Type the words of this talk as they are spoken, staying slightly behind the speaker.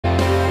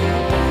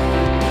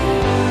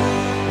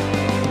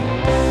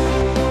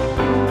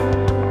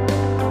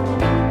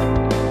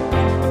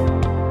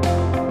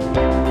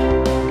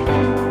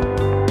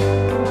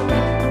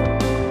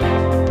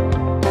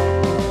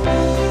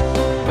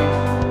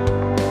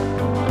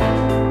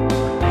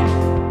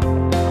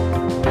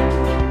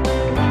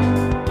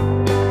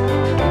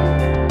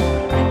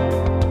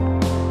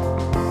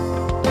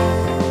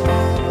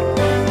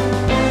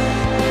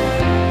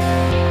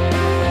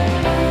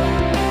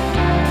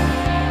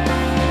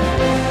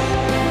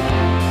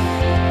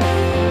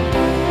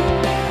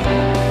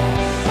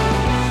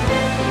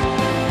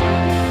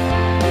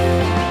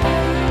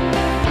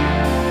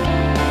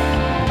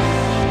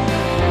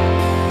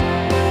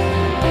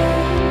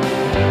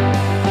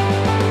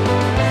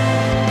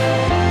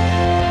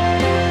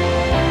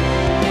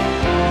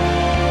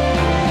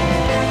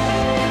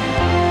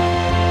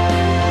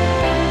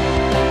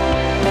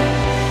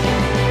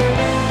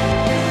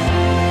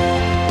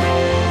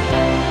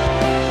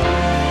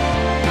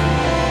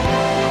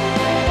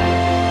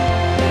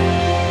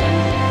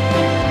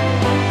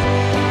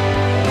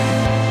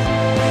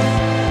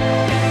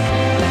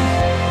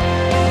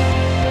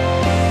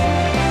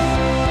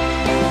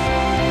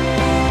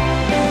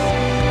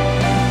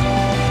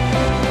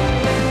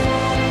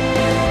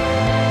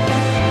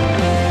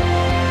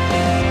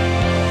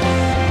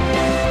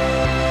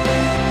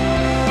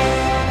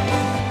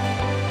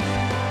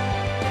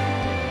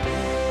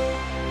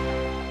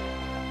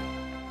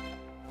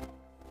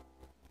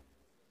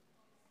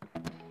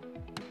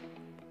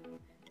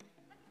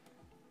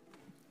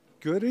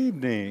Good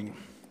evening.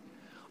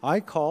 I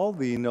call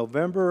the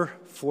November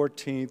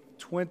 14th,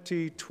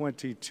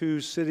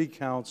 2022 City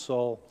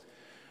Council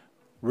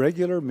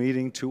regular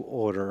meeting to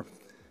order.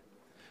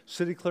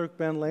 City Clerk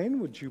Ben Lane,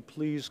 would you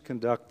please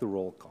conduct the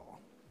roll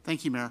call?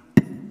 Thank you, Mayor.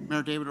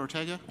 Mayor David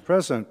Ortega.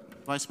 Present.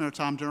 Vice Mayor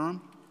Tom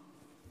Durham.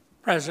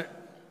 Present.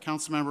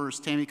 Council members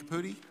Tammy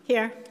Caputi.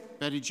 Here.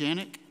 Betty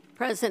Janik.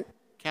 Present.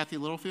 Kathy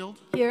Littlefield.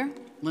 Here.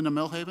 Linda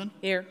Milhaven.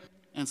 Here.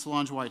 And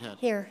Solange Whitehead.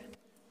 Here.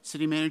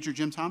 City Manager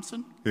Jim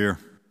Thompson. Here.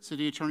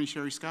 City Attorney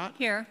Sherry Scott.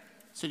 Here.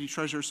 City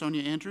Treasurer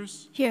Sonia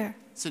Andrews. Here.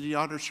 City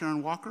Auditor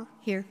Sharon Walker.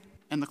 Here.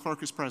 And the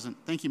clerk is present.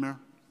 Thank you, Mayor.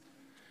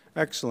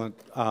 Excellent.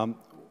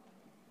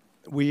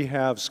 We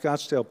have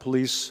Scottsdale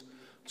Police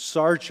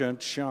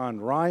Sergeant Sean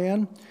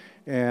Ryan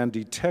and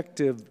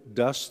Detective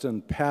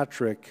Dustin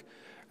Patrick,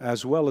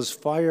 as well as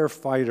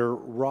firefighter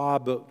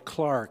Rob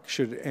Clark,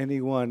 should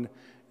anyone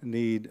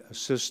need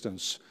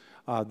assistance.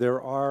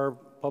 There are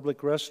public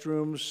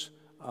restrooms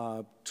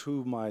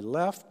to my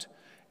left,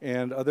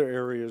 and other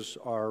areas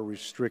are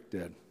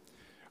restricted.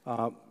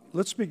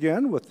 Let's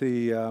begin with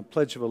the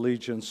Pledge of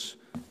Allegiance.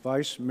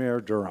 Vice Mayor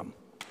Durham.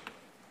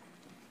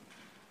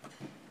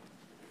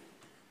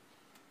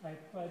 I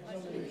pledge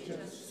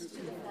allegiance to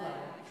the flag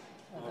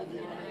of the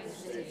United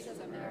States of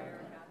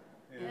America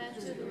and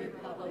to the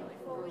republic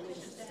for which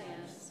it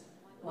stands,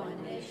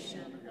 one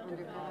nation,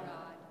 under God,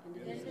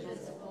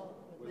 indivisible,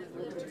 with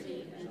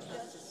liberty and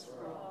justice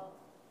for all.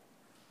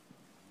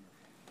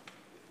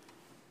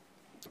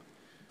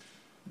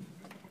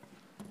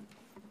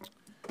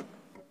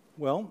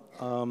 Well,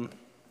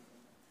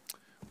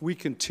 we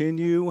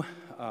continue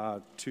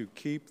to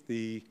keep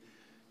the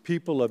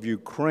people of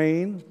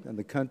Ukraine and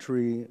the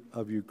country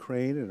of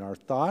Ukraine in our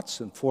thoughts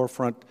and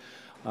forefront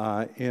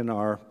in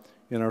our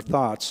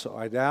thoughts. So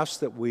I'd ask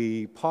that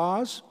we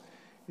pause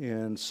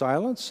in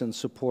silence in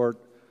support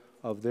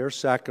of their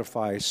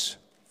sacrifice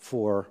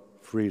for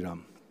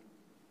freedom.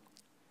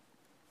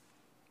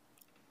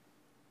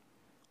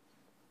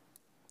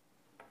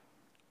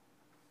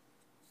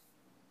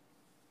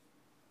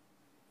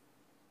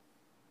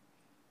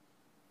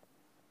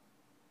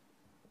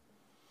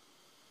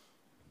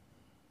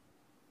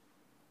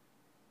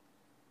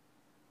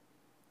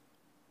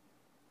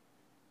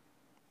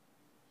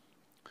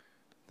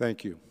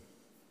 Thank you.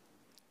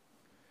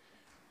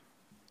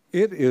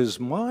 It is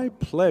my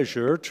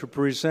pleasure to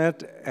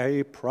present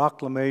a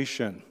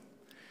proclamation,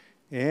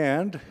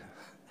 and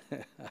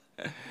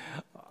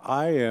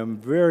I am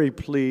very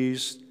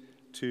pleased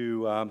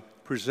to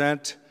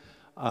present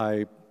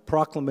a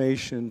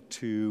proclamation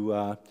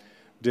to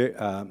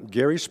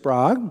Gary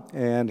Sprague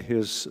and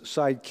his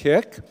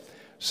sidekick.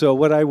 So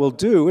what I will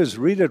do is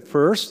read it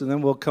first, and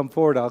then we'll come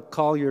forward. I'll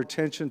call your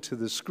attention to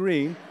the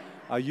screen.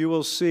 You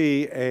will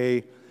see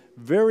a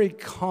very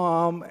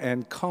calm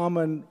and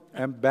common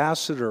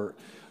ambassador.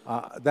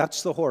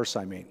 That's the horse,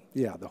 I mean.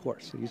 Yeah, the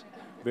horse. He's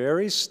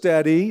very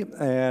steady,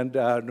 and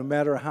no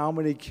matter how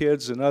many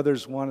kids and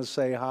others want to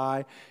say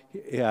hi,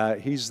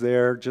 he's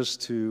there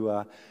just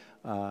to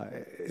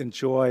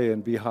enjoy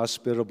and be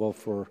hospitable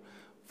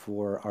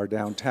for our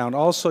downtown.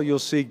 Also, you'll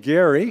see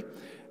Gary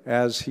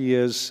as he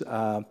is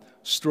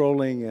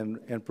strolling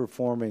and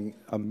performing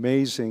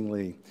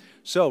amazingly.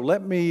 So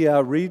let me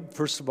read,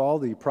 first of all,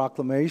 the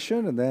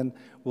proclamation, and then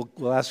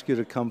we'll ask you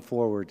to come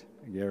forward,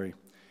 Gary.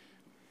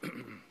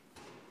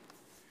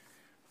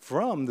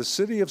 From the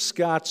city of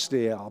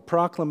Scottsdale,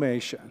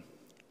 proclamation.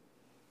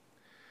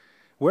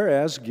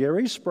 Whereas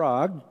Gary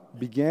Sprague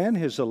began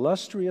his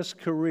illustrious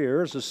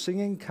career as a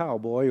singing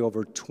cowboy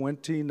over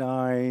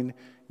 29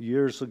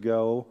 years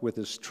ago with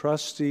his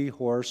trusty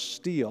horse,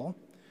 Steele,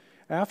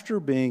 after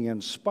being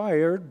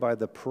inspired by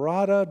the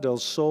Parada del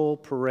Sol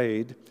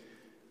parade,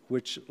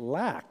 which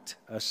lacked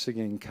a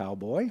singing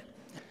cowboy.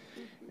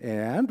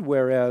 And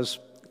whereas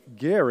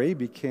Gary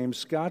became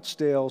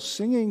Scottsdale's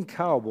singing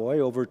cowboy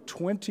over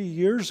 20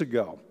 years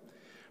ago,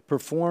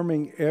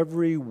 performing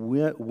every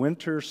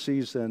winter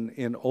season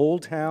in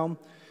Old Town,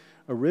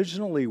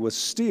 originally with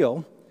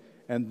Steele,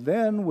 and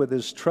then with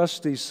his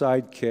trusty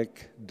sidekick,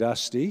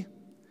 Dusty.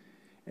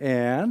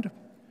 And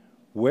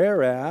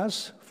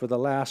whereas for the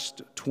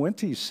last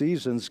 20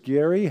 seasons,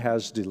 Gary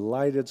has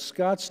delighted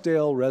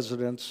Scottsdale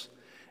residents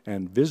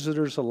and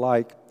visitors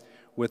alike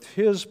with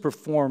his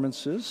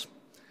performances,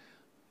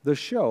 the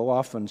show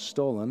often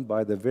stolen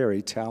by the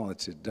very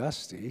talented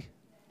Dusty.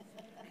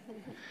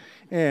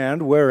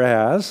 And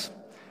whereas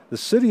the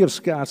city of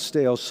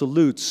Scottsdale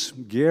salutes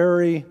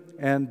Gary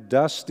and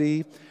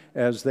Dusty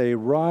as they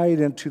ride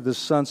into the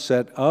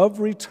sunset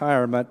of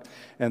retirement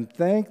and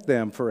thank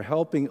them for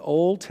helping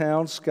Old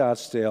Town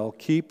Scottsdale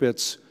keep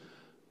its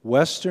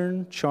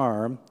Western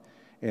charm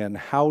and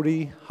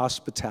howdy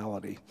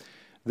hospitality.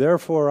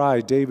 Therefore,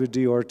 I, David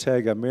D.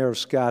 Ortega, Mayor of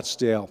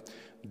Scottsdale,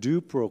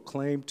 do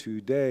proclaim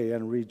today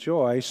and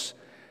rejoice,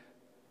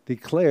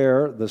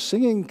 declare the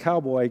Singing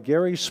Cowboy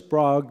Gary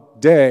Sprague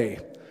Day.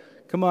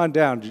 Come on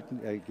down,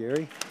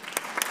 Gary.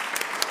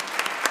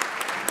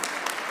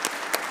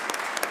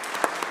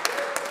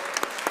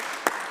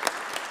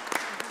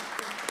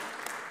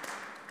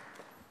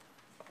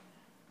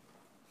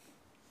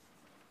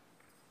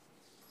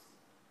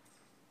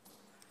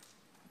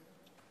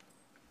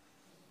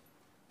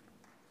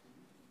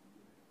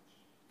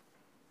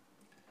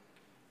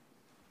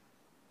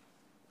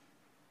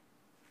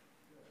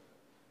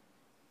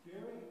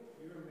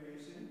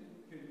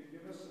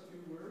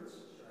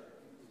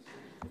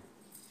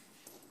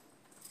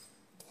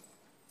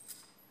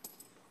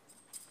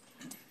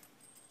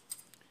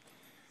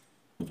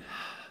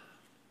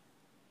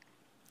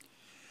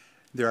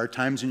 There are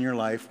times in your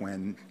life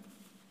when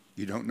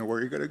you don't know where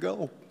you're going to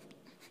go.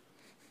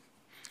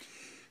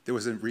 There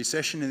was a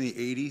recession in the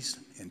 80s,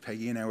 and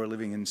Peggy and I were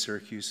living in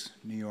Syracuse,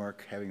 New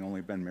York, having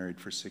only been married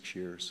for 6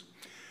 years.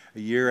 A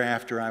year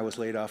after I was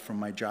laid off from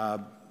my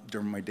job,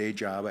 during my day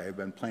job, I had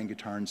been playing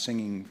guitar and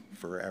singing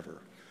forever.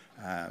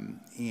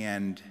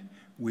 And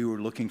we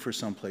were looking for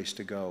some place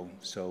to go.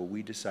 So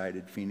we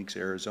decided Phoenix,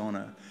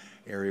 Arizona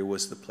area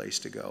was the place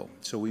to go.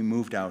 So we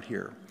moved out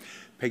here.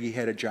 Peggy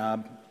had a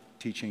job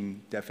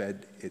teaching deaf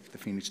ed at the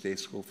Phoenix Day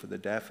School for the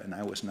Deaf, and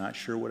I was not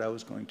sure what I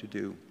was going to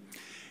do.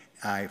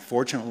 I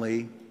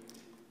fortunately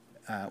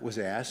was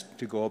asked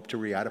to go up to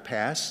Riata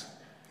Pass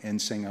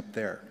and sing up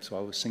there. So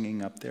I was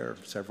singing up there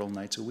several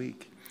nights a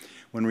week.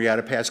 When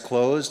Riata Pass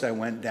closed, I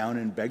went down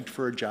and begged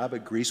for a job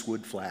at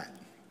Greasewood Flat.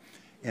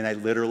 And I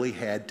literally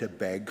had to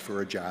beg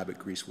for a job at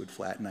Greasewood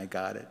Flat, and I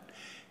got it.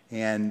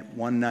 And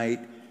one night,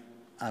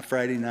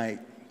 Friday night,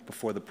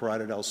 before the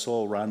Parada del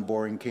Sol, Ron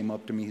Boring came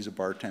up to me. He's a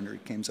bartender. He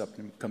comes up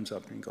and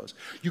he goes,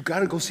 "You got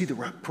to go see the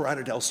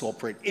Parada del Sol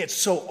parade. It's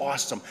so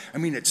awesome. I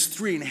mean, it's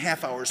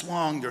 3.5 hours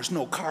long. There's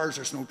no cars.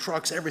 There's no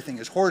trucks. Everything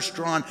is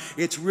horse-drawn.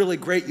 It's really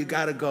great. You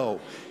got to go."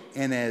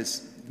 And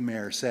as the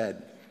mayor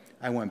said,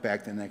 I went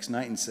back the next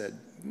night and said,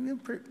 "The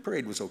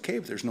parade was okay,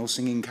 but there's no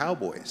singing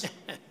cowboys."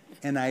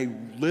 And I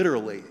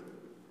literally,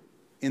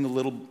 in the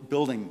little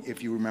building,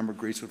 if you remember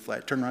Greasewood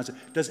Flat, turned around and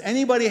said, "Does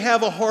anybody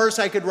have a horse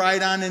I could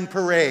ride on in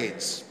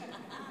parades?"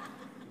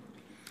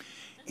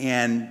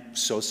 And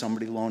so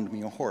somebody loaned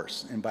me a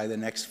horse. And by the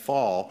next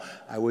fall,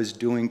 I was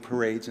doing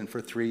parades. And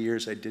for 3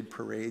 years, I did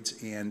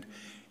parades. And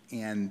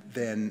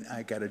then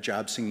I got a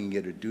job singing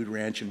at a dude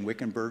ranch in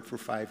Wickenburg for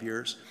 5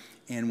 years.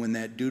 And when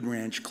that dude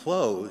ranch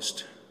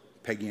closed,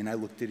 Peggy and I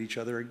looked at each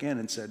other again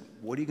and said,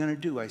 "What are you going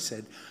to do?" I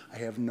said, "I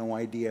have no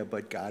idea,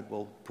 but God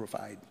will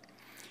provide."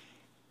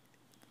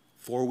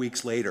 4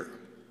 weeks later,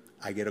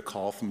 I get a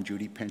call from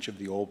Judy Pinch of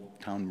the Old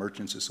Town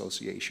Merchants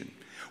Association.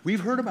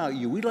 "We've heard about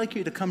you. We'd like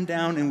you to come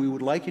down, and we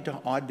would like you to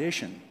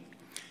audition."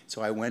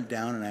 So I went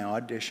down and I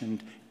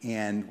auditioned,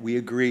 and we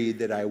agreed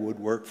that I would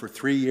work for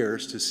 3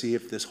 years to see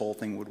if this whole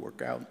thing would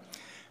work out.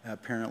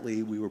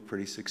 Apparently, we were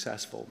pretty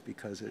successful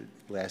because it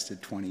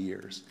lasted 20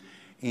 years.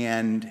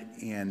 And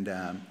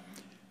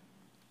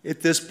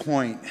at this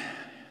point,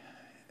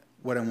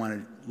 what I want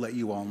to let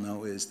you all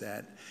know is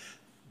that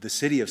the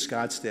city of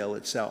Scottsdale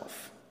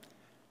itself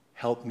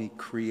helped me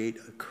create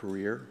a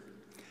career,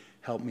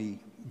 helped me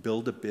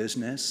build a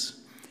business.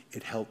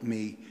 It helped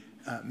me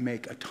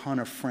make a ton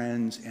of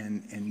friends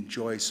and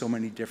enjoy so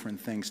many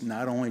different things,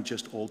 not only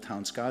just Old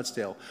Town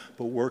Scottsdale,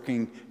 but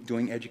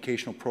doing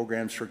educational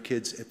programs for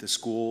kids at the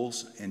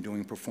schools and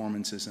doing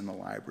performances in the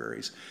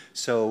libraries.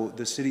 So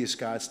the city of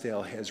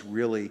Scottsdale has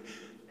really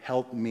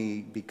helped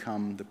me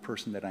become the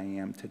person that I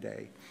am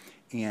today.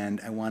 And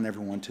I want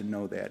everyone to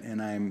know that.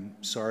 And I'm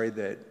sorry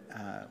that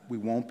we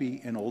won't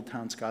be in Old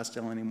Town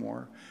Scottsdale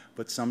anymore,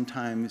 but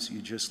sometimes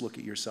you just look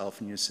at yourself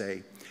and you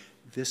say,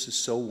 "This is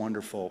so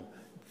wonderful.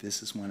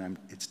 This is when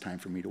it's time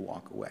for me to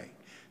walk away."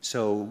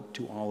 So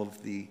to all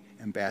of the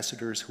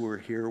ambassadors who are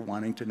here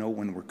wanting to know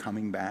when we're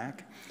coming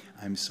back,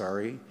 I'm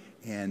sorry.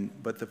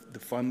 But the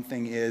fun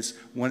thing is,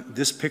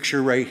 this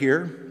picture right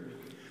here,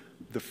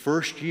 the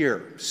first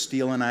year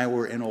Steele and I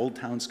were in Old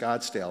Town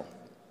Scottsdale,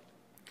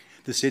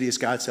 the city of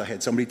Scottsdale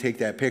had somebody take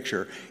that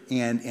picture,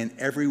 and in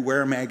every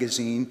Wear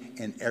magazine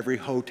and every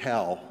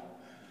hotel,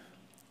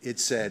 it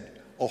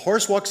said, "A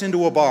horse walks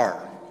into a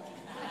bar."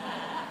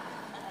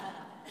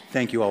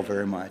 Thank you all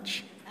very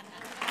much.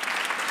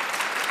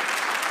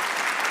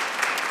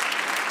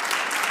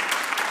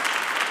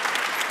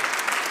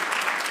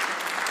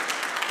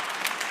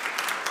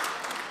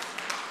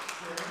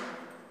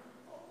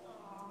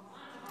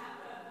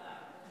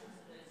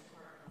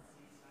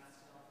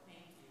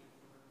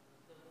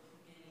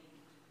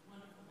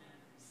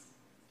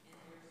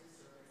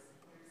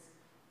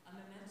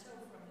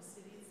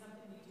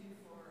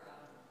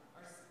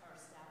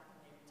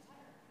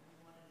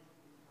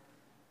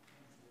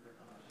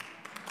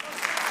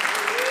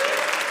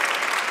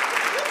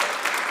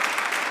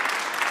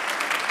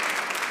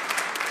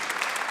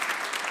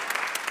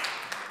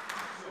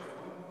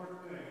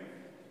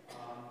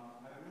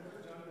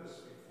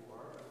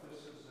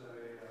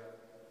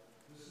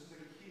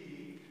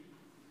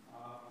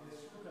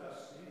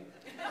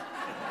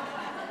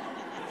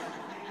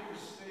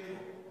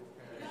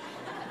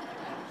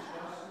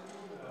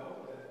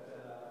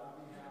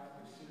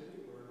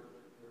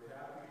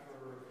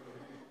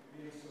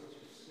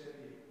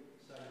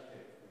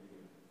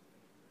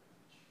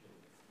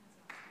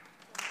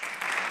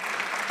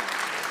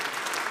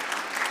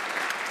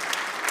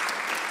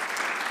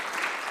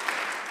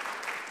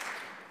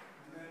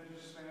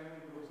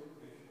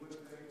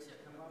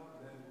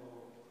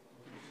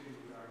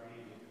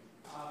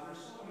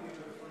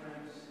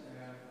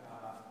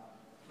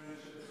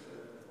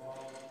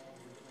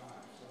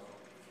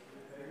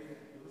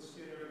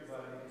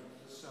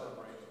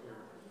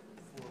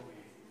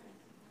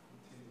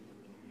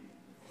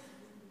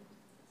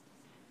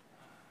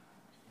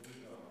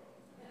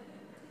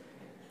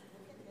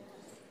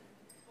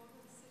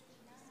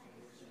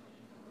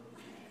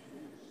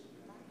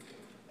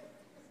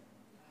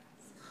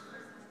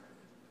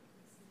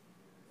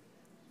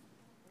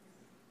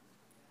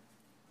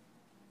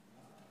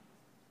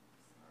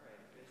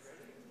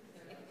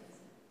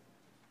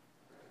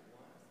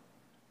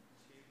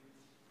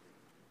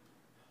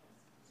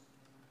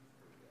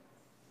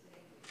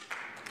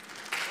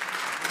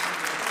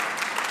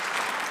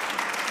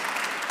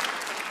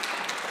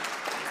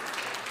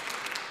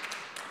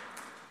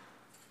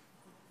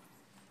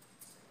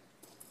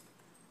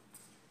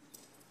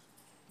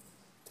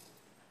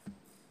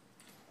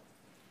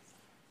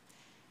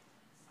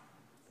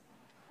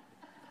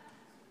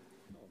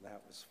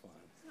 That was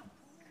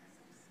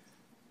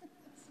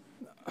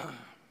fun.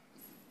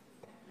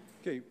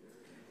 Okay,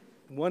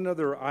 one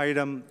other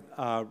item.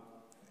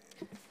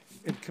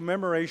 In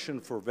commemoration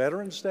for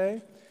Veterans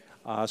Day,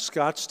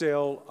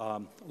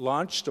 Scottsdale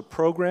launched a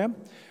program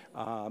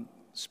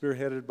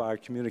spearheaded by our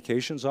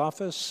communications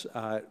office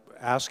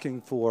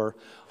asking for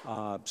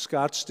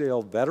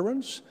Scottsdale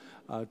veterans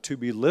to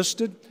be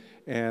listed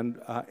and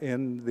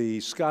in the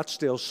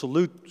Scottsdale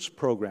Salutes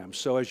program.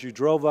 So as you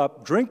drove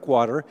up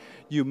Drinkwater,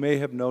 you may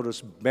have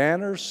noticed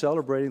banners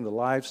celebrating the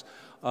lives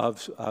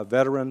of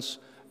veterans,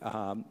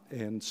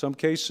 in some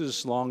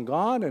cases long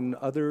gone and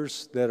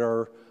others that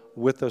are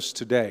with us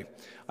today.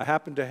 I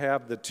happen to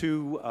have the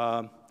two,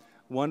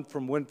 one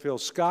from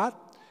Winfield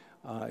Scott,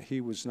 he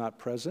was not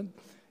present,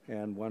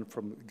 and one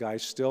from Guy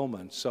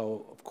Stillman.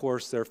 So, of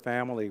course, their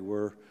family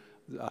were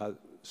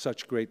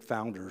such great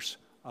founders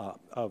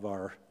of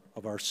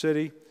our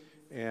city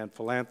and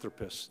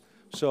philanthropists.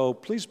 So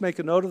please make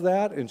a note of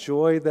that,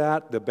 enjoy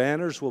that. The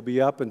banners will be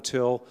up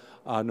until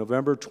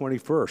November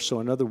 21st, so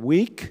another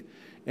week,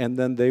 and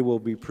then they will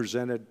be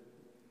presented,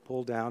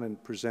 pulled down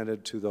and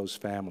presented to those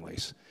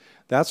families.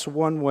 That's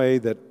one way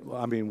that,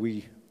 I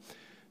mean,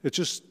 it's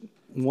just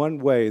one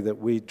way that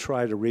we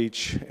try to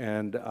reach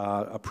and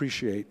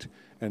appreciate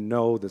and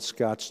know that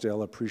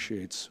Scottsdale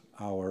appreciates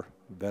our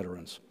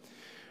veterans.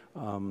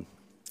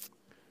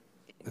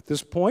 At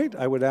this point,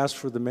 I would ask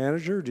for the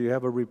manager. Do you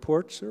have a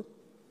report, sir?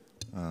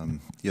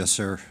 Yes,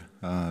 sir.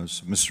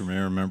 So Mr.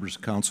 Mayor, members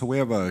of council, we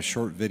have a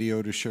short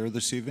video to share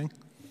this evening.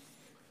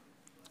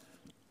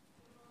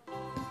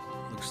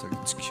 Looks like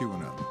it's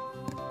queuing up.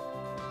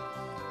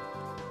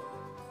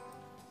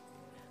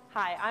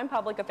 Hi, I'm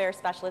Public Affairs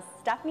Specialist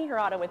Stephanie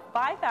Hirata with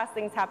 5 fast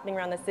things happening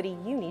around the city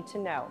you need to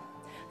know.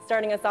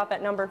 Starting us off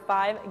at number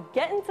 5,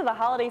 get into the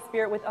holiday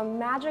spirit with a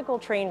magical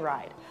train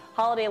ride.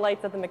 Holiday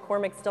Lights at the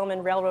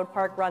McCormick-Stillman Railroad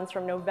Park runs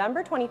from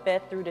November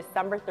 25th through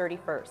December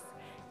 31st.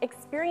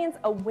 Experience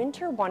a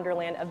winter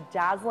wonderland of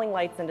dazzling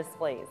lights and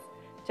displays.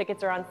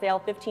 Tickets are on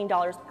sale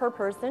 $15 per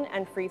person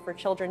and free for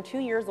children 2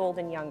 years old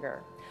and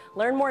younger.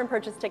 Learn more and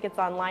purchase tickets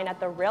online at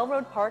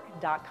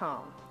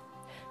therailroadpark.com.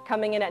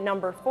 Coming in at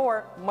number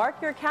 4,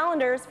 mark your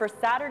calendars for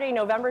Saturday,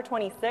 November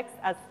 26th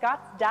as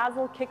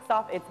Scottsdale kicks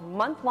off its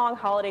month-long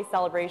holiday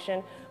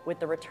celebration with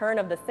the return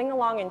of the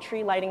sing-along and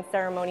tree lighting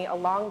ceremony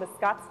along the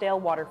Scottsdale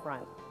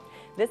waterfront.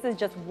 This is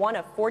just one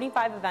of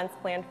 45 events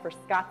planned for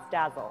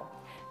Scottsdale.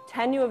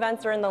 10 new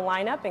events are in the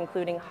lineup,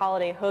 including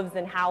holiday hooves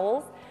and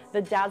howls,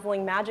 the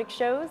dazzling magic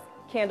shows,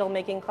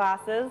 candle-making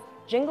classes,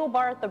 Jingle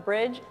Bar at the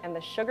Bridge, and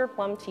the Sugar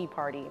Plum Tea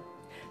Party.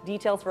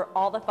 Details for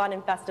all the fun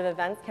and festive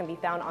events can be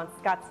found on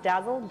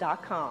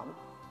scottsdazzle.com.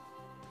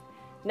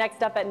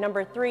 Next up at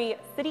number 3,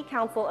 City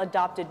Council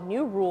adopted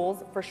new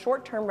rules for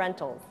short-term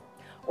rentals.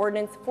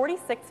 Ordinance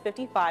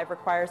 4655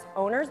 requires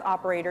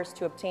owners-operators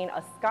to obtain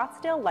a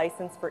Scottsdale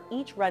license for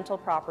each rental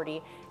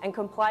property and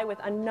comply with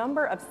a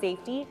number of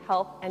safety,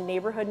 health, and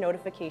neighborhood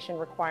notification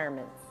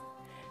requirements.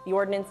 The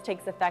ordinance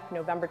takes effect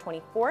November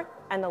 24th,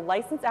 and the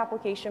license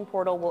application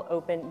portal will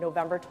open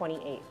November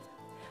 28th.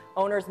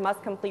 Owners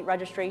must complete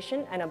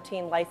registration and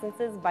obtain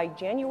licenses by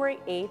January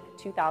 8,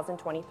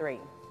 2023.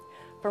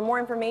 For more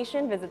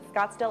information, visit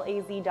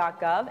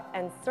scottsdaleaz.gov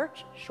and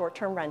search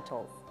short-term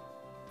rentals.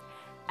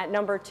 At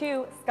number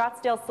 2,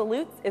 Scottsdale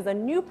Salutes is a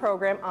new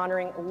program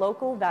honoring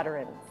local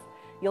veterans.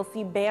 You'll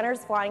see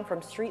banners flying from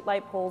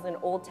streetlight poles in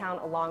Old Town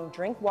along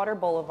Drinkwater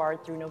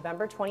Boulevard through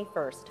November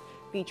 21st,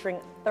 featuring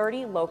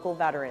 30 local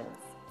veterans.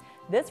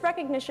 This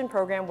recognition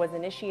program was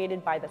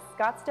initiated by the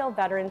Scottsdale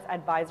Veterans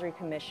Advisory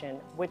Commission,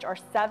 which are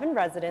 7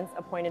 residents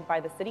appointed by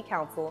the City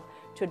Council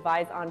to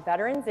advise on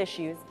veterans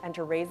issues and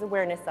to raise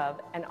awareness of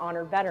and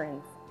honor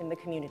veterans in the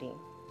community.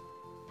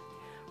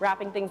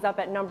 Wrapping things up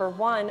at number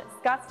 1,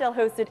 Scottsdale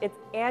hosted its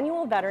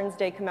annual Veterans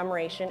Day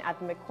commemoration at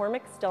the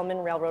McCormick-Stillman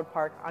Railroad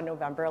Park on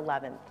November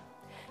 11th.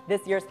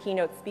 This year's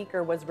keynote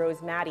speaker was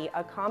Rose Matty,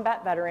 a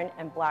combat veteran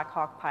and Black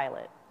Hawk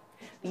pilot.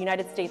 The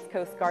United States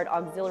Coast Guard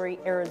Auxiliary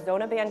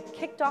Arizona Band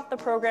kicked off the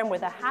program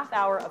with a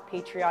half-hour of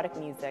patriotic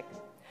music.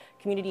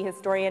 Community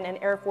historian and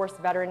Air Force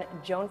veteran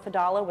Joan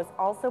Fadala was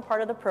also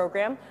part of the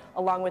program,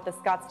 along with the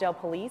Scottsdale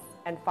Police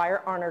and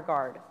Fire Honor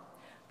Guard.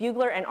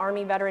 Bugler and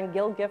Army veteran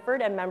Gil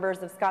Gifford and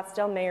members of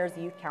Scottsdale Mayor's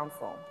Youth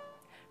Council.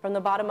 From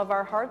the bottom of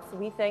our hearts,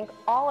 we thank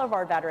all of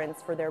our veterans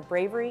for their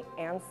bravery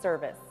and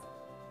service.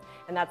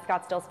 And that's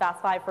Scottsdale's Fast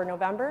 5 for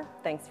November.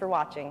 Thanks for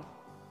watching.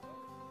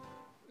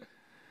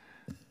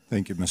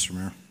 Thank you, Mr.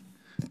 Mayor.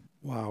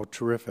 Wow,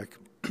 terrific.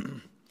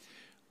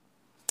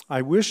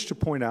 I wish to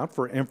point out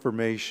for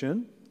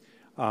information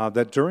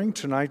that during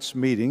tonight's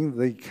meeting,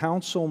 the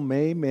council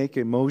may make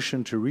a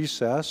motion to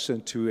recess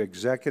into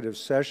executive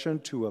session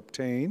to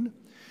obtain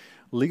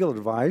legal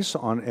advice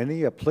on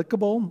any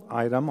applicable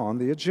item on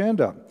the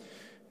agenda.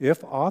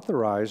 If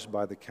authorized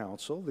by the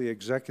council, the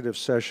executive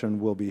session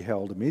will be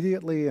held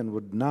immediately and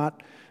would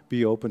not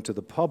be open to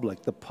the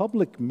public. The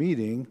public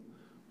meeting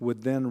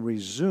would then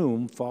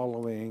resume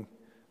following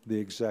the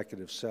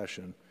executive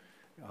session.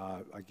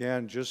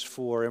 Again, just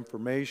for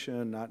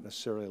information, not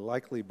necessarily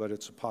likely, but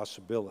it's a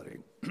possibility.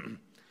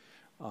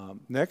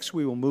 Next,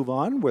 we will move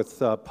on with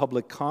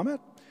public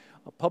comment.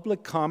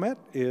 Public comment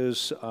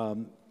is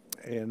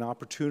an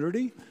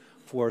opportunity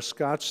for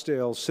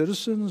Scottsdale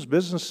citizens,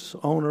 business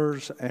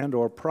owners,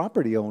 and/or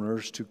property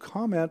owners to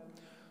comment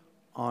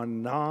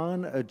on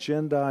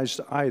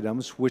non-agendized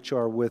items which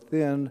are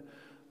within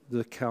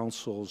the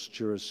council's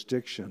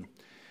jurisdiction.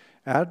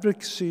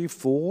 Advocacy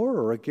for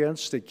or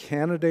against a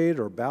candidate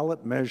or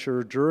ballot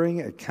measure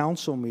during a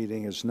council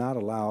meeting is not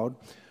allowed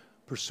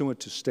pursuant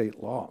to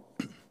state law.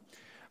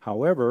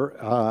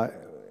 However,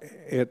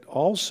 it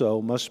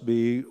also must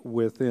be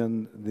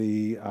within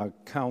the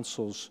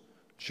council's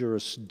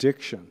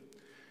jurisdiction.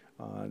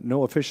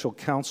 No official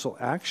council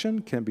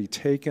action can be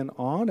taken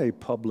on a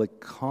public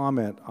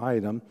comment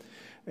item.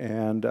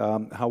 And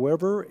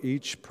however,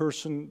 each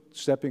person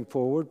stepping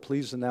forward,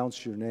 please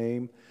announce your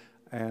name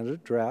and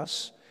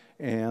address,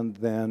 and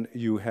then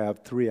you have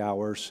 3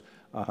 hours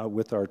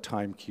with our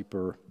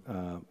timekeeper,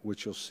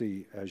 which you'll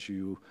see as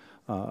you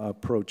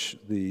approach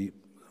the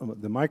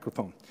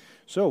microphone.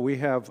 So we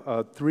have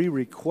 3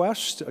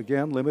 requests,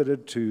 again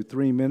limited to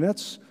 3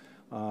 minutes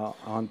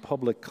on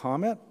public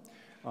comment.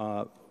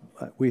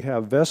 We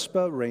have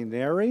Vespa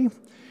Rainieri,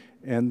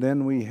 and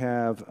then we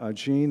have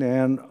Jean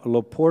Ann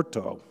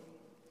Loporto.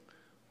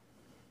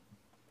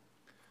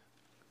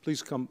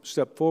 Please come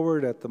step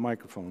forward at the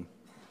microphone.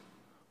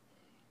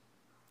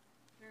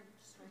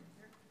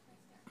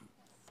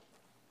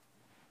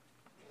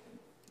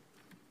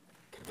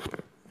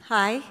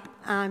 Hi,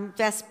 I'm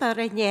Vespa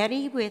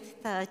Rainieri with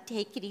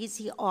Take It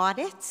Easy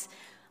Audits.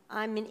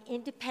 I'm an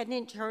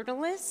independent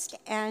journalist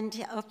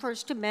and a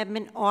First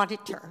Amendment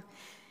auditor.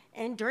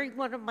 And during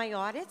one of my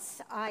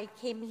audits, I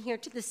came here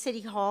to the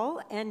City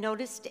Hall and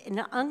noticed an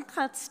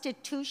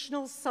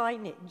unconstitutional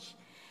signage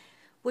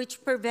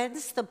which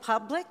prevents the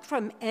public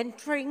from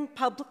entering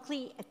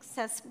publicly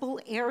accessible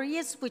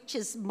areas, which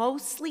is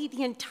mostly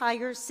the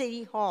entire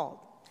City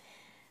Hall.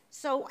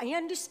 So I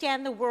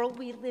understand the world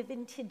we live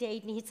in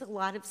today needs a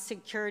lot of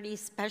security,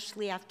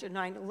 especially after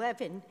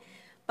 9/11,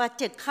 but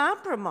to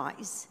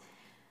compromise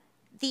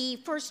the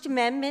First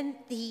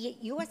Amendment, the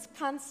US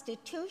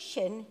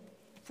Constitution,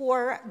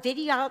 for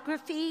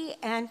videography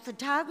and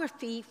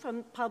photography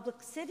from public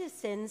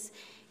citizens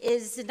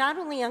is not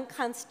only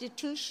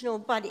unconstitutional,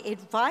 but it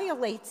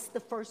violates the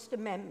First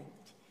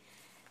Amendment.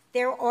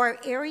 There are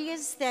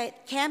areas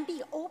that can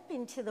be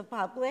open to the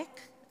public,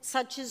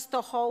 such as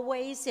the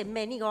hallways in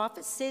many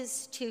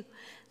offices, to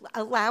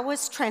allow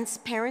us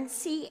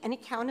transparency and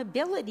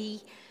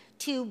accountability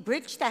to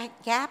bridge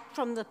that gap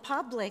from the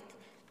public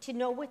to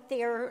know what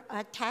their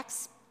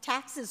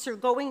taxes are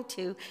going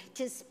to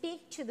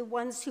speak to the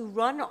ones who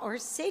run our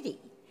city.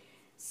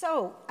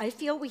 So I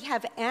feel we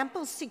have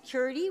ample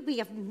security. We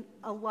have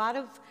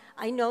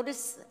I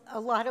notice a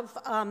lot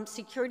of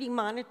security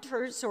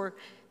monitors or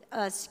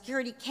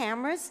security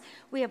cameras.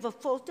 We have a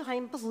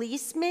full-time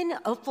policeman,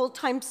 a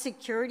full-time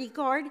security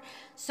guard,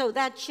 so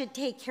that should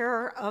take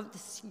care of the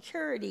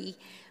security.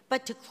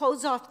 But to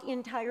close off the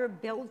entire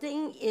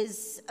building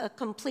is a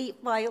complete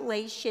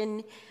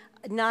violation,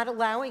 not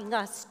allowing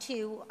us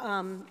to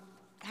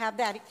have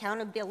that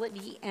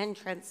accountability and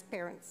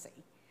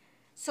transparency.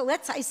 So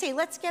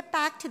let's get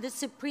back to the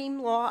supreme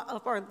law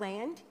of our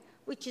land,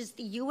 which is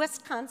the US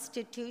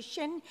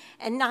Constitution,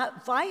 and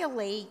not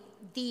violate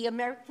the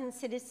American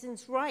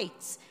citizens'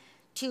 rights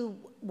to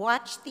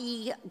watch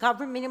the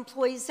government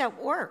employees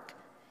at work.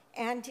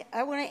 And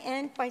I want to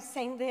end by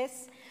saying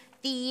this.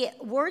 The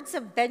words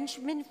of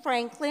Benjamin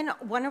Franklin,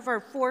 one of our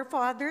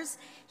forefathers,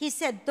 he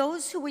said,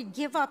 "Those who would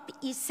give up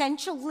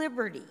essential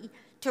liberty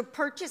to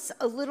purchase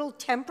a little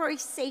temporary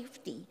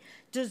safety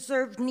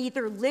deserve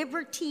neither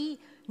liberty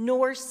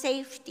nor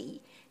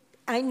safety."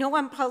 I know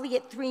I'm probably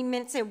at 3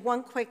 minutes, and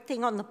one quick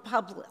thing on the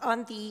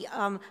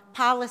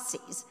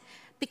policies,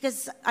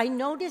 because I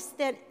noticed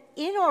that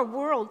in our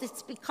world,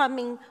 it's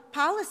becoming,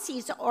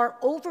 policies are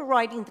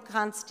overriding the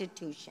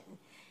Constitution.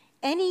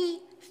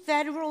 Any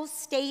federal,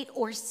 state,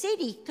 or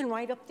city can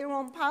write up their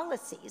own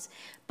policies,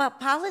 but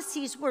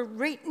policies were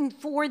written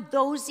for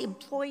those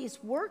employees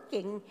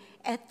working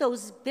at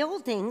those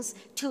buildings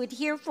to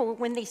adhere for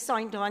when they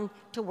signed on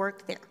to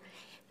work there.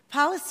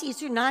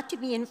 Policies are not to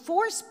be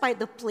enforced by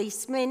the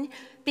policemen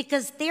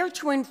because they're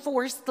to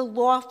enforce the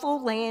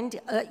lawful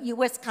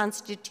US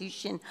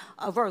Constitution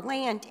of our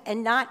land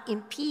and not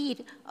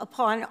impede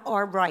upon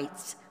our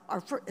rights,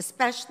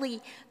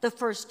 especially the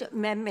First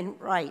Amendment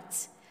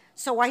rights.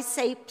 So I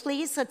say,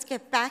 please, let's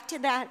get back to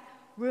that.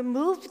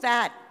 Remove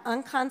that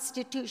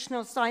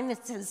unconstitutional sign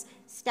that says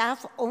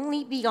staff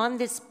only beyond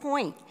this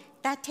point.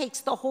 That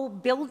takes the whole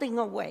building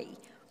away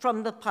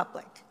from the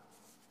public.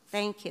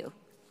 Thank you.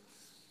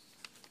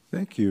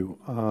 Thank you.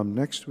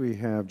 Next we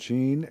have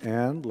Jean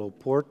Ann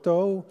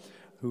Loporto,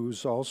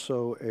 who's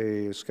also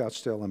a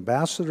Scottsdale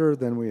ambassador.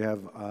 Then we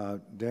have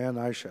Dan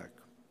Ishak.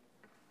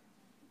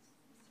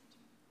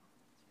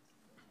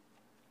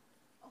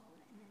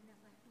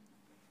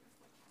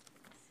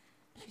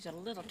 She's a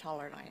little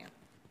taller than I am.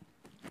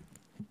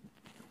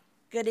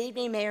 Good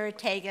evening, Mayor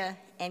Ortega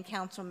and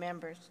council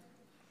members.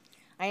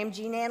 I am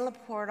Jean Ann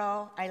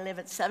Laporto. I live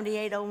at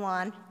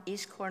 7801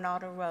 East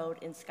Coronado Road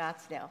in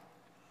Scottsdale.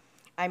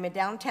 I'm a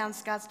downtown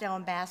Scottsdale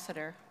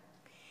ambassador.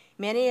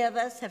 Many of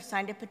us have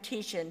signed a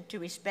petition to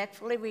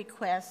respectfully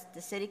request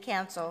the City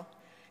Council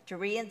to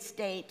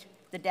reinstate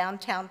the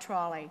downtown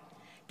trolley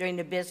during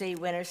the busy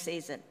winter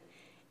season,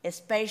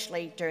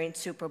 especially during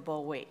Super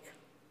Bowl week.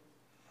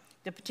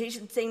 The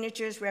petition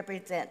signatures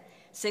represent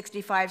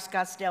 65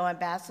 Scottsdale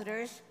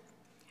ambassadors,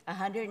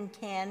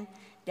 110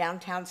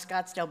 downtown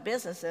Scottsdale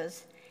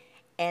businesses,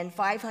 and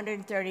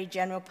 530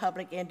 general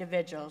public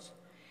individuals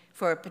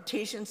for a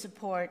petition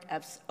support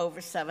of over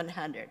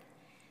 700.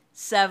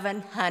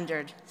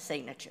 700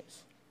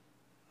 signatures.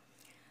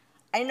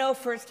 I know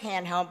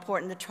firsthand how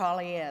important the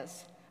trolley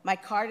is. My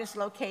cart is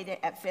located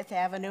at 5th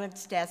Avenue in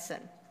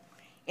Stetson.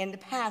 In the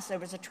past, there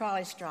was a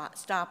trolley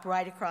stop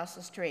right across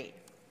the street.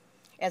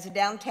 As a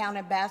downtown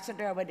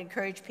ambassador, I would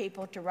encourage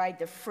people to ride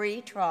the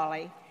free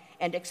trolley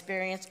and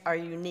experience our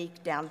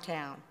unique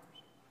downtown.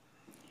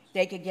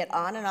 They could get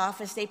on and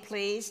off as they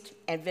pleased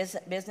and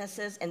visit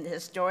businesses in the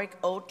historic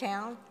Old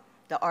Town,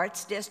 the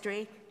Arts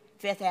District,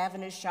 5th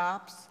Avenue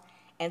shops,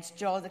 and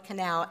stroll the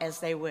canal as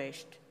they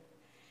wished.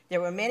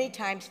 There were many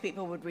times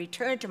people would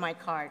return to my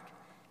cart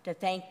to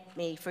thank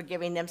me for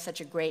giving them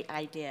such a great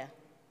idea.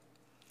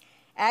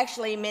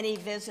 Actually, many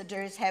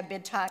visitors have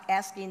been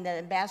asking the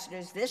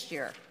ambassadors this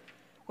year,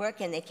 where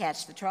can they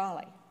catch the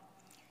trolley?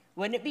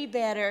 Wouldn't it be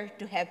better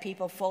to have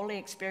people fully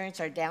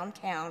experience our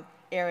downtown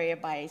area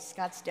by a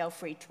Scottsdale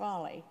free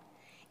trolley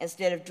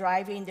instead of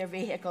driving their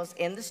vehicles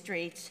in the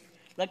streets,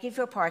 looking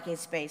for parking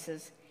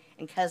spaces,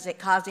 and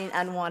causing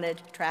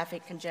unwanted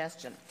traffic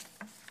congestion?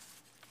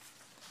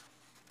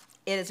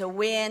 It is a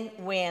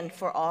win-win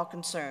for all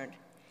concerned.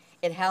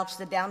 It helps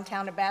the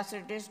downtown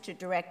ambassadors to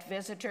direct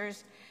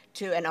visitors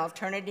to an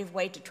alternative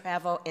way to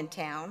travel in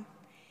town,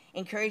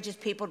 encourages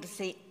people to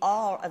see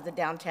all of the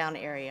downtown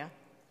area,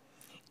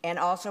 and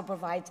also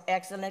provides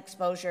excellent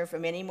exposure for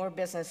many more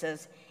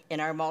businesses in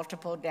our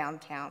multiple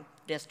downtown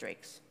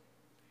districts.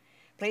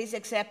 Please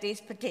accept these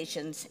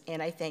petitions,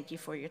 and I thank you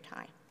for your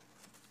time.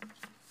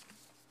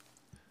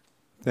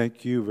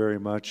 Thank you very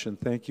much, and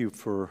thank you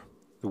for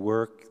the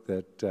work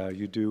that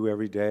you do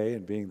every day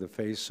and being the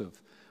face of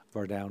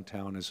our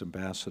downtown as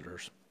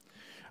ambassadors.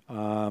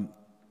 Mr.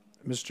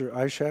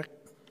 Ishak?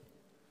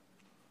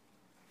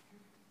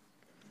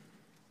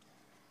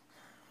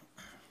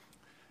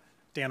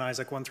 Dan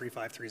Isaac,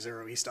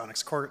 13530 East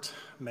Onyx Court.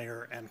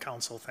 Mayor and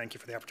Council, thank you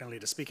for the opportunity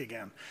to speak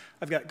again.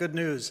 I've got good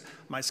news.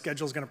 My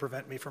schedule is going to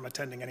prevent me from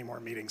attending any more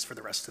meetings for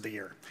the rest of the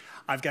year.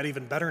 I've got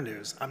even better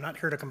news. I'm not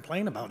here to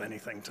complain about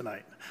anything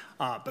tonight,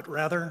 but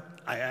rather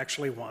I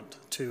actually want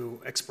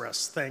to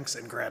express thanks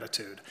and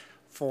gratitude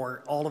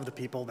for all of the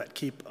people that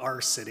keep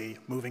our city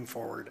moving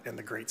forward in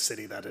the great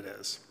city that it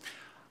is.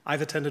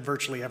 I've attended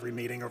virtually every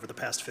meeting over the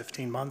past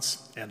 15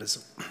 months, and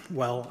as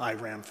well, I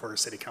ran for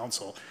city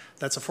council.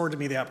 That's afforded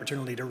me the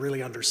opportunity to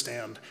really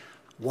understand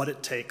what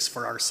it takes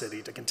for our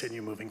city to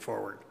continue moving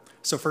forward.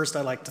 So first,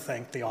 I'd like to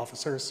thank the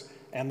officers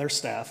and their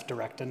staff,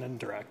 direct and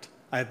indirect.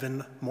 I've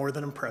been more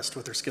than impressed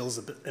with their skills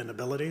and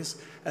abilities,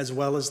 as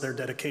well as their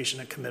dedication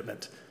and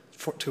commitment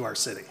to our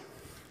city.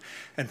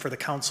 And for the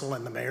council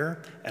and the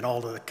mayor and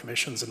all of the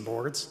commissions and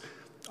boards,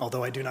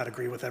 although I do not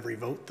agree with every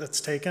vote that's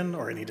taken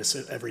or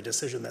every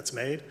decision that's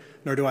made,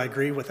 nor do I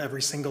agree with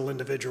every single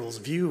individual's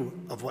view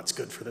of what's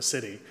good for the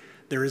city,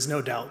 there is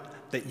no doubt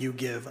that you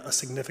give a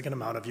significant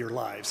amount of your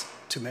lives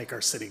to make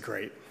our city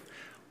great.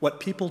 What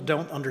people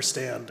don't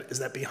understand is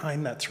that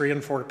behind that 3-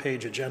 and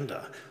 4-page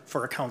agenda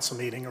for a council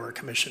meeting or a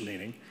commission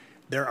meeting,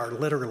 there are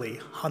literally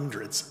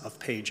hundreds of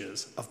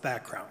pages of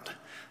background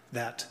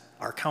that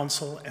our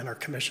council and our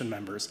commission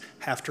members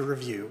have to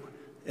review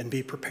and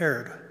be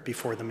prepared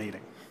before the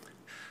meeting.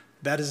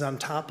 That is on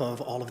top of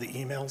all of the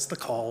emails, the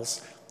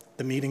calls,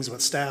 the meetings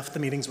with staff, the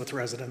meetings with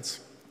residents,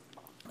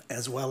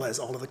 as well as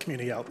all of the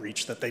community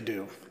outreach that they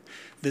do.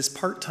 This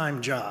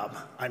part-time job,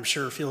 I'm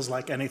sure, feels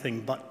like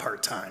anything but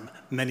part-time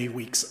many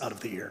weeks out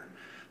of the year.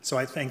 So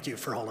I thank you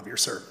for all of your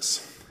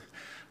service.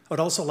 I would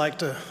also like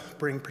to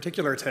bring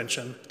particular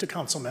attention to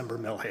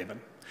Councilmember Milhaven,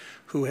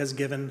 who has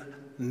given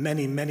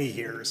many, many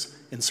years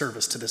in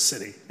service to this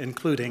city,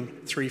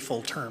 including 3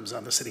 full terms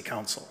on the city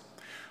council.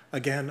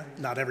 Again,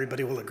 not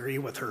everybody will agree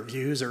with her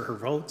views or her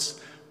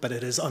votes, but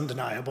it is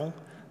undeniable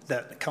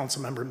that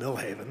Councilmember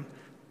Milhaven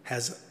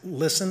has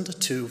listened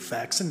to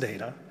facts and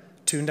data,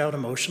 tuned out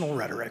emotional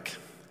rhetoric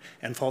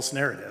and false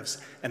narratives,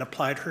 and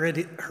applied her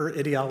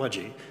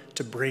ideology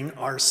to bring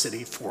our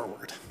city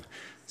forward.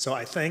 So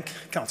I thank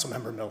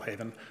Councilmember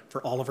Milhaven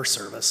for all of her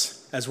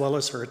service, as well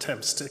as her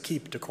attempts to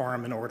keep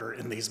decorum and order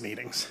in these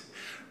meetings.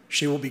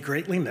 She will be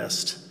greatly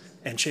missed,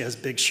 and she has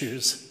big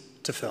shoes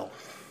to fill.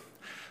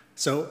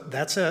 So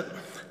that's it.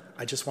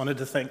 I just wanted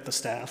to thank the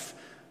staff,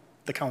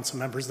 the council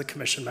members, the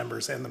commission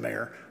members, and the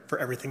mayor for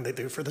everything they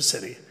do for the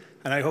city.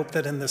 And I hope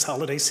that in this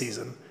holiday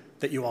season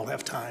that you all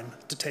have time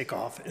to take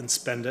off and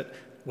spend it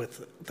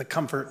with the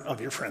comfort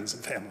of your friends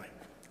and family.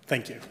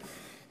 Thank you.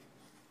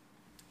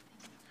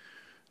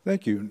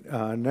 Thank you.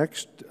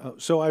 Next,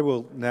 so I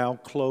will now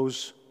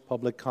close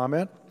public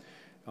comment.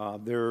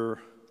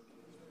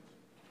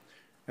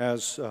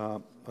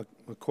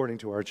 According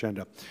to our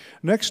agenda.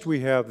 Next,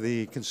 we have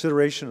the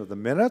consideration of the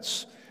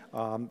minutes.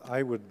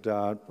 I would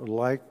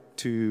like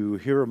to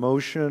hear a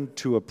motion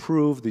to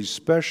approve the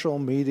special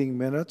meeting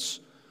minutes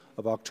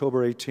of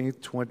October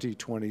 18th,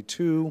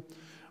 2022,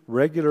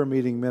 regular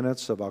meeting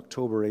minutes of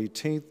October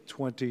 18th,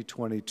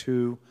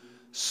 2022,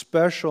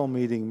 special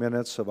meeting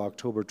minutes of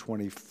October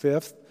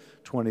 25th,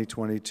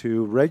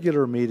 2022,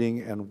 regular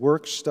meeting and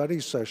work study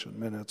session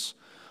minutes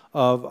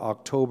of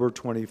October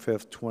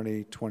 25th,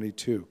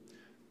 2022.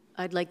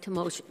 I'd like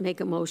to make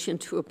a motion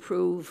to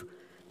approve,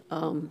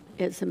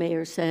 as the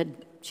mayor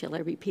said. Shall I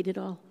repeat it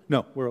all?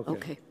 No, we're okay.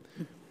 Okay.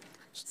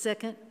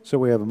 Second? So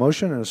we have a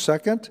motion and a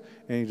second.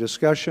 Any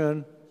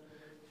discussion?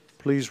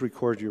 Please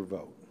record your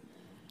vote.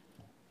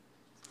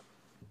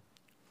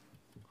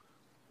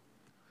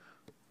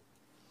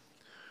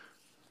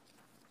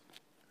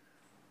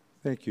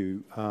 Thank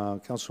you.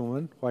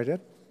 Councilwoman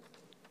Whitehead?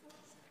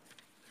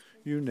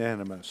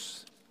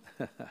 Unanimous.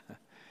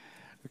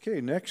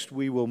 Okay, next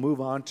we will move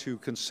on to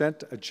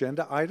consent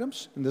agenda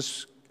items. And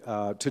this,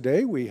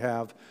 today we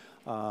have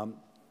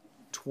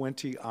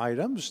 20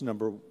 items,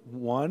 number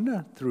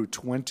 1 through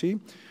 20.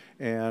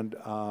 And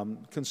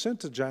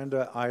consent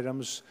agenda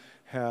items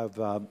have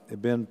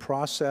been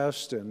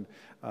processed and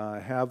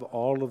have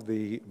all of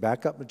the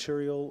backup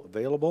material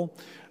available.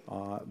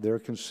 They're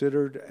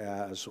considered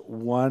as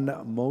one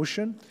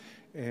motion,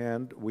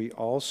 and we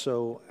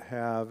also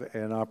have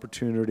an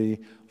opportunity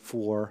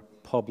for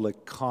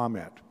public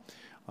comment.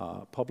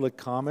 Public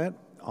comment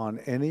on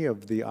any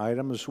of the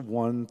items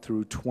 1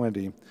 through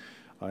 20.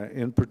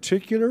 In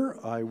particular,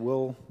 I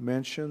will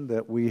mention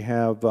that we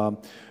have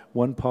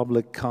one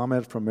public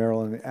comment from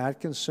Marilyn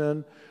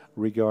Atkinson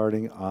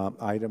regarding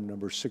item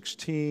number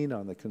 16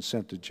 on the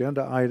consent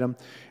agenda item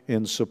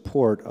in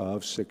support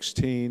of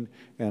 16,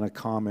 and a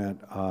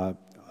comment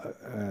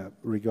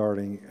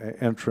regarding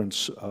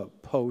entrance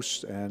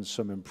posts and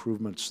some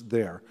improvements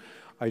there.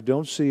 I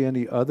don't see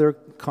any other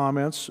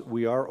comments.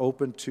 We are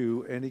open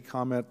to any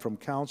comment from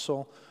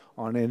council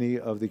on any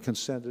of the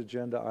consent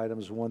agenda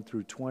items 1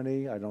 through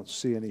 20. I don't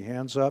see any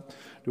hands up.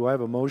 Do I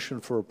have a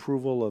motion for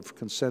approval of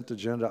consent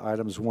agenda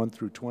items 1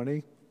 through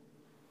 20?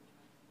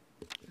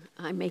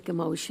 I make a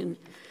motion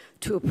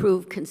to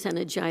approve consent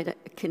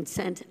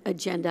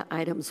agenda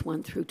items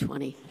 1 through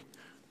 20.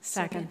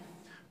 Second.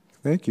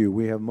 Thank you.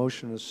 We have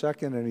motion and a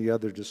second. Any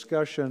other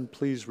discussion?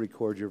 Please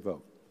record your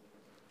vote.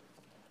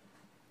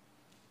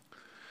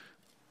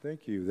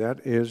 Thank you.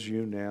 That is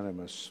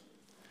unanimous.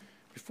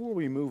 Before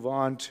we move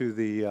on to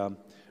the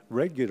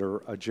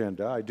regular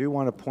agenda, I do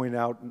want to point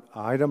out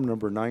item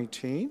number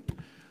 19.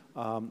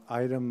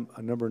 Item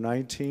number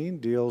 19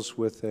 deals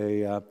with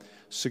a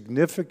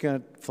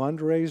significant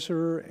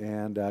fundraiser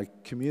and a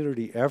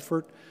community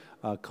effort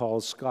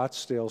called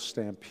Scottsdale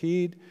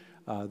Stampede.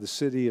 The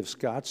city of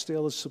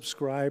Scottsdale is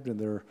subscribed, and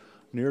there are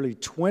nearly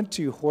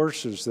 20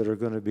 horses that are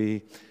going to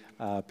be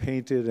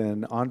painted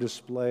and on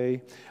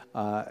display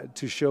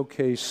to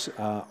showcase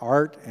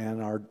art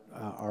and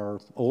our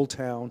Old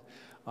Town.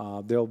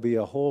 There'll be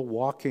a whole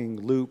walking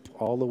loop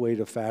all the way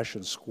to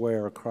Fashion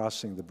Square,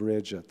 crossing the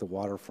bridge at the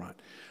waterfront.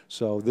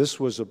 So this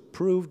was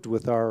approved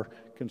with our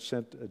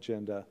consent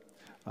agenda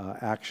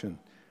action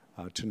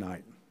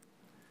tonight.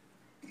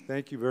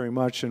 Thank you very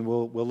much, and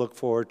we'll look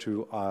forward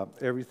to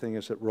everything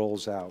as it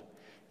rolls out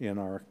in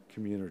our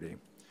community.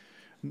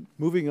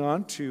 Moving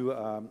on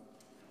to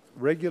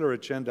regular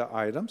agenda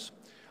items.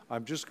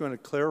 I'm just going to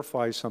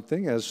clarify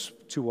something as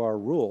to our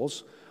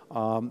rules.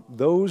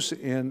 Those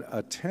in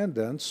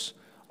attendance,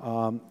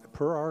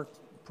 per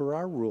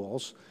our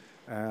rules,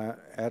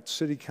 at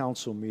city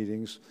council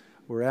meetings,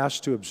 we're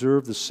asked to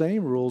observe the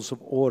same rules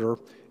of order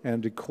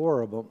and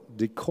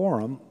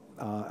decorum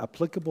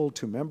applicable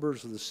to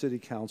members of the city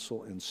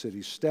council and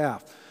city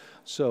staff.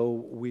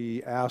 So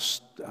we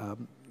asked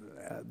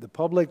the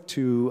public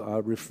to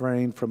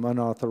refrain from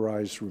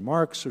unauthorized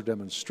remarks or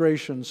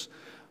demonstrations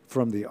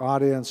from the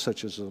audience,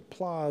 such as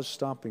applause,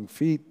 stomping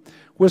feet,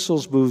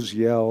 whistles, boos,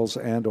 yells,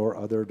 and or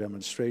other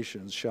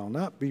demonstrations shall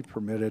not be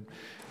permitted.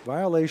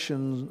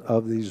 Violation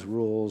of these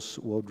rules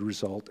will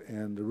result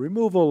in the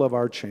removal of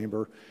our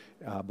chamber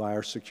by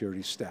our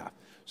security staff.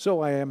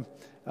 So I am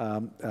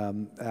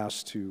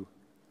asked to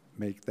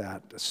make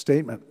that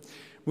statement.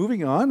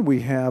 Moving on,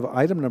 we have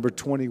item number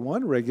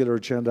 21, regular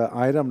agenda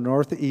item,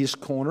 northeast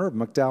corner of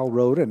McDowell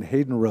Road and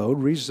Hayden Road,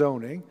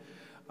 rezoning.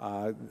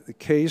 The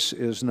case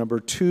is number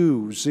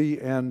 2,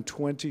 ZN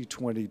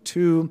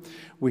 2022.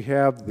 We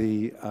have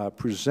the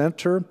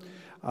presenter,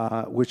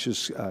 which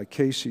is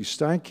Casey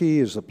Steinke,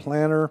 is the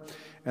planner,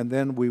 and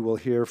then we will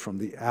hear from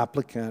the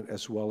applicant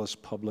as well as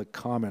public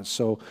comments.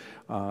 So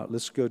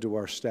let's go to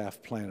our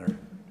staff planner.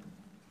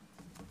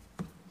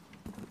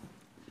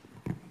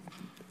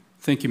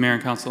 Thank you, Mayor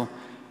and Council.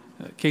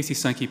 Casey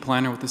Steinke,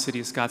 planner with the City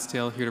of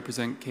Scottsdale, here to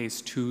present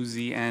case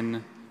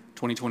 2ZN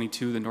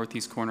 2022, the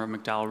northeast corner of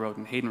McDowell Road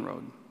and Hayden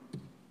Road.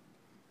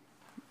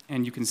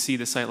 And you can see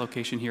the site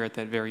location here at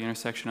that very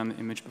intersection on the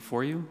image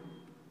before you.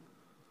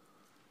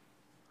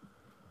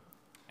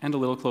 And a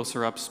little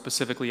closer up,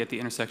 specifically at the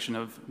intersection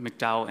of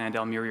McDowell and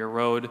Almeria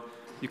Road,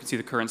 you can see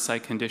the current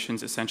site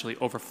conditions essentially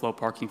overflow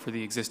parking for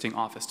the existing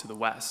office to the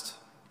west.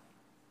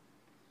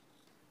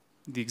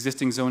 The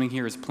existing zoning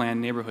here is Planned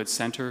Neighborhood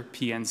Center,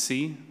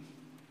 PNC.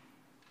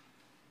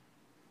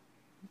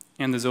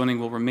 And the zoning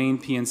will remain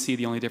PNC,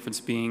 the only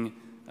difference being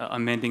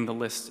amending the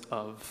list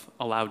of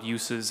allowed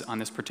uses on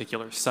this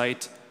particular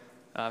site.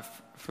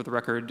 For the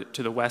record,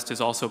 to the west is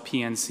also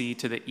PNC,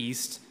 to the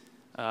east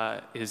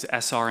is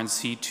SR and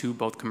C2,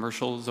 both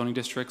commercial zoning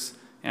districts,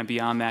 and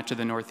beyond that to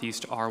the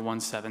northeast,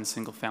 R17,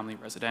 single-family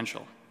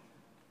residential.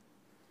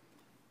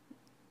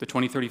 The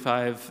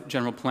 2035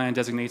 general plan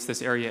designates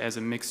this area as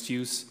a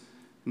mixed-use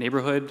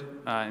neighborhood,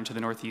 and to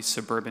the northeast,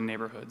 suburban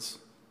neighborhoods.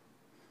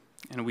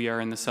 And we are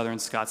in the southern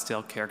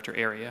Scottsdale character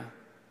area.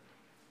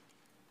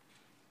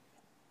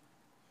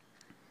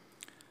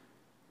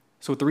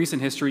 So with the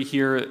recent history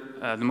here,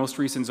 the most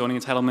recent zoning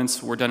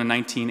entitlements were done in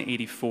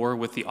 1984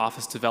 with the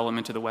office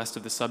development to the west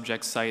of the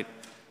subject site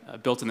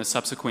built in the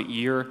subsequent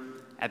year.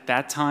 At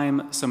that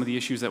time, some of the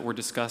issues that were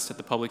discussed at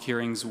the public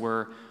hearings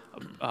were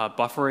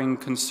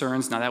buffering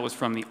concerns. Now that was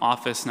from the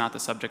office, not the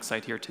subject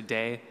site here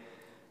today.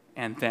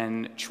 And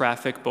then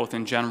traffic, both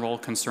in general,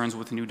 concerns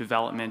with new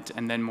development,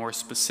 and then more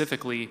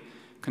specifically,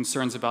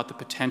 concerns about the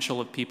potential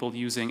of people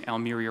using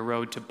Almeria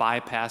Road to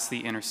bypass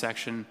the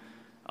intersection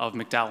of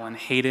McDowell and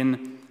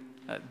Hayden.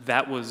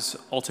 That was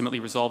ultimately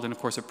resolved and, of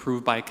course,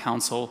 approved by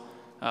council.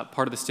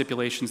 Part of the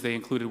stipulations they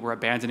included were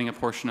abandoning a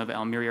portion of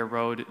Almeria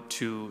Road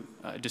to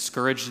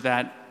discourage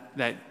that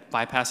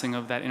bypassing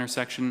of that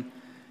intersection,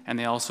 and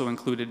they also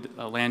included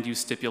land use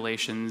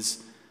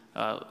stipulations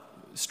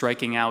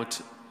striking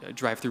out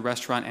drive-through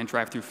restaurant and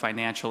drive-through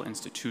financial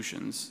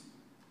institutions.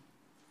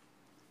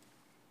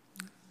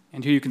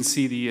 And here you can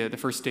see the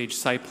first stage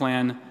site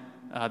plan.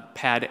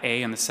 Pad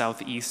A on the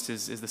southeast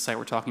is the site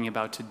we're talking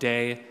about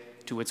today.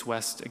 To its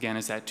west, again,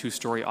 is that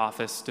two-story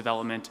office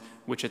development,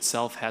 which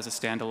itself has a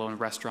standalone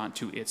restaurant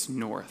to its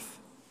north.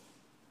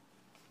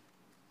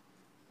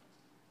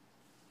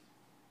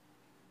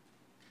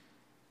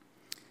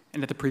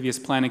 And at the previous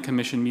Planning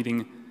Commission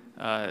meeting,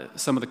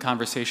 some of the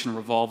conversation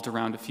revolved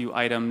around a few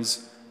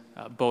items,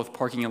 both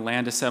parking and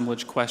land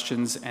assemblage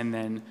questions, and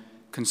then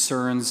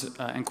concerns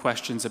and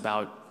questions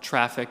about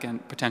traffic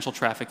and potential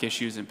traffic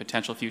issues and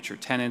potential future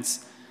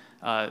tenants.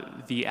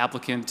 The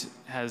applicant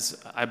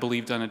has, I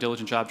believe, done a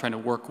diligent job trying to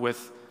work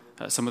with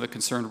some of the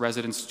concerned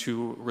residents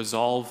to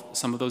resolve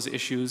some of those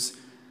issues,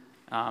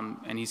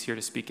 and he's here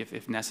to speak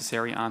if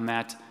necessary on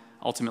that.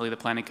 Ultimately, the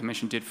Planning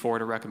Commission did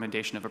forward a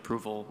recommendation of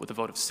approval with a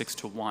vote of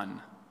 6-1.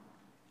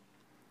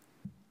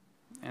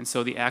 And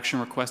so the action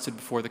requested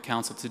before the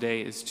council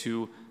today is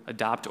to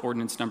adopt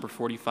ordinance number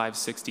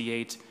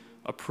 4568,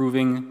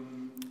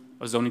 approving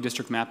a zoning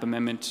district map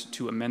amendment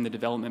to amend the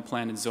development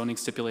plan and zoning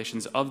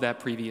stipulations of that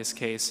previous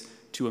case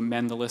to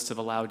amend the list of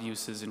allowed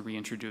uses and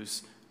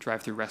reintroduce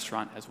drive-through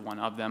restaurant as one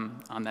of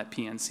them on that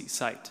PNC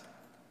site.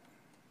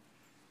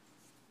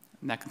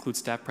 And that concludes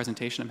staff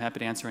presentation. I'm happy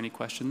to answer any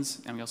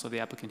questions, and we also have the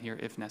applicant here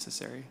if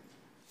necessary.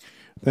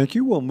 Thank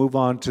you. We'll move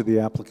on to the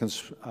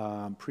applicant's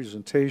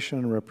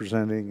presentation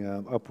representing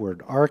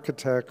Upward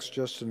Architects,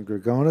 Justin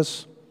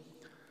Grigonis.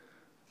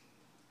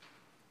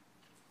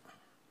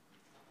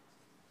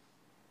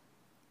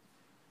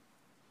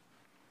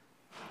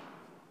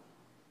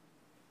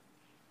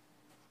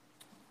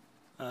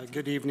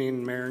 Good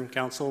evening, Mayor and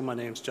Council. My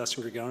name is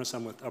Justin Grigonis.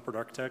 I'm with Upward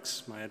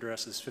Architects. My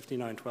address is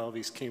 5912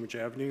 East Cambridge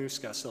Avenue,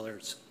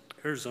 Scottsdale,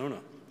 Arizona.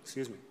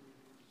 Excuse me.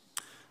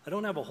 I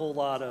don't have a whole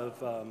lot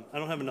of, I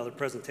don't have another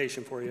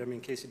presentation for you. I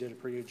mean, Casey did a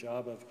pretty good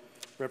job of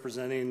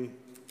representing,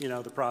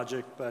 the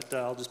project, but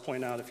I'll just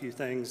point out a few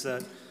things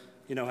that,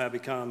 have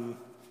become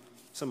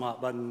some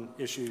hot button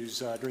issues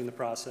during the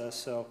process.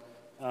 So,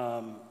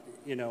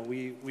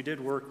 we did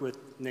work with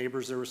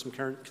neighbors. There were some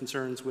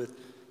concerns with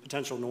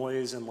potential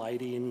noise and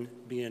lighting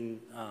being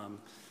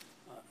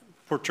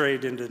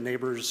portrayed into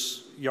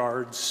neighbors'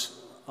 yards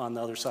on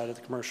the other side of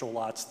the commercial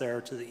lots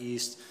there to the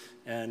east.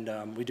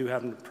 And we do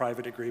have a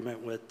private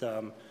agreement with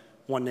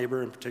one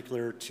neighbor in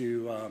particular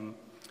to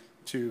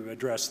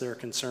address their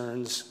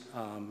concerns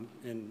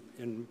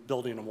in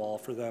building a wall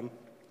for them.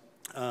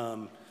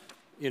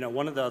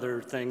 One of the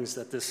other things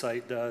that this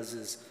site does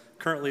is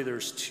currently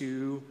there's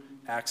 2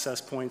 access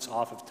points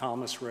off of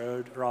Thomas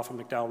Road or off of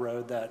McDowell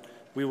Road that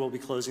we will be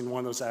closing one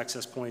of those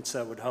access points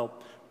that would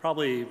help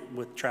probably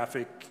with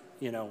traffic,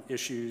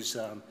 issues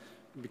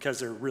because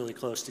they're really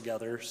close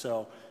together.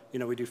 So,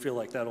 we do feel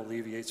like that'll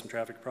alleviate some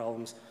traffic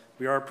problems.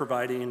 We are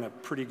providing a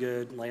pretty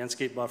good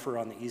landscape buffer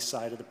on the east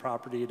side of the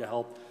property to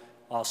help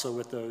also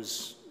with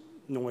those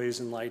noise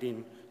and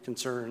lighting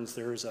concerns.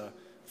 There's a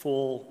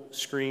full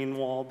screen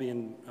wall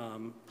being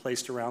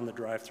placed around the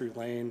drive-through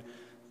lane.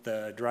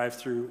 The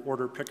drive-through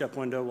order pickup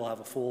window will have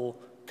a full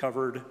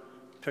covered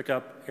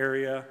pickup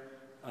area.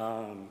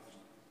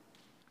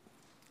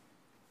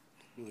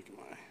 Look at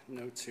my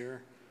notes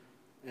here.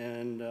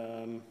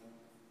 And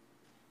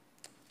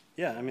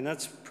yeah, I mean,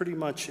 that's pretty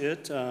much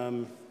it.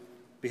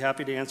 Be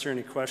happy to answer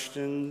any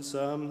questions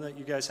that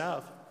you guys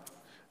have.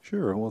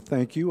 Sure. Well,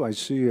 thank you. I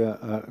see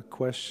a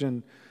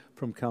question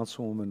from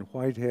Councilwoman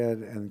Whitehead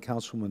and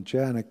Councilwoman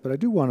Janik, but I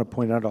do want to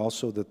point out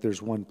also that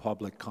there's one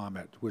public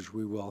comment, which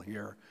we will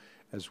hear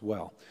as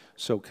well.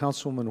 So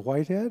Councilwoman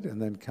Whitehead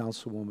and then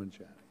Councilwoman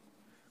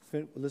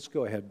Janik. Let's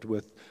go ahead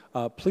with,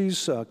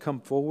 please come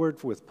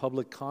forward with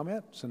public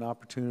comment. It's an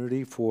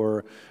opportunity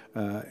for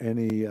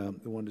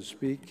anyone to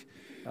speak.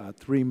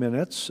 3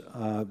 minutes.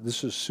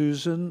 This is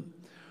Susan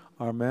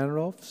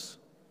Armanovs.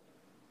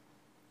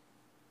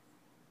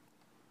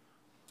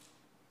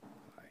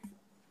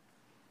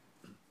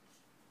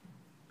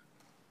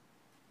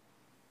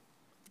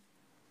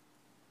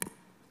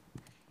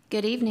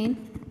 Good evening.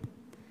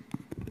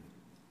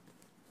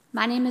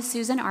 My name is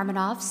Susan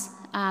Armanovs.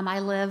 I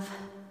live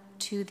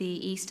to the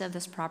east of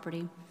this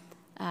property.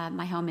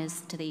 My home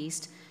is to the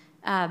east.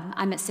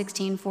 I'm at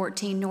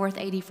 1614 North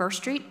 81st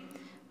Street.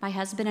 My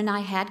husband and I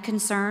had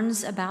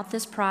concerns about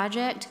this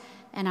project,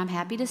 and I'm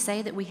happy to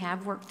say that we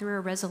have worked through a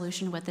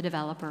resolution with the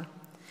developer.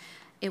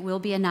 It will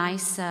be a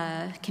nice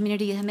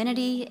community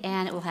amenity,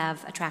 and it will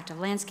have attractive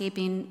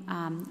landscaping,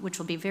 which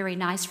will be very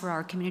nice for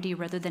our community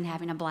rather than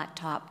having a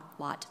blacktop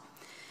lot.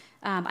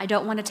 I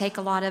don't want to take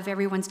a lot of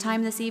everyone's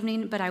time this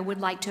evening, but I would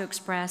like to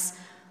express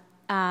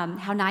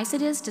how nice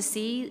it is to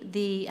see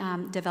the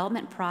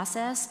development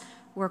process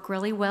work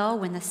really well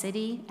when the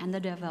city and the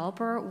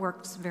developer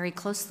works very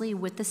closely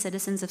with the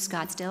citizens of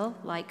Scottsdale,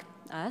 like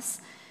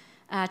us,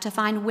 to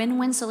find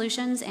win-win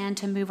solutions and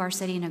to move our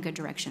city in a good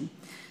direction.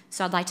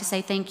 So I'd like to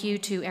say thank you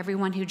to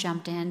everyone who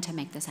jumped in to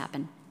make this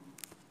happen.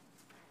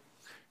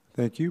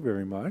 Thank you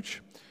very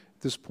much.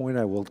 At this point,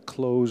 I will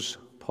close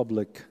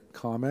public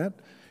comment.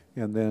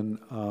 And then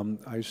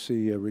I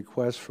see a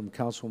request from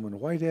Councilwoman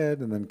Whitehead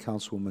and then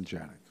Councilwoman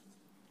Janik.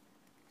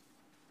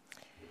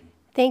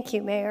 Thank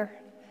you, Mayor.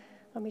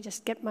 Let me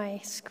just get my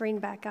screen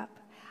back up.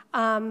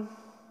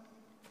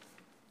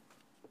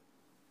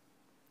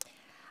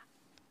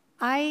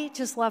 I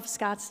just love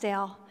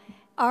Scottsdale.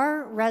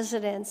 Our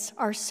residents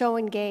are so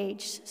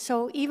engaged.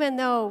 So even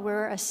though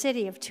we're a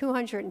city of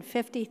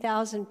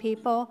 250,000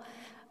 people,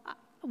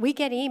 we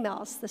get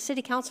emails. The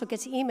city council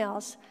gets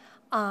emails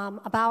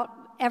about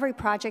every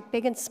project,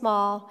 big and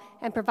small,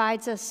 and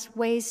provides us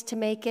ways to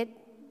make it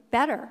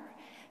better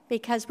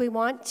because we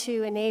want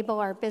to enable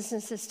our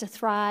businesses to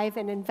thrive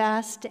and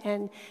invest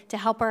and to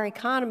help our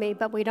economy,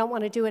 but we don't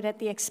want to do it at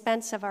the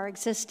expense of our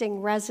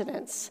existing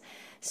residents.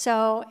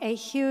 So a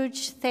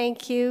huge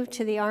thank you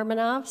to the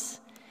Armanovs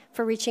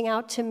for reaching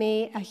out to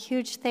me, a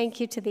huge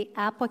thank you to the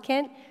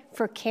applicant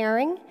for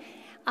caring,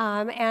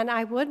 and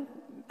I would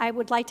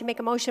like to make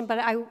a motion, but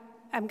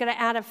I'm going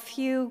to add a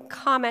few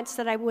comments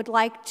that I would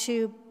like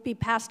to be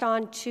passed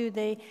on to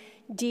the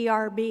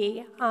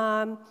DRB.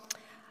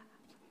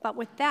 But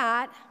with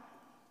that,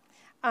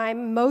 I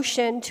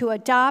motion to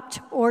adopt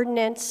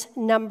ordinance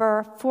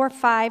number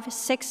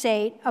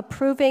 4568,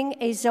 approving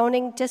a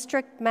zoning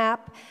district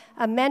map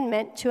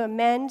amendment to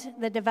amend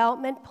the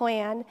development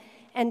plan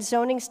and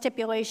zoning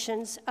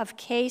stipulations of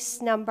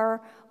case number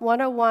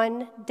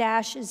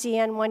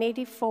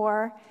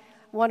 101-ZN184,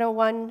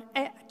 101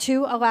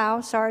 to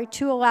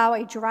allow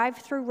a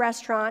drive-through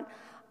restaurant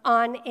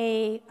on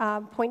a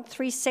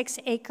 0.36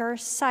 acre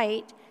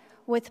site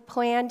with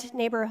planned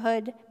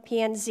neighborhood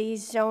PNZ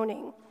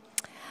zoning.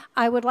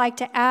 I would like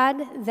to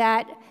add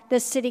that the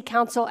City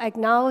Council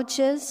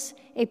acknowledges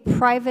a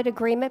private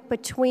agreement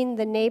between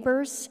the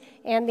neighbors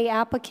and the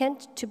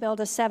applicant to build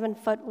a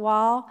 7-foot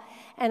wall,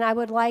 and I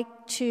would like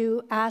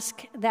to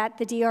ask that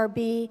the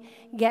DRB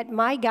get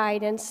my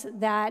guidance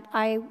that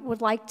I would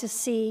like to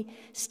see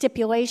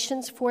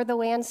stipulations for the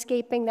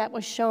landscaping that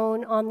was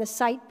shown on the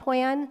site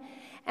plan,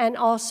 and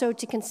also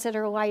to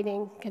consider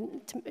lighting,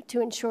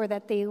 to ensure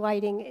that the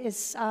lighting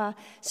is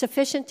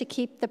sufficient to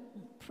keep the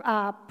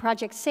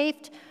project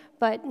safe,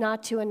 but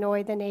not to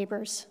annoy the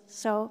neighbors.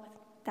 So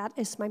that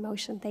is my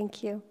motion.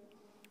 Thank you.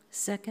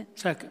 Second.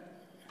 Second.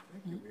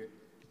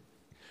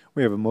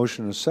 We have a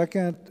motion and a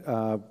second.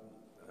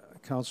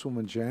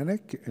 Councilwoman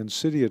Janik and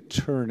City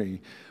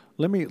Attorney.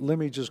 Let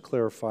me just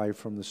clarify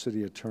from the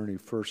City Attorney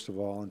first of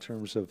all in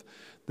terms of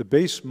the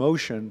base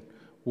motion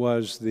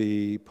was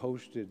the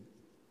posted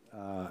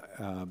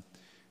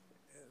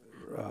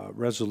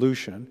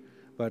resolution,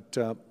 but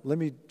let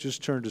me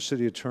just turn to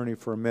City Attorney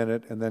for a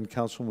minute and then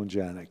Councilwoman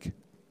Janik.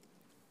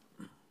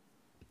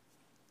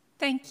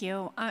 Thank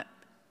you.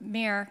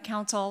 Mayor,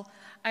 Council,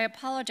 I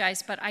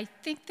apologize, but I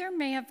think there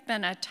may have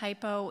been a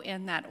typo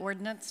in that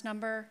ordinance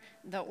number.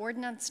 The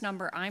ordinance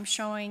number I'm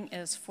showing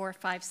is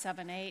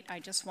 4578. I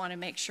just want to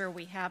make sure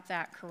we have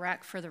that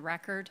correct for the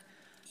record.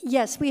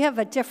 Yes, we have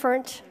a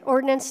different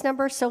ordinance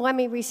number, so let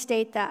me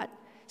restate that.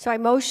 So I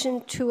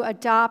motion to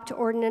adopt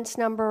ordinance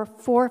number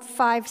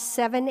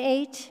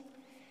 4578,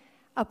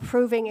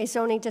 approving a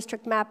zoning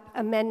district map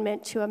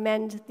amendment to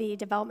amend the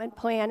development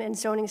plan and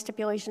zoning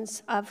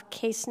stipulations of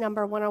case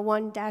number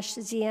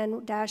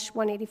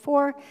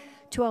 101-ZN-184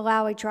 to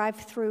allow a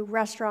drive-through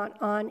restaurant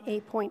on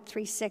a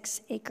 0.36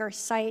 acre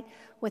site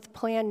with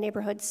planned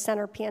neighborhood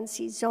center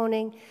PNC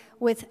zoning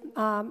with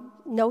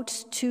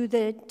notes to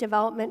the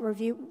development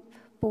review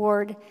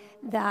board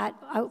that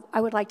I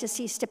would like to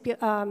see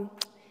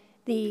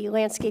the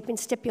landscaping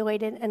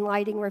stipulated and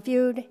lighting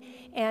reviewed,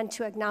 and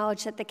to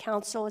acknowledge that the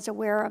council is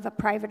aware of a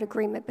private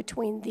agreement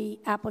between the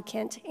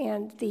applicant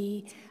and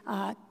the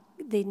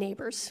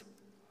neighbors.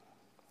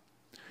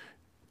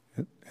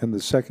 And the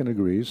second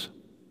agrees.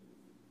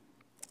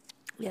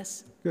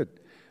 Yes. Good.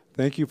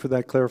 Thank you for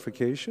that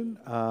clarification.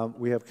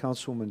 We have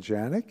Councilwoman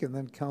Janik and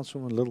then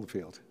Councilwoman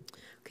Littlefield.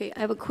 Okay, I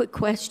have a quick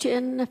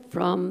question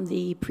from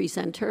the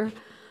presenter.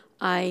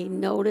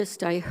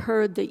 I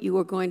heard that you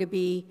were going to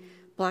be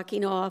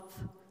blocking off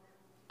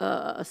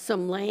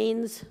some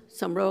lanes,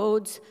 some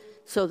roads,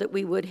 so that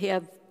we would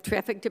have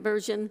traffic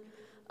diversion.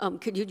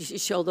 Could you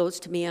just show those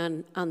to me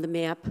on the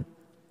map?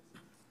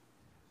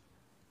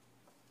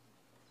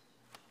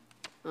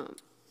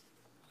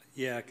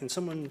 Yeah, can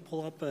someone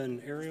pull up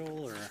an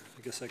aerial, or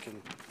I guess I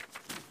can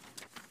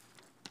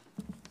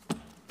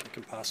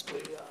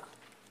possibly.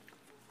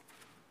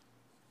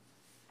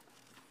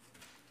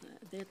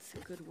 That's a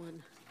good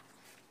one.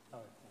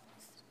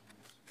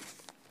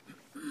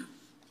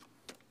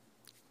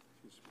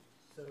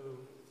 So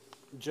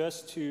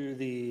just to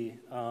the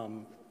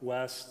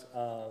west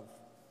of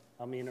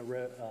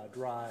Almena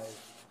Drive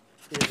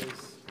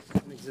is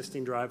an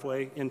existing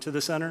driveway into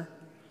the center.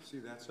 See,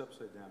 that's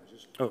upside down.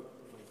 Just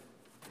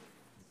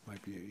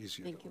might be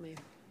easier. Thank you, Mayor.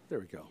 There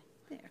we go.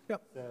 There.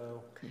 Yep.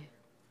 So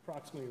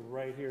approximately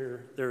right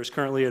here, there is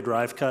currently a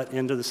drive cut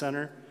into the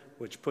center,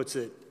 which puts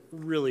it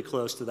really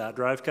close to that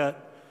drive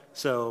cut.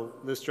 So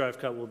this drive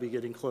cut will be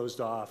getting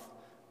closed off,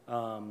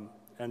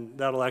 and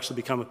that'll actually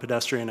become a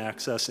pedestrian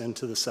access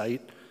into the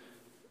site.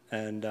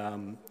 And,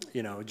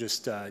 you know,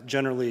 just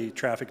generally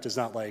traffic does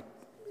not like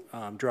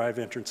drive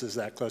entrances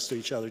that close to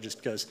each other, just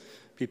because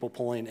people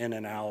pulling in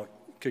and out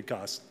could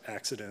cause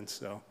accidents.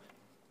 So.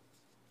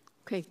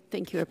 Okay,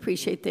 thank you. I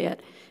appreciate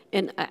that.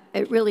 And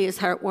it really is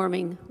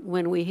heartwarming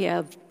when we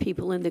have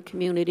people in the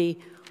community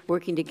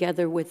working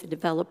together with the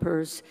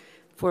developers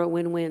for a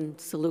win-win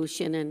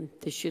solution, and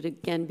this should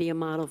again be a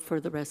model for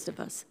the rest of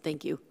us.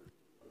 Thank you.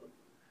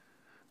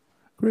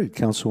 Great.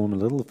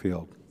 Councilwoman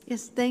Littlefield.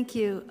 Yes, thank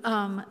you.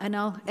 And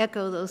I'll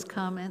echo those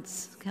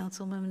comments,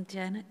 Councilwoman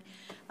Janet.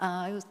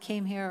 I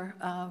came here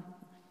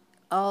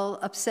all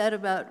upset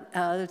about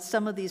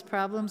some of these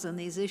problems and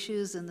these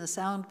issues and the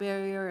sound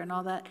barrier and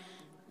all that.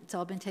 It's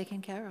all been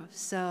taken care of.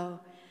 So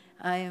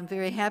I am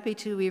very happy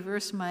to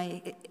reverse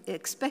my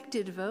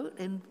expected vote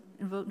and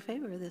vote in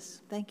favor of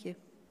this. Thank you.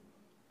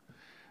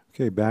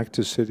 Okay, back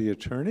to City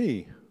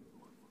Attorney.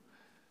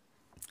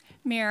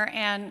 Mayor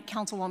and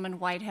Councilwoman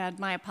Whitehead,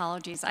 my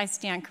apologies. I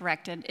stand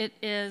corrected. It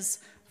is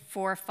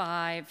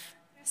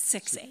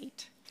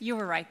 4568. You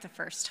were right the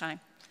first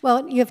time.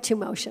 Well, you have two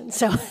motions,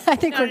 so I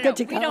think we're good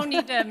to go. We don't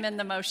need to amend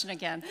the motion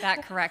again.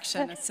 That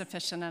correction is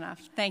sufficient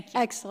enough. Thank you.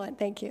 Excellent.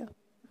 Thank you.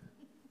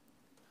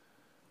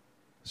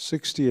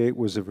 68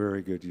 was a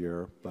very good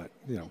year, but,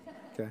 you know,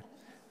 okay.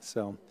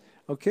 So,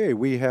 okay,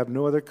 we have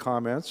no other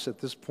comments. At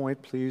this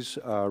point, please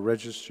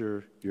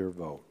register your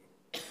vote.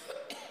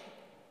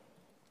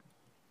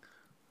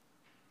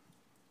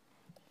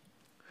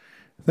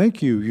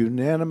 Thank you.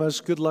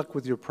 Unanimous. Good luck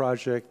with your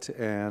project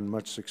and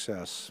much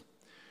success.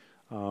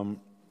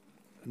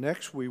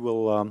 Next, we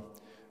will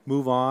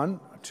move on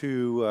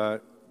to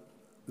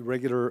the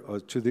regular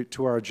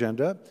to our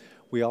agenda.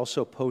 We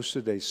also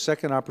posted a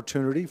second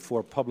opportunity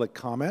for public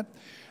comment.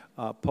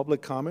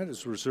 Public comment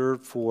is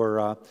reserved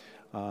for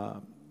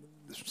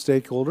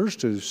stakeholders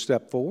to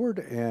step forward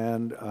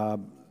and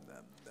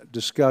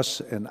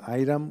discuss an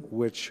item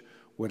which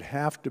would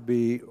have to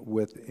be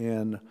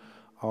within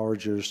our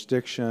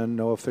jurisdiction.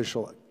 No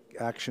official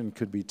action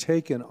could be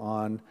taken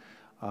on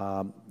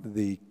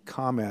the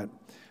comment.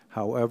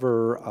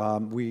 However,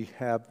 we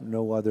have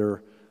no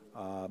other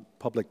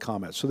public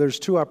comment. So there's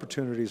two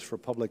opportunities for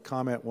public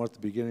comment, one at the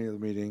beginning of the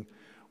meeting,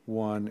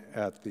 one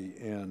at the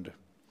end.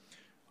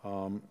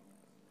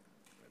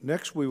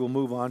 Next, we will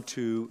move on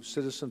to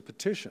citizen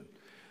petition.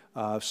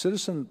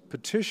 Citizen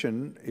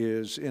petition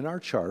is in our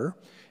charter,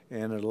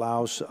 and it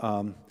allows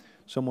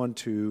someone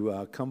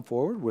to come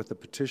forward with a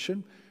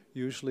petition,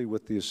 usually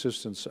with the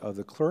assistance of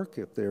the clerk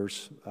if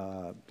there's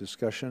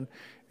discussion.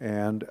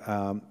 And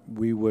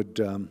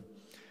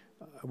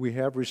we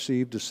have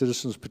received a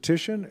citizen's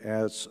petition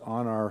as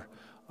on our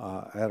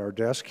at our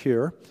desk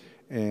here,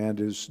 and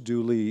is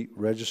duly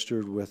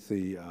registered with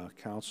the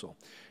council.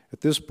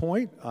 At this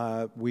point,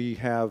 we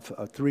have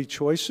three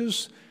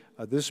choices.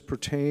 This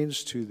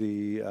pertains to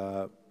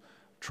the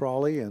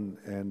trolley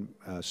and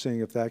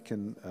seeing if that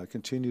can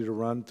continue to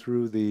run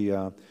through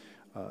the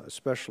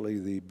especially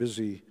the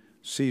busy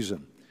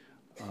season.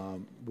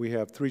 We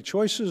have three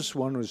choices.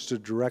 One was to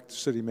direct the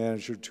city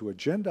manager to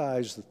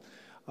agendize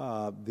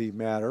the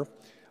matter,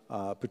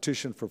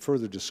 petition for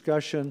further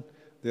discussion.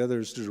 The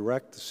other is to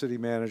direct the city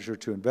manager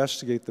to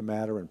investigate the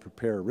matter and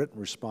prepare a written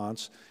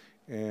response.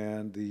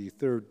 And the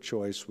third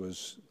choice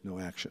was no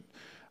action.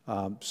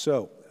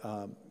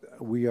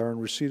 We are in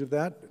receipt of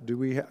that. Do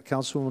we have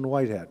Councilwoman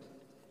Whitehead?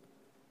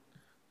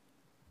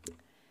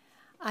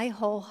 I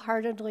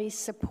wholeheartedly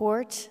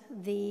support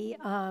the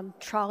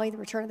the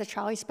return of the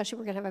trolley, especially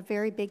we're going to have a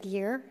very big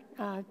year,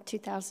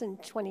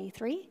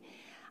 2023.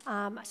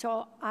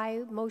 So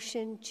I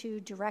motion to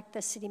direct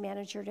the city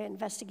manager to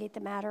investigate the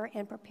matter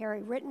and prepare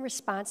a written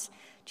response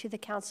to the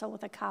council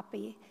with a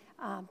copy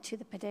to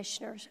the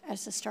petitioners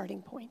as a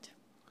starting point.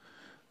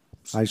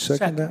 I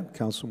second that.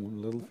 Councilwoman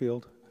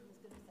Littlefield.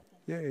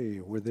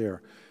 Yay, we're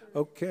there.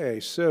 Okay,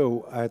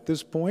 so at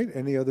this point,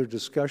 any other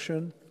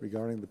discussion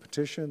regarding the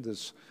petition?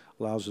 This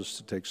allows us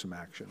to take some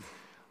action.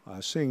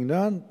 Seeing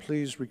none,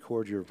 please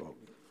record your vote.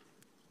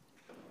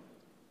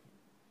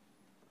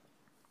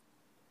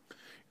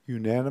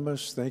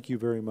 Unanimous. Thank you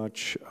very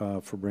much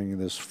for bringing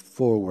this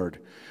forward.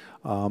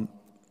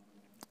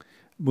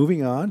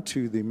 Moving on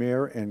to the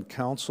mayor and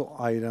council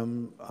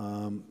item,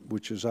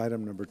 which is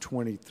item number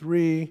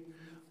 23.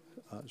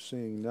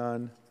 Seeing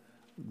none,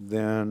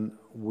 then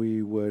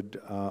we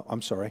would,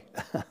 I'm sorry,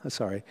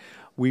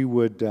 we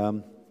would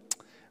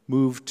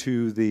move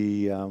to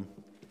the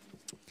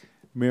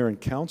mayor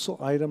and council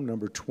item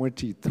number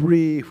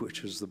 23,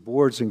 which is the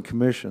boards and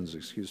commissions,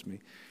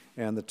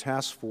 and the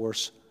task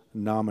force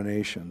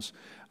nominations.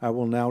 I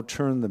will now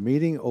turn the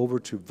meeting over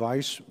to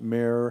Vice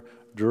Mayor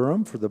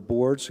Durham for the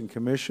boards and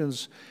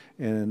commissions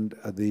and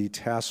the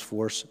task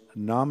force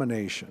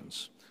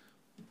nominations.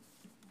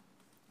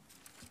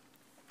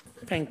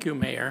 Thank you,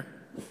 Mayor.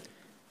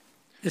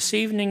 This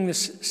evening, the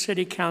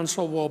City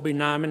Council will be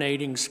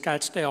nominating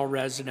Scottsdale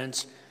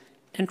residents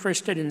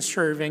interested in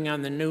serving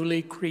on the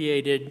newly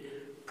created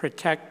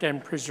Protect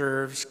and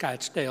Preserve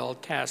Scottsdale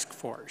Task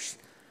Force.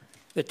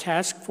 The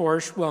task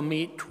force will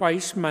meet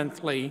twice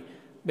monthly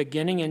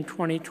beginning in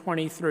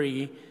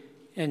 2023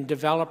 and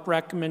develop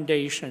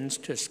recommendations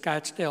to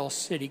Scottsdale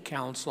City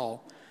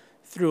Council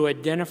through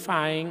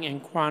identifying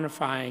and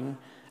quantifying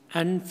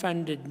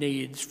unfunded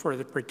needs for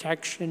the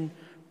protection,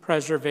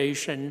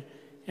 preservation,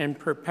 and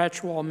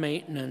perpetual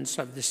maintenance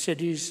of the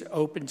city's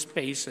open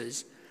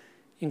spaces,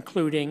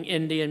 including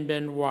Indian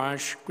Bend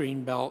Wash,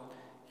 Greenbelt,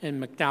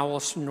 and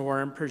McDowell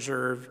Sonoran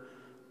Preserve,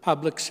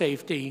 public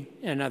safety,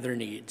 and other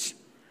needs.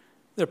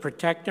 The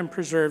Protect and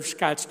Preserve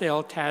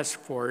Scottsdale Task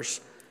Force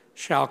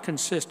shall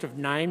consist of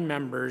 9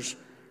 members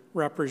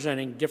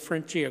representing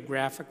different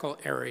geographical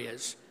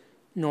areas,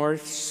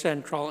 north,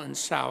 central, and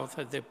south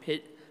of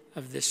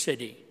the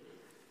city.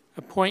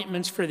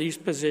 Appointments for these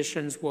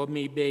positions will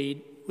be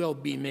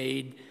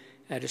made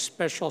at a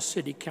special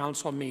City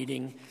Council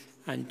meeting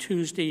on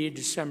Tuesday,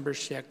 December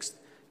 6th,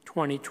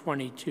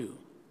 2022.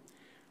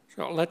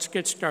 So let's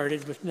get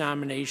started with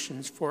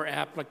nominations for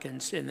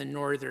applicants in the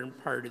northern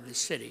part of the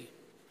city.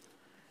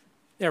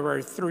 There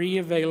are 3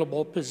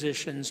 available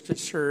positions to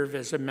serve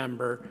as a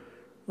member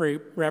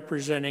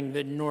representing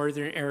the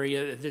northern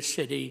area of the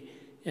city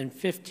and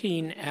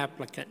 15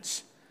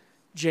 applicants.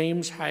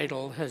 James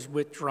Heidel has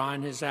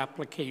withdrawn his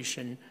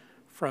application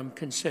from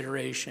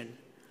consideration.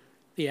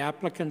 The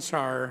applicants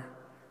are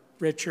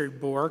Richard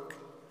Bork,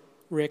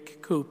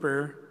 Rick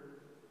Cooper,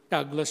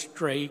 Douglas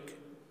Drake,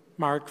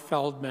 Mark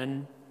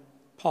Feldman,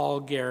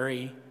 Paul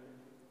Gary,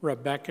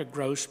 Rebecca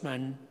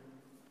Grossman,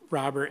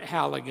 Robert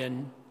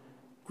Halligan,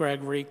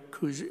 Gregory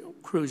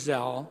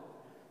Cruzel,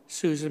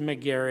 Susan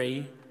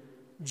McGarry,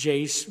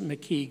 Jace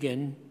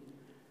McKeegan,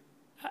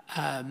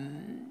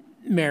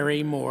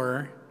 Mary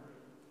Moore,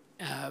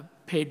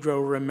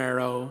 Pedro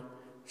Romero,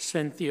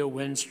 Cynthia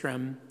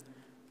Winstrom,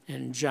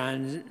 and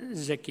John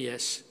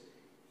Zickius.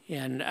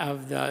 And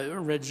of the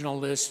original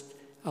list,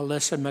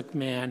 Alyssa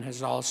McMahon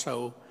has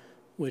also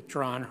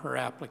withdrawn her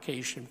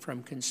application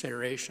from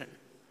consideration.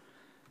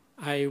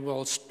 I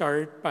will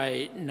start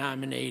by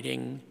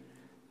nominating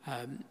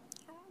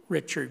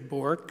Richard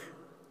Bork,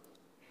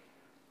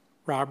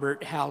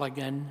 Robert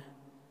Halligan,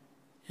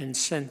 and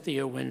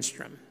Cynthia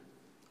Winstrom.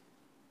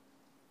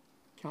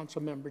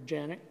 Councilmember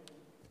Janik.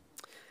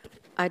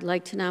 I'd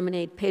like to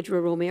nominate Pedro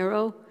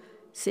Romero,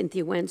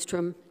 Cynthia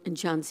Wenstrom, and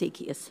John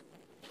Zekias.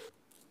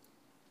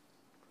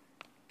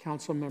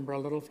 Councilmember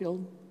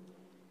Littlefield.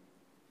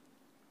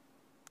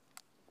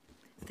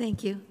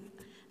 Thank you.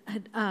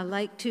 I'd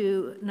like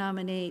to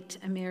nominate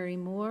Mary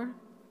Moore,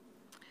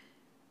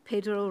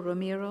 Pedro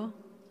Romero,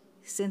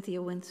 Cynthia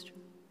Winstrom.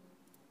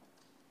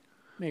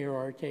 Mayor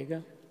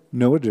Ortega.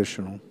 No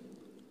additional.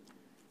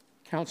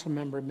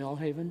 Councilmember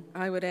Millhaven.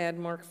 I would add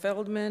Mark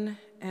Feldman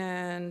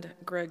and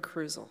Greg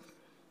Cruzel.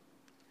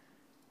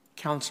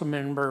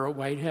 Councilmember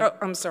Whitehead. Oh,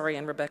 I'm sorry,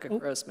 and Rebecca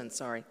Grossman,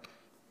 sorry.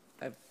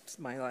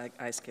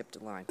 I skipped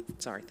a line.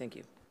 Sorry, thank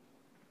you.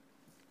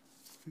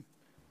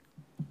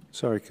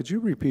 Sorry, could you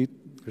repeat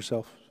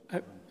yourself?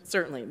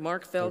 Certainly.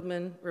 Mark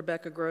Feldman,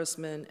 Rebecca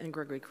Grossman, and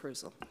Gregory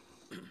Cruzel.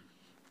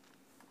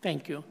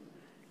 Thank you.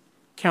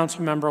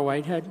 Councilmember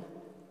Whitehead.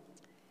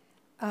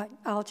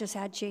 I'll just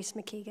add Jace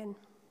McKeegan.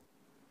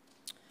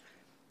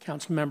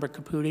 Councilmember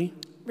Caputi.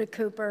 Rick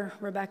Cooper,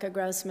 Rebecca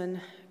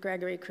Grossman,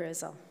 Gregory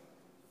Cruzel.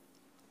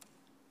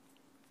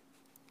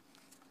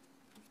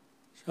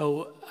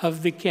 So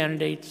of the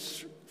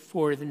candidates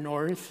for the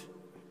North,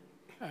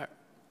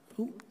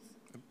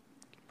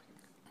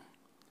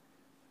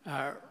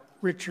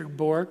 Richard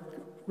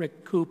Bork,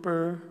 Rick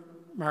Cooper,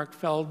 Mark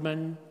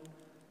Feldman,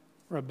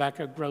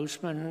 Rebecca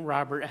Grossman,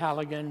 Robert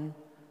Halligan,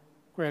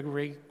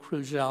 Gregory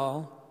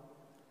Cruzel,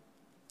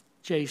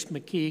 Jace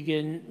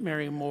McKeegan,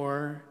 Mary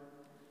Moore,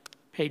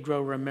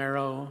 Pedro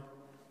Romero,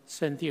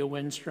 Cynthia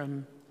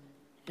Winstrom,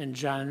 and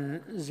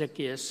John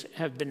Zickius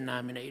have been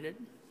nominated.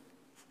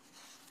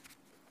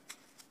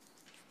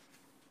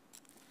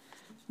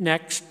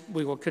 Next,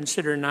 we will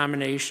consider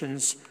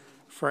nominations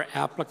for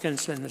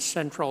applicants in the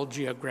central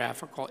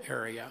geographical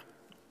area.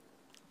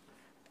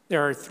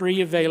 There are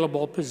 3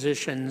 available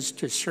positions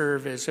to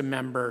serve as a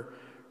member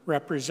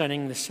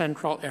representing the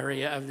central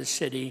area of the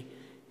city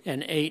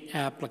and 8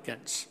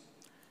 applicants.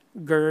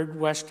 Gerd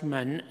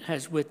Westman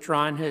has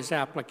withdrawn his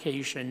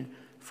application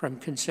from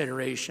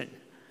consideration.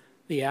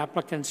 The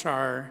applicants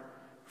are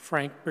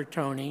Frank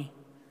Bertoni,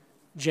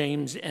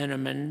 James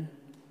Enneman,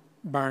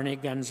 Barney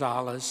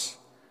Gonzalez,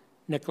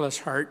 Nicholas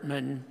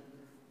Hartman,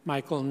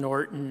 Michael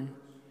Norton,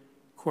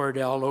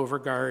 Cordell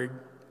Overgaard,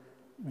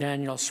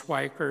 Daniel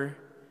Schweiker,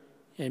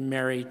 and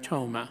Mary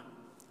Toma.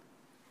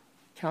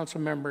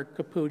 Councilmember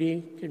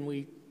Caputi, can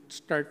we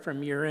start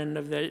from your end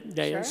of the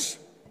dais?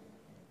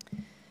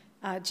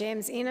 Sure.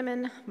 James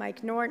Eneman,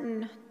 Mike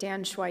Norton,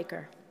 Dan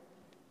Schweiker.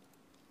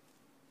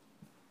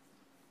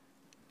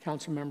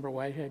 Councilmember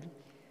Whitehead.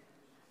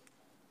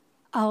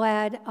 I'll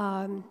add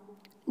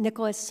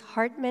Nicholas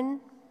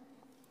Hartman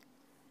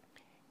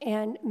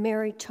and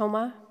Mary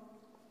Toma.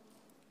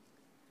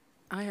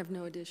 I have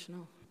no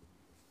additional.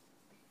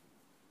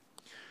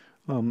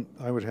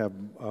 I would have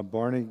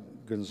Barney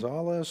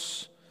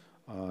Gonzalez,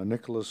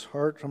 Nicholas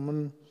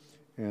Hartman,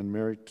 and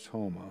Mary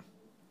Toma.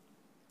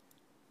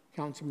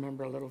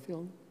 Councilmember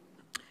Littlefield.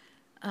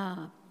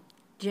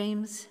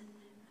 James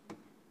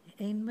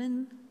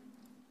Ainman,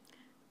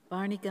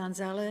 Barney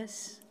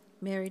Gonzalez,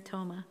 Mary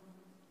Toma.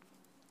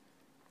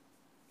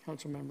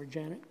 Councilmember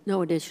Janet.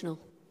 No additional.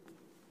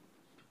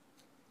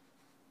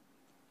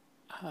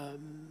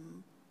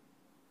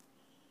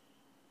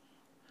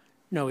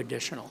 No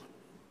additional.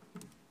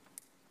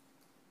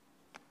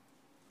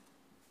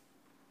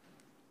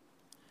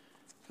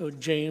 So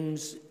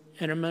James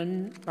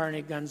Enneman,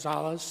 Barney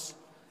Gonzalez,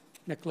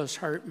 Nicholas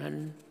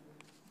Hartman,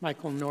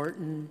 Michael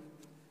Norton,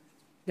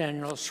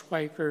 Daniel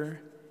Schweiker,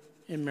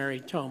 and Mary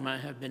Toma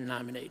have been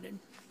nominated.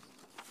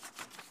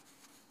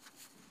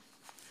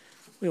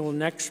 We will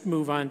next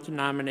move on to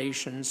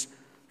nominations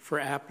for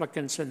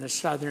applicants in the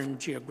southern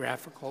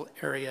geographical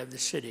area of the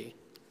city.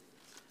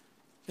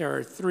 There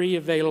are 3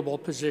 available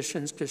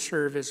positions to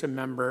serve as a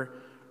member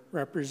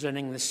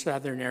representing the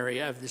southern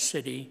area of the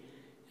city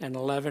and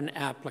 11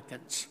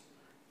 applicants.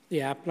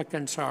 The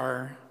applicants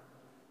are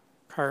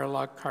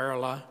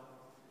Carla,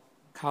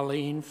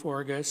 Colleen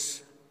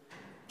Forgas,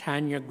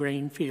 Tanya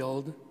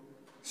Greenfield,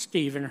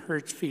 Stephen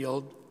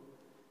Hertzfield,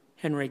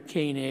 Henry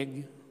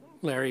Koenig,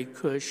 Larry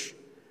Cush,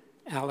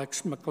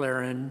 Alex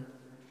McLaren,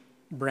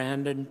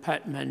 Brandon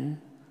Putman,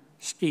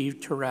 Steve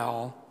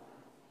Terrell,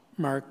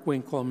 Mark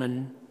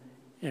Winkleman,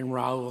 and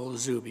Raul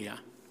Zubia.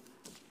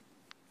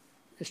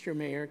 Mr.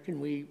 Mayor, can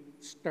we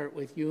start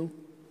with you?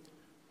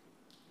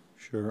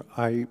 Sure.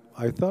 I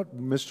thought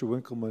Mr.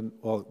 Winkleman,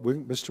 well,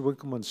 Mr.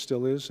 Winkleman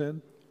still is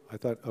in? I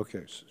thought, okay,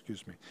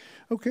 excuse me.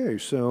 Okay,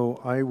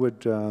 so I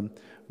would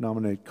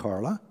nominate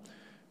Carla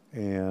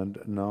and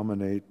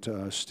nominate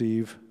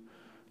Steve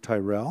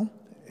Tyrell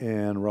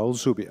and Raul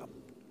Zubia.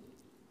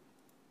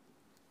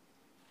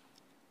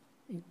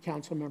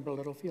 Councilmember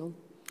Littlefield.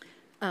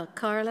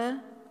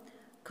 Carla,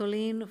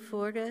 Colleen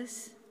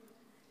Forgas,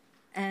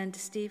 and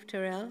Steve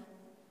Terrell.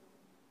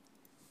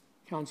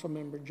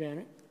 Councilmember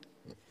Janet.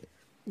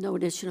 No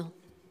additional.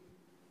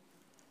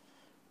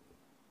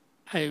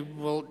 I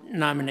will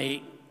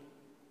nominate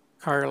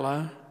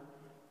Carla,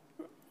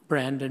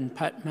 Brandon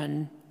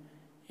Putman,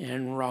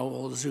 and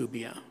Raul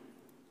Zubia.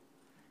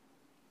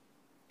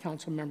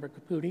 Councilmember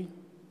Caputi.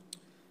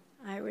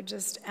 I would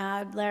just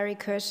add Larry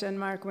Cush and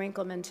Mark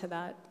Winkleman to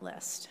that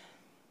list.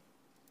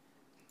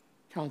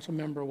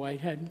 Councilmember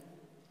Whitehead.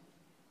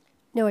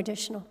 No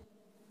additional.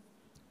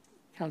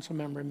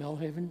 Councilmember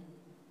Millhaven.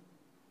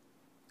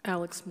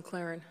 Alex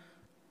McLaren.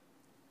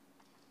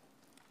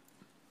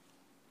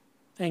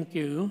 Thank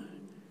you.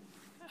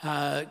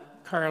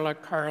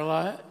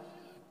 Carla,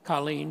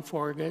 Colleen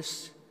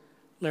Forgas,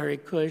 Larry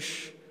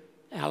Cush,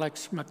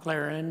 Alex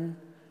McLaren,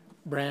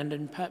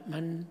 Brandon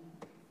Putman,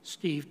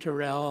 Steve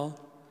Terrell,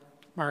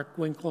 Mark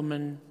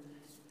Winkleman,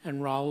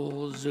 and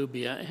Raul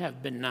Zubia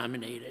have been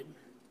nominated.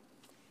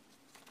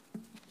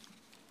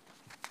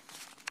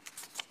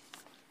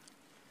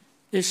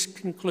 This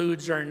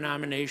concludes our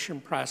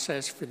nomination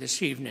process for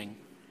this evening.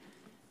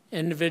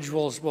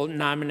 Individuals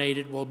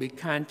nominated will be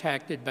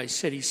contacted by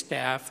city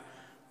staff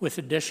with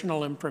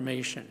additional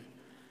information.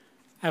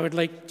 I would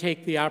like to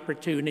take the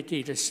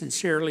opportunity to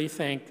sincerely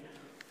thank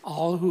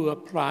all who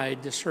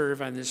applied to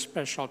serve on this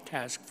special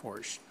task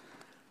force.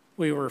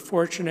 We were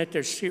fortunate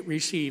to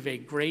receive a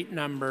great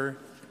number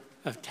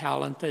of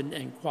talented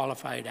and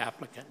qualified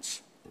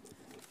applicants.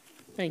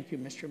 Thank you,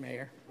 Mr.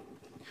 Mayor.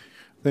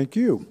 Thank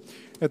you.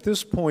 At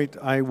this point,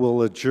 I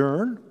will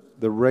adjourn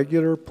the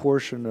regular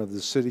portion of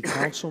the city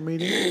council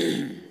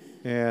meeting,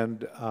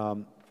 and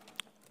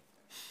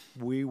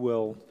we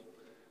will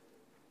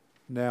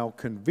now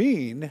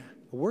convene a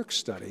work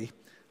study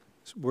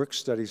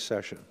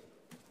session.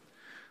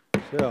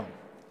 So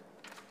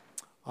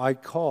I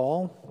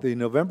call the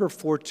November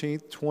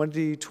 14th,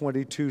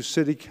 2022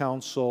 City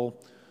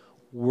Council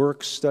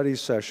work study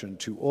session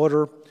to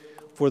order.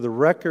 For the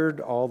record,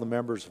 all the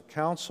members of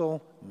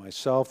council,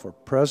 myself, are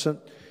present,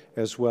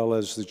 as well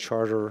as the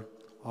charter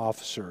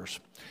officers.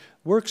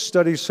 Work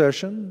study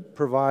session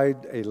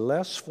provide a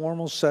less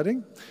formal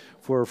setting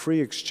for a free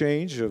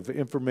exchange of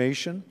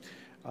information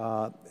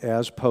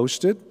as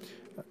posted,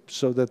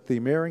 so that the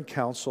mayor and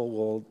council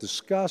will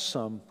discuss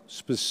some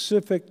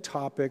specific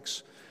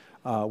topics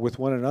with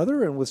one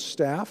another and with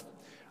staff.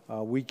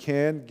 We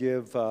can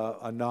give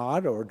a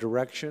nod or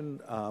direction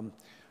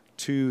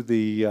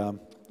to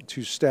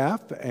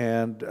staff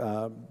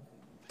and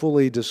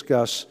fully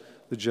discuss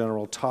the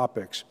general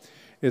topics.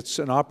 It's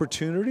an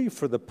opportunity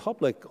for the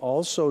public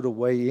also to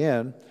weigh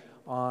in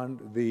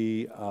on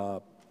the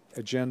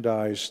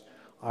agendized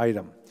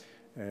item.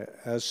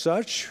 As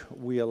such,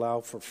 we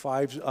allow for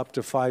up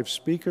to five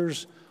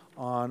speakers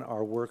on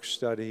our work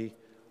study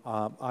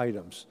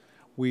items.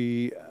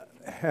 We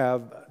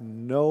have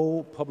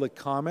no public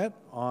comment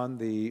on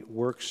the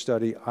work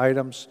study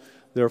items.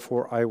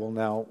 Therefore, I will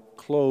now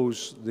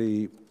close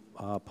the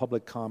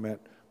public comment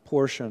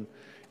portion,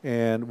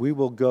 and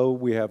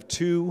we have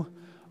two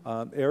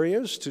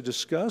areas to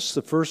discuss.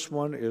 The first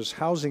one is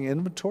housing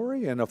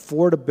inventory and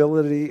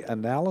affordability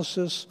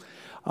analysis.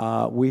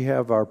 We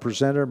have our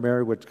presenter,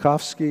 Mary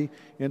Witkowski,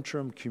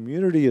 Interim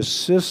Community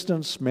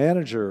Assistance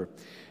Manager,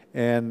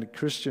 and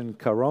Christian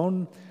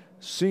Caron,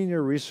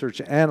 Senior Research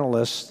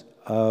Analyst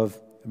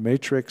of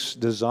Matrix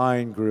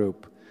Design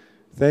Group.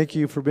 Thank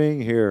you for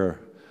being here.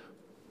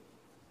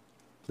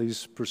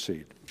 Please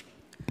proceed.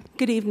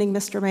 Good evening,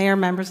 Mr. Mayor,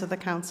 members of the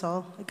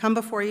council. I come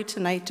before you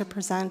tonight to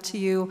present to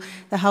you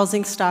the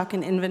housing stock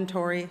and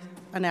inventory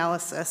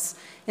analysis.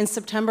 In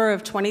September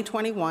of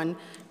 2021,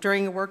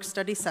 during a work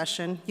study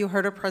session, you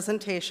heard a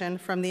presentation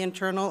from the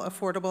Internal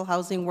Affordable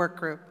Housing Work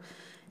Group.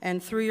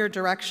 And through your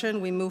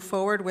direction, we move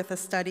forward with a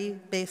study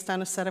based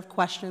on a set of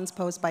questions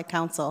posed by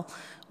council.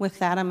 With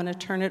that, I'm going to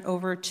turn it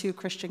over to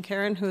Christian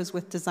Caron, who is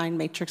with Design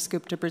Matrix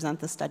Group, to present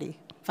the study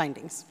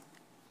findings.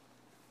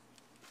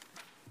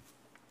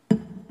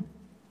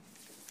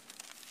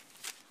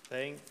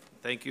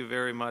 Thank you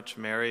very much,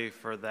 Mary,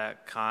 for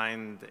that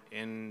kind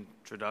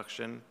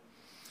introduction.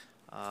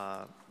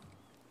 I'm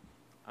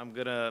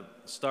going to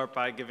start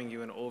by giving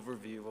you an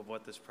overview of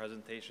what this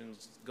presentation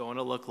is going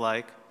to look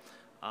like.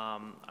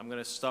 I'm going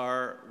to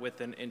start with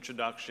an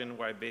introduction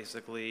where I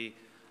basically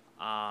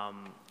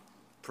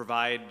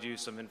provide you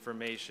some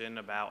information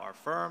about our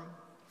firm.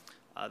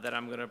 Then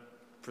I'm going to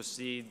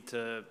proceed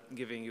to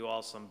giving you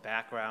all some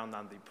background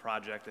on the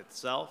project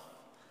itself.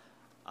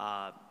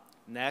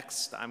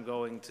 Next, I'm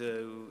going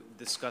to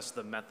discuss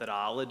the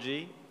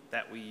methodology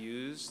that we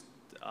used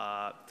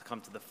to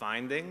come to the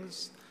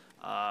findings,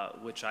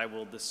 which I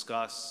will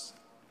discuss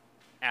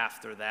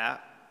after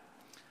that.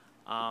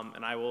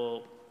 And I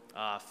will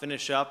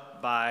finish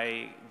up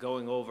by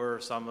going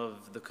over some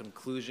of the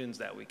conclusions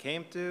that we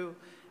came to,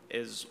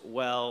 as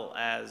well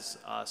as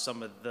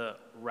some of the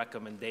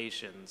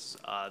recommendations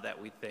that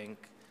we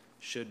think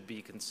should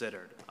be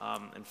considered.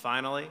 And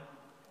finally,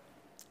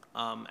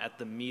 at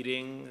the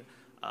meeting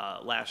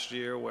last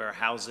year where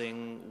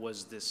housing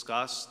was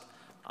discussed,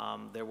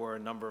 there were a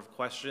number of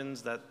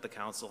questions that the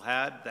council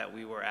had that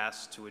we were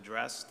asked to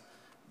address,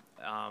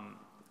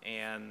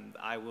 and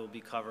I will be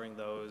covering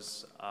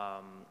those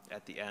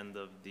at the end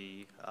of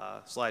the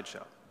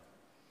slideshow.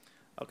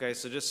 Okay,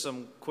 so just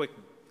some quick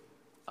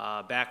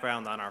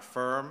background on our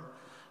firm.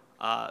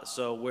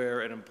 So we're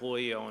an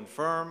employee-owned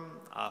firm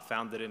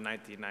founded in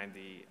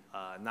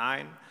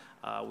 1999.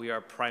 We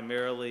are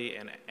primarily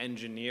an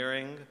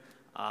engineering,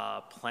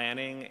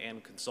 planning,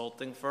 and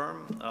consulting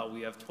firm.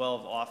 We have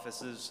 12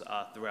 offices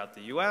throughout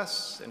the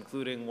U.S.,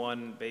 including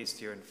one based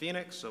here in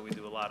Phoenix, so we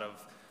do a lot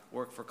of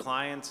work for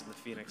clients in the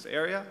Phoenix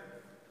area.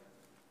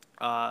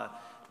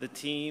 The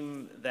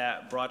team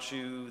that brought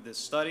you this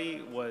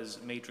study was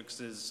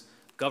Matrix's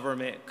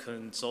Government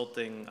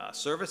Consulting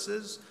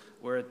Services.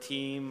 We're a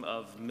team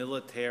of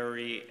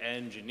military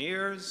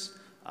engineers,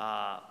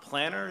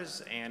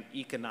 planners, and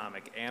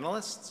economic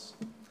analysts.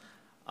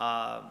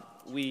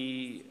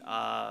 We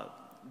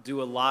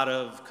do a lot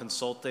of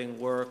consulting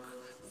work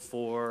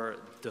for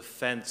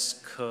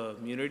defense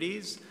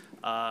communities,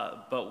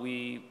 but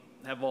we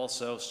have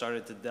also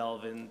started to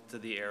delve into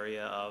the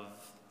area of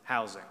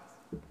housing.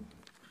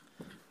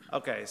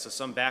 Okay, so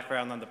some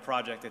background on the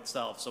project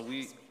itself.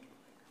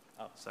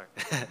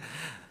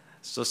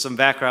 So some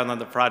background on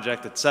the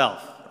project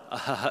itself.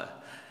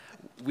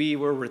 We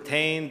were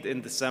retained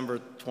in December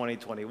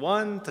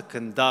 2021 to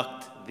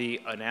conduct the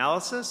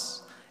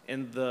analysis,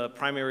 and the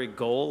primary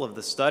goal of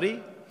the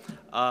study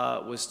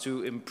was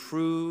to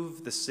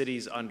improve the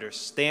city's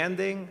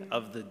understanding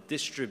of the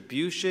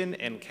distribution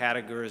and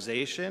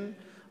categorization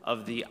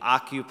of the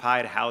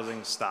occupied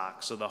housing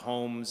stock, so the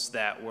homes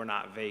that were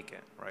not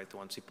vacant, right, the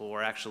ones people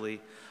were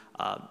actually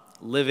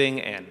living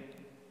in.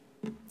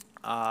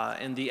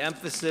 And the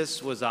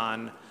emphasis was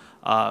on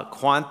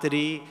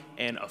quantity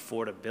and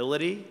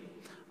affordability.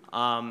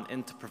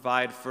 And to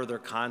provide further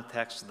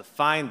context to the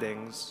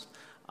findings,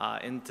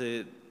 and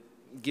to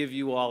give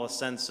you all a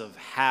sense of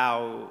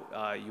how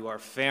you are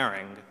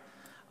faring,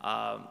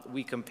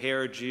 we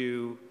compared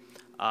you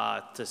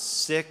to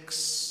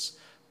 6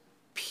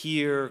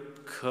 peer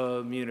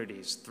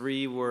communities.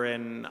 3 were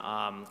in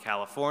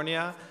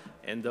California,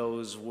 and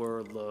those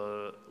were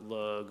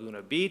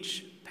Laguna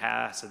Beach,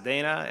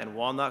 Pasadena, and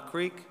Walnut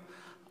Creek.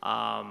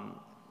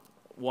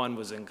 1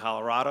 was in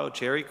Colorado,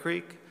 Cherry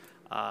Creek.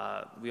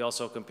 We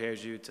also compared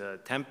you to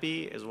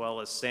Tempe, as well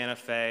as Santa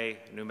Fe,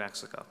 New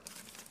Mexico.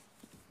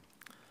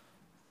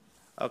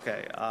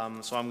 Okay,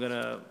 so I'm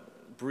gonna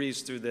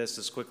breeze through this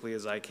as quickly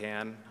as I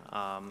can,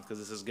 because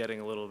this is getting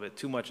a little bit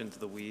too much into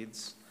the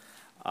weeds.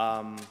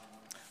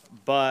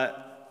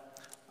 But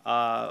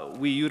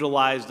we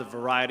utilized a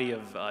variety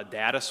of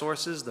data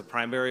sources. The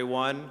primary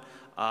one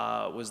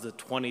was the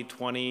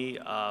 2020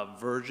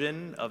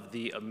 version of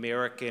the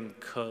American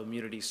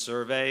Community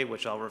Survey,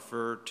 which I'll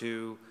refer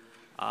to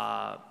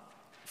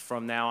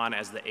from now on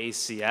as the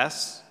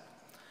ACS.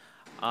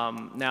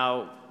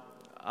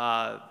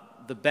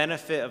 The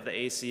benefit of the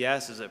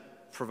ACS is it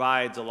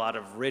provides a lot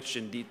of rich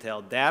and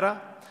detailed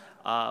data,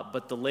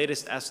 but the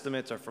latest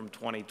estimates are from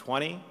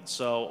 2020,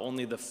 so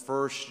only the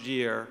first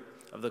year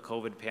of the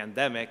COVID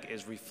pandemic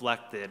is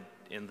reflected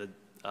in the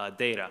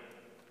data.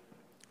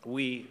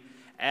 We,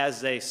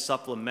 as a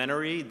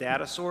supplementary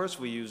data source,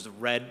 we used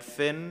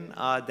Redfin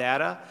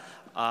data,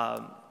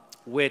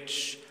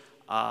 which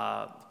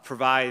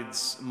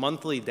provides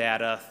monthly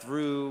data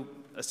through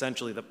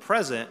essentially the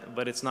present,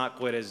 but it's not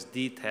quite as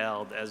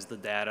detailed as the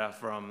data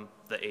from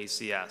the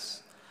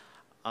ACS.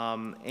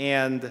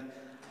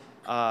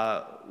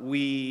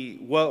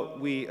 What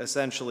we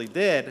essentially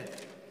did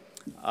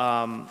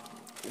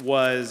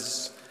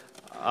was,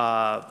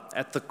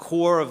 at the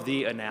core of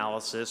the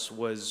analysis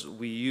was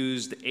we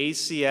used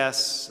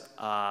ACS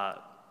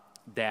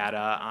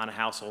data on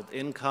household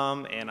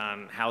income and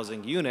on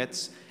housing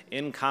units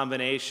in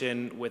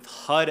combination with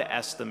HUD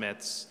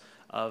estimates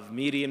of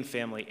median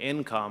family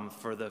income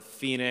for the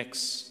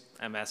Phoenix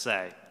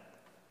MSA.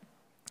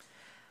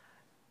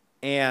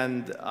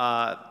 And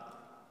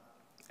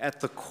at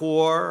the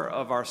core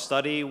of our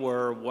study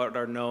were what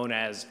are known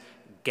as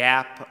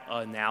gap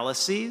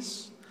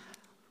analyses,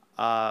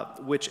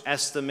 which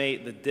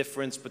estimate the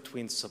difference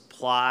between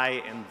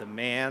supply and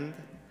demand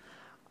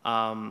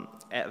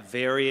at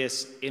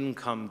various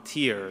income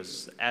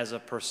tiers as a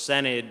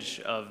percentage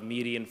of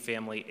median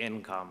family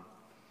income.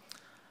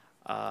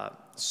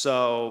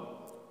 So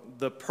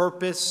the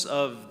purpose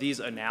of these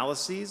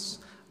analyses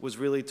was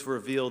really to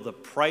reveal the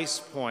price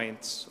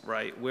points,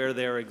 right, where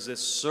there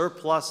exist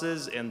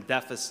surpluses and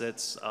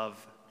deficits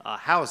of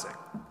housing.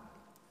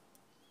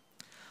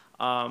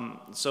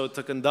 So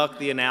to conduct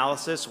the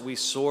analysis, we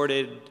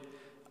sorted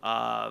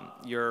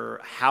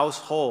your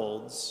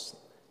households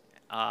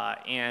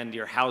and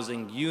your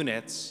housing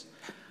units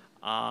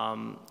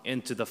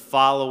into the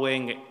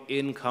following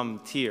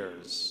income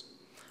tiers.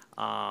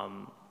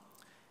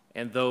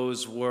 And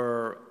those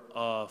were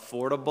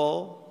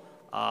affordable,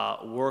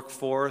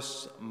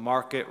 workforce,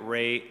 market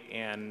rate,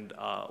 and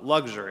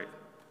luxury.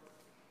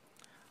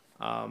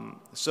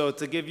 So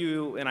to give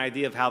you an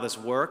idea of how this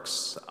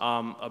works,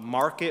 a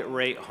market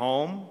rate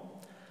home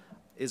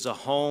is a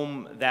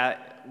home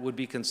that would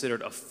be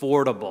considered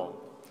affordable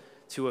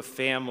to a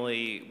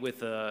family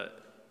with a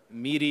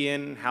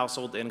median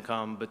household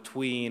income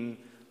between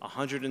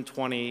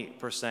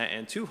 120%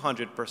 and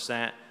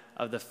 200%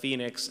 of the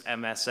Phoenix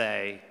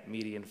MSA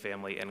median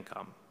family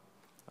income.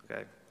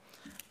 Okay.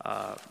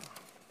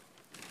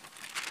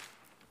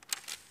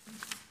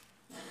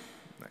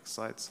 Next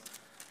slides.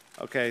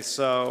 Okay,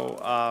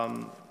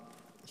 so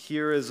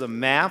here is a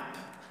map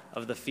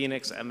of the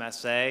Phoenix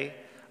MSA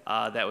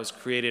that was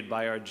created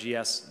by our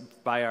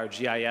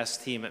GIS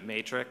team at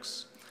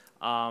Matrix.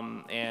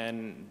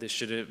 And this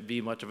shouldn't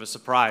be much of a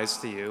surprise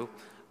to you.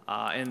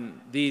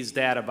 And these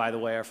data, by the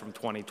way, are from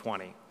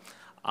 2020.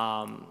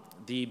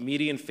 The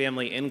median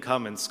family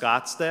income in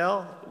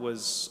Scottsdale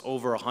was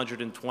over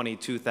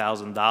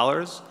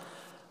 $122,000,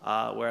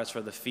 whereas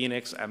for the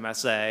Phoenix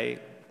MSA,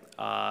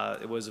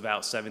 it was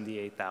about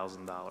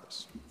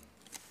 $78,000.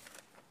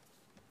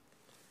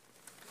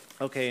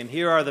 Okay, and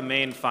here are the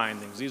main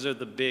findings. These are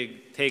the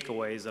big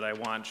takeaways that I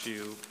want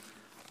you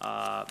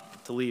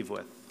to leave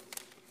with.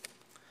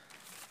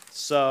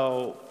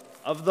 So,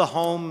 of the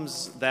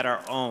homes that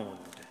are owned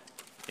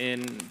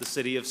in the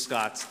city of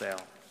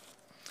Scottsdale,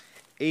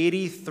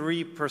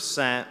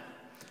 83%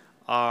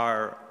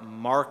 are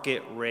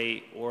market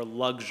rate or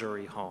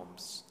luxury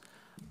homes,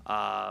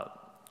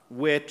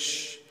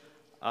 which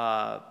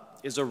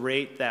is a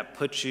rate that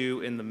puts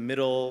you in the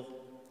middle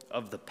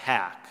of the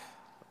pack,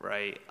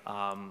 right?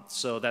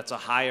 So that's a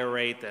higher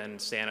rate than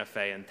Santa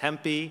Fe and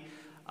Tempe,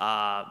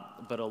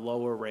 but a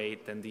lower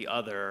rate than the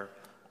other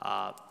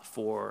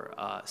for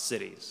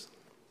cities.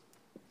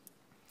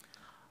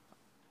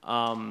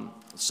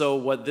 So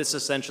what this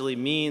essentially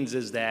means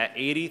is that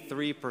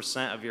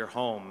 83% of your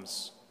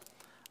homes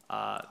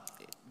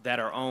that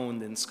are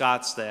owned in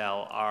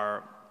Scottsdale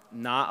are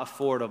not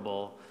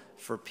affordable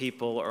for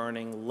people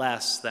earning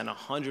less than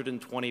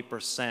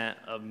 120%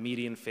 of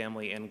median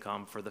family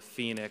income for the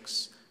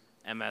Phoenix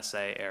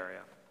MSA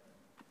area.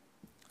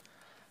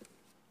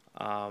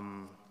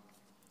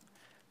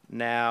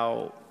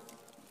 Now,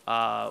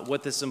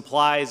 what this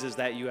implies is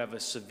that you have a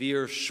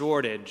severe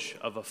shortage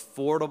of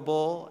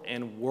affordable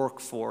and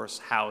workforce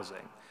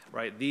housing,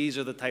 right? These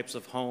are the types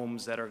of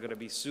homes that are going to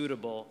be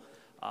suitable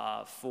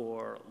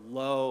for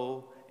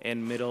low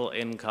and middle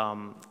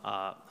income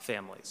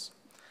families.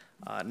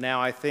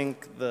 Now, I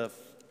think the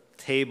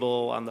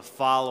table on the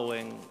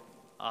following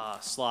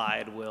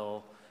slide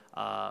will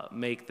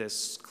make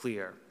this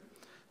clear.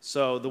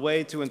 So the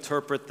way to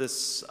interpret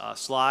this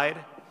slide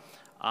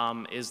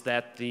is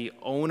that the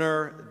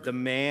owner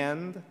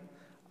demand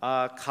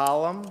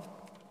column,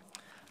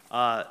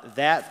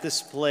 that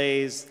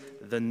displays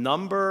the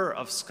number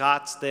of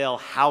Scottsdale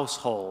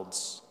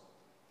households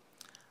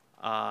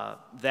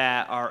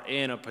that are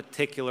in a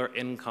particular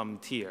income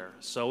tier.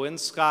 So in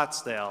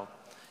Scottsdale,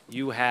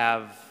 you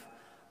have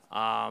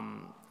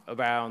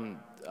around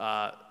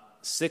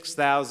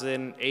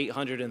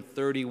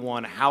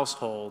 6,831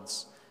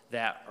 households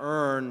that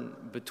earn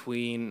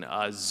between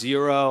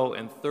 0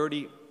 and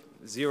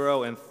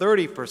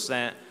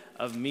 30%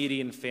 of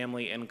median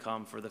family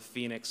income for the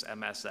Phoenix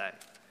MSA,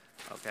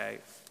 okay?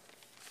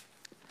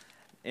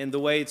 And the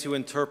way to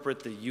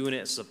interpret the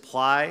unit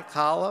supply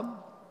column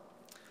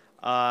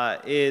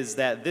is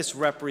that this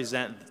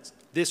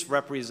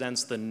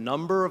represents the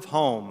number of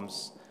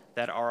homes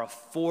that are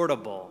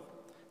affordable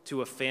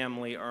to a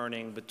family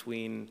earning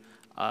between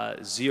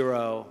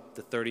 0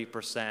 to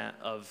 30%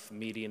 of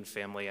median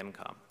family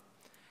income.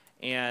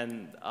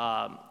 And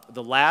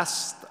the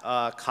last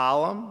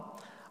column,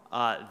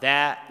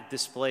 that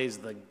displays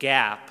the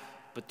gap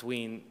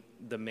between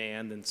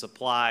demand and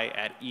supply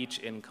at each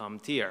income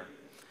tier.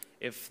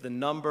 If the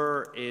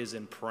number is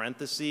in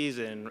parentheses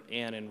and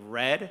in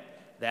red,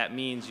 that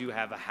means you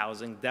have a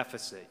housing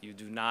deficit. You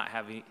do not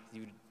have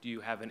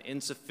you have an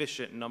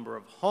insufficient number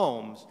of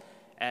homes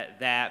at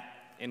that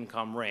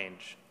income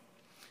range.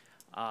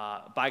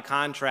 By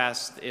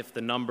contrast, if the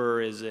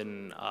number is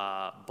in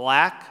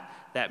black,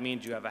 that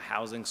means you have a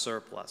housing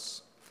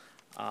surplus.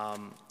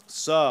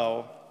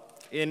 So,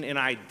 in an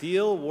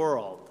ideal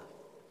world,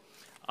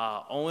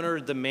 owner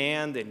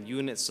demand and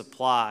unit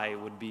supply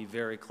would be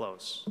very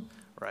close,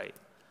 right?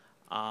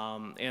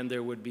 And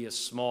there would be a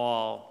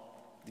small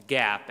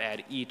gap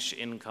at each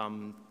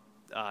income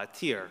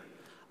tier.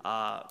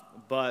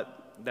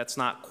 But that's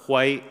not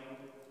quite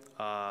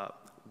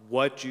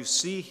what you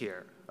see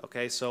here,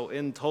 okay? So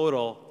in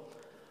total,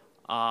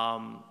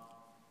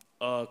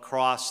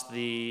 across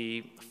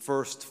the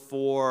first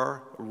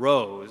 4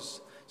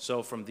 rows,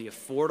 so from the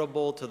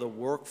affordable to the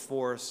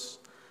workforce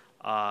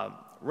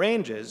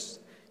ranges,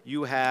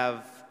 you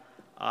have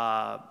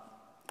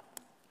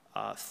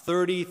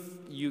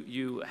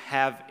you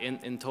have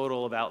in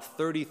total about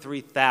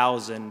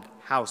 33,000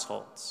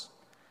 households.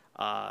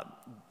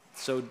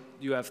 So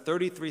you have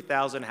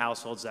 33,000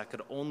 households that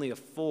could only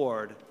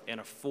afford an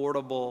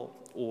affordable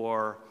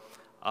or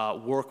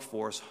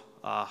workforce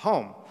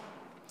home.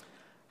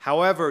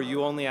 However,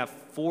 you only have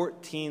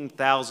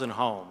 14,000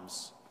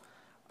 homes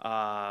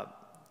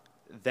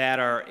that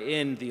are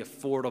in the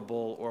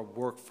affordable or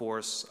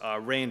workforce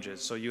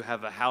ranges. So you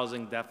have a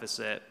housing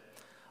deficit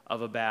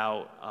of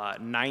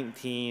about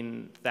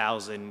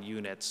 19,000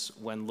 units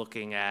when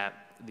looking at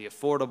the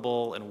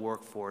affordable and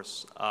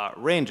workforce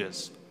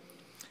ranges.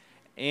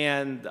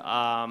 And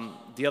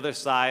the other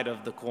side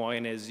of the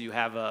coin is you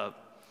have a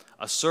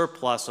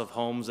surplus of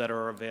homes that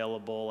are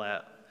available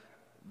at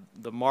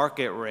the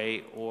market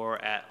rate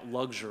or at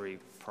luxury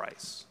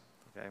price,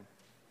 okay?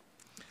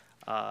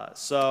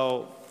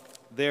 So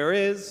there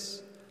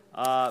is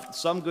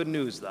some good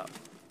news though,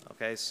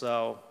 okay?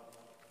 So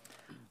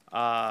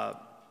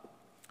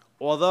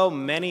although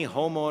many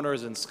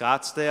homeowners in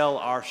Scottsdale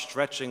are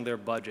stretching their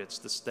budgets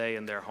to stay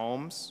in their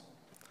homes,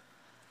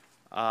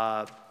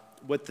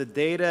 what the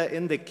data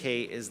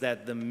indicate is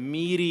that the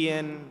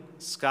median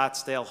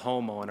Scottsdale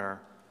homeowner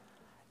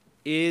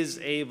is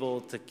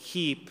able to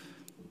keep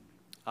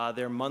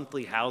their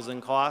monthly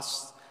housing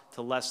costs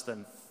to less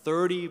than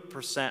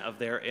 30% of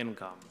their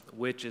income,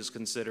 which is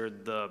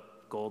considered the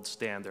gold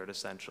standard,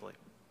 essentially.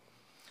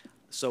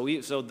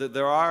 So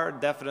there are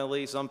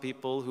definitely some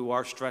people who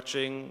are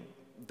stretching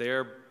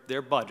their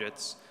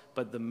budgets,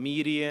 but the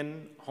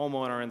median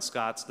homeowner in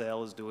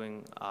Scottsdale is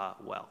doing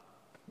well.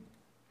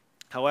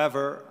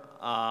 However,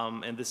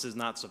 and this is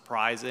not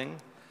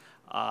surprising,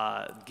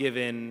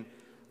 given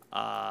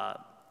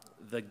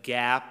the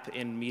gap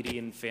in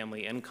median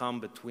family income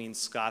between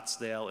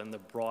Scottsdale and the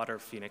broader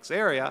Phoenix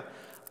area,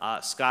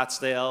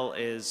 Scottsdale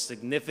is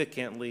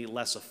significantly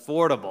less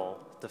affordable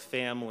to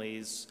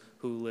families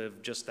who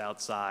live just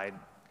outside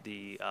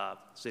the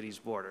city's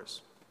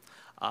borders.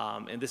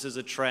 And this is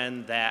a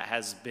trend that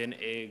has been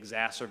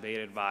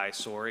exacerbated by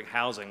soaring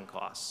housing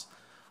costs.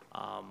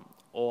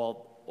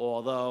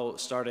 Although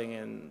starting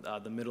in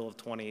the middle of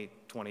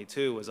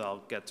 2022, as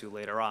I'll get to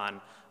later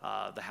on,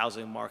 the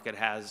housing market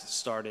has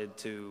started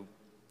to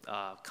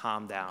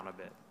calm down a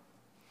bit.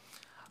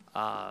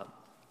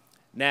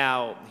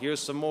 Now, here's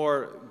some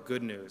more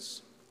good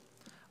news.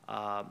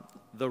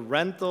 The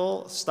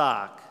rental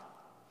stock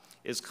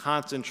is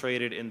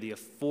concentrated in the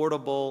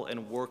affordable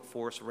and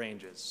workforce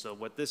ranges. So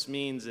what this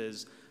means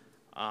is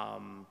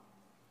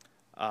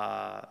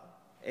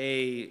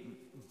the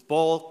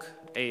bulk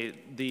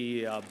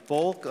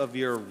of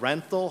your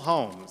rental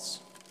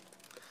homes,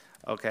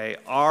 okay,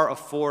 are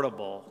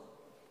affordable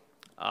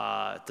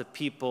to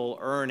people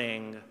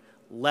earning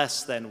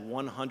less than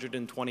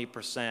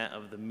 120%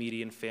 of the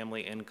median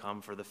family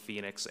income for the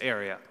Phoenix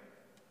area.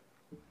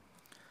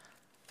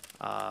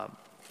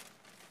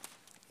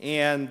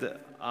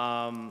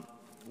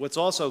 What's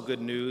also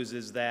good news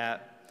is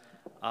that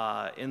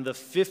in the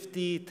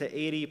 50 to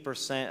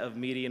 80% of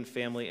median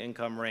family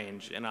income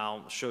range, and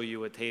I'll show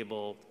you a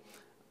table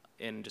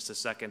in just a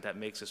second that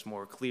makes this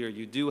more clear,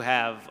 you do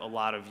have a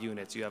lot of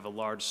units. You have a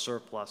large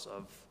surplus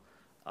of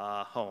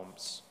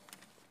homes.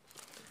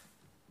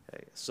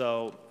 Okay,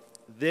 so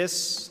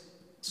this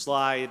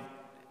slide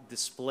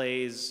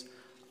displays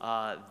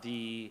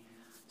the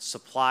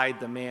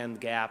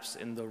supply-demand gaps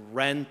in the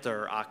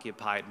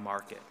renter-occupied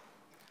market.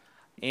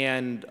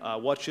 And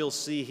what you'll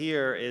see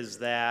here is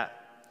that,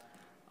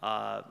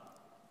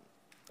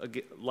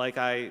 like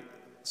I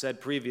said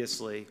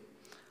previously,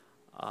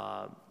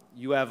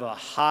 you have a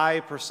high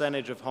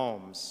percentage of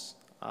homes.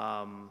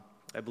 I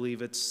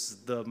believe it's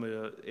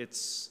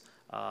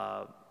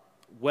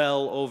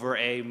well over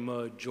a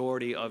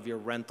majority of your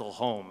rental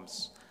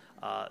homes.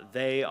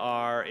 They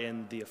are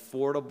in the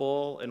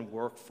affordable and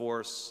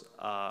workforce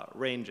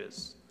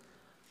ranges,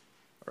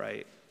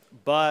 right?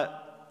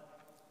 But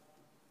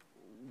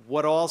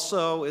what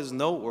also is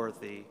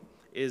noteworthy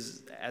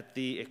is at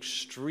the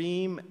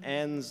extreme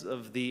ends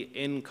of the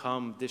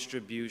income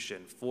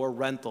distribution for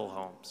rental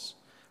homes,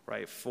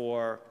 right?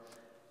 For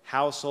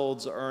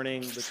households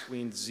earning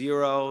between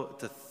 0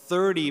 to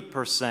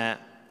 30%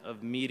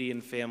 of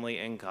median family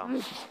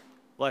income.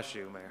 Bless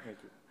you, Mayor. Thank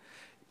you.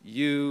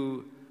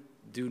 You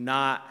do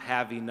not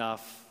have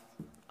enough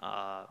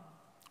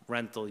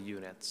rental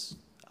units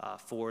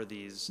for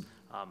these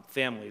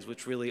families,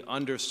 which really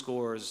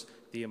underscores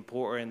the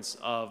importance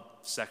of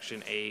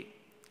Section 8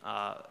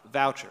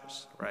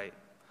 vouchers, right?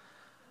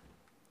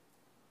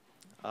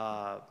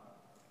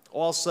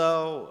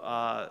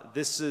 Also,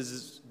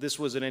 this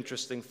was an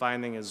interesting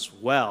finding as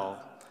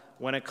well.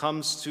 When it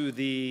comes to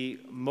the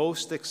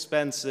most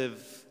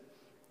expensive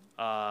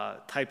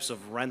types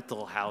of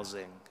rental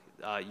housing,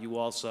 you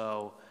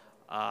also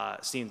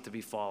seem to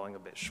be falling a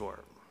bit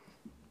short.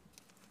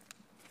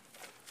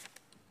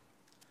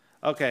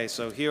 Okay,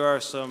 so here are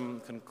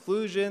some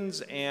conclusions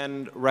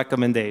and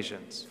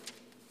recommendations.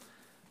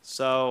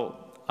 So,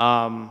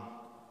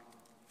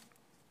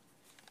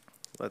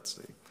 let's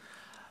see.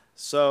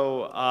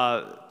 So,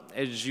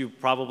 as you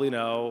probably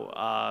know,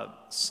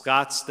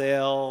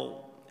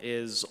 Scottsdale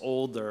is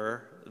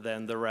older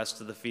than the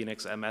rest of the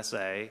Phoenix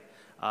MSA.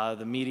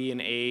 The median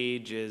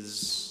age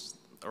is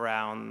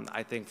around,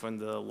 I think from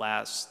the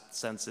last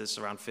census,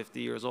 around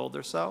 50 years old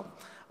or so.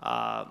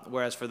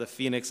 Whereas for the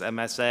Phoenix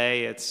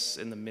MSA, it's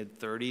in the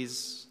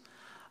mid-30s.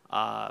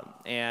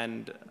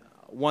 And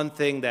one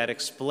thing that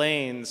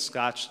explains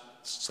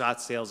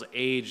Scottsdale's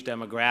age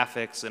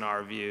demographics, in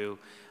our view,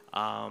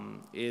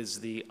 is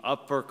the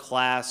upper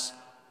class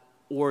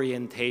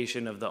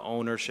orientation of the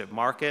ownership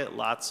market.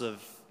 Lots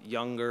of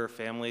younger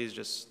families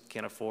just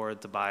can't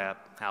afford to buy a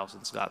house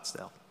in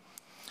Scottsdale.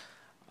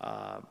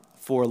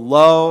 For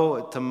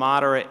low to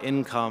moderate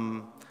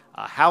income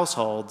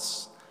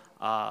households,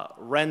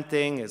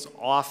 renting is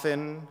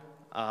often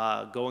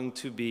going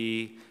to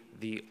be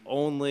the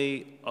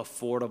only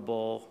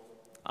affordable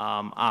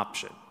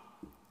option.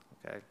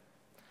 Okay.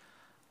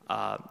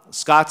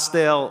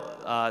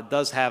 Scottsdale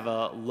does have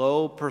a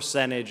low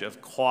percentage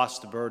of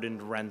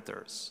cost-burdened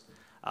renters,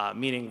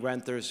 meaning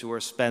renters who are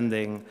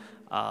spending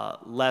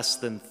less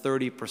than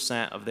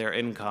 30% of their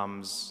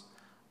incomes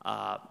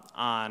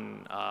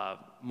on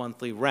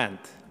monthly rent.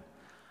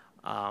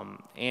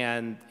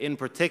 And in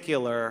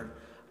particular,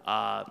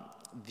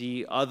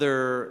 the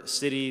other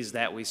cities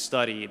that we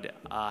studied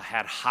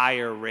had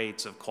higher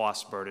rates of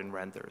cost-burdened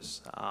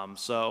renters.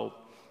 So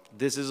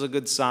this is a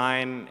good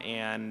sign,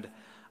 and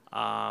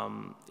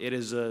it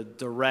is a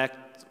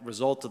direct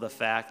result of the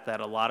fact that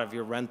a lot of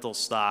your rental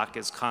stock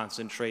is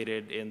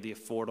concentrated in the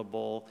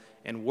affordable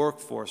and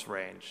workforce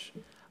range.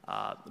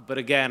 But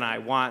again, I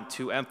want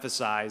to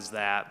emphasize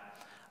that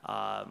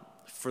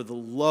for the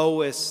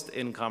lowest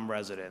income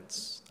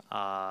residents,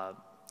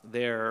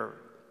 there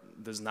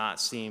does not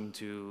seem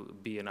to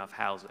be enough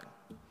housing.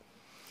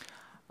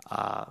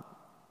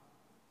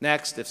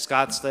 Next, if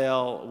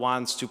Scottsdale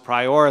wants to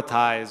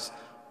prioritize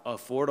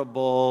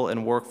affordable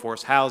and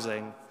workforce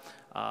housing,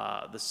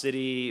 The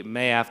city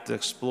may have to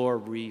explore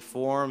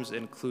reforms,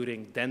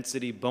 including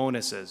density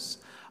bonuses,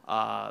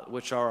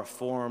 which are a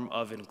form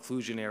of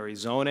inclusionary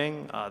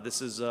zoning.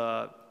 This is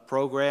a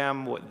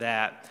program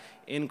that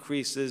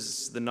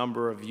increases the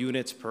number of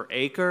units per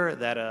acre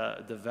that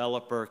a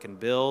developer can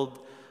build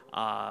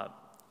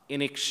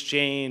in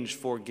exchange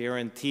for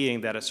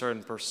guaranteeing that a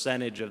certain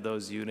percentage of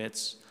those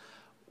units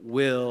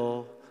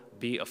will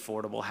be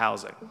affordable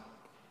housing.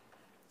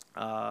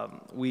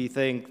 We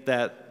think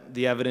that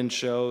the evidence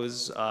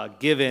shows,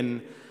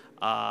 given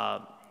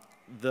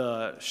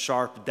the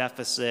sharp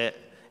deficit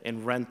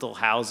in rental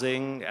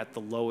housing at the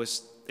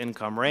lowest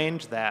income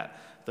range, that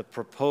the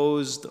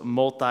proposed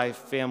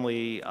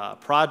multifamily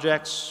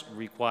projects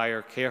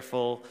require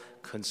careful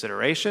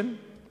consideration.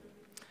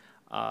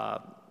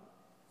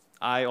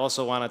 I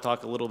also want to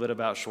talk a little bit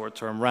about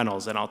short-term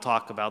rentals, and I'll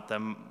talk about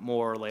them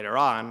more later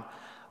on.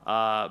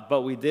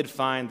 But we did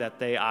find that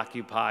they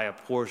occupy a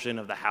portion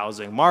of the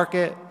housing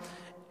market,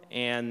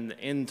 and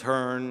in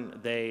turn,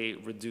 they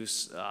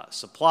reduce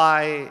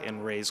supply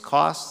and raise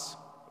costs.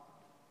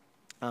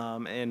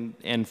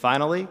 And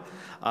finally,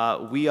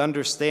 we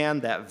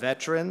understand that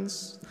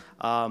veterans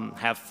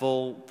have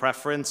full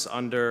preference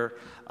under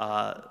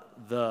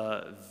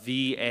the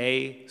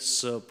VA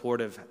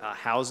supportive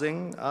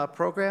housing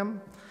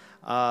program.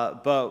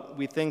 But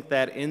we think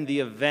that in the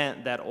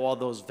event that all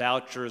those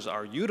vouchers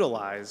are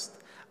utilized,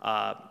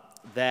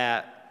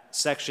 that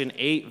Section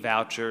 8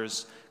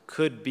 vouchers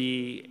could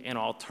be an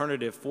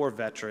alternative for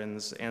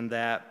veterans, and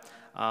that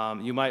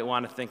you might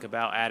want to think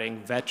about adding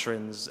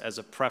veterans as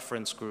a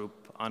preference group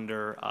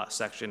under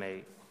Section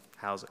 8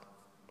 housing.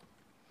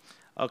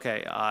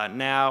 Okay,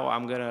 now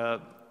I'm going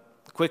to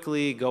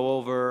quickly go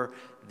over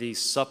the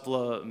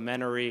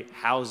supplementary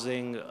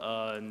housing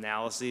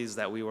analyses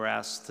that we were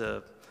asked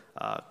to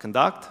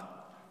conduct.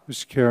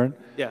 Mr. Karen?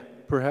 Yeah.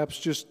 Perhaps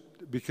just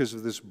because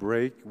of this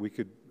break,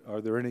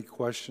 are there any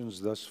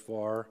questions thus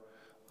far?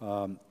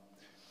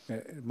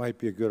 It might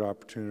be a good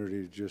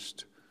opportunity to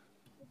just,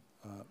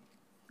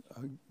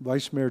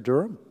 Vice Mayor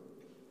Durham?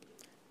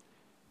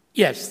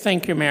 Yes,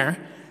 thank you, Mayor.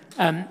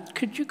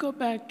 Could you go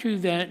back to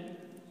that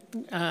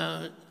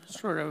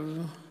sort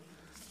of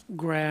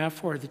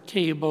graph or the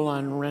table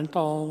on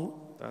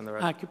rental On the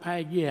right.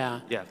 occupied?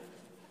 Yeah. Yeah.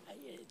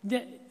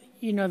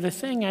 You know, the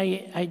thing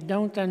I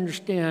don't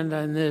understand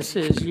on this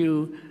is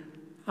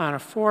on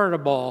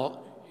affordable,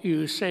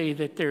 you say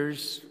that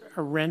there's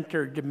a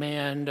renter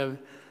demand of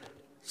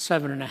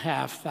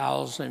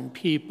 7,500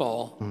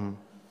 people, Mm-hmm.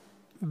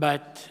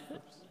 but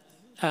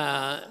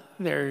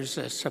there's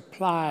a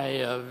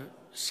supply of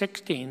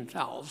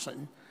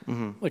 16,000,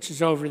 Mm-hmm. which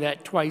is over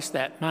that twice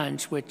that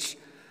much, which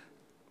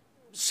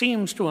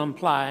seems to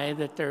imply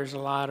that there's a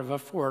lot of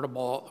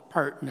affordable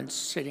apartments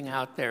sitting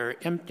out there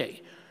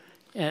empty.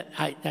 And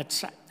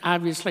that's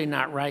obviously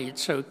not right.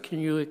 So can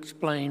you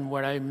explain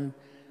what I'm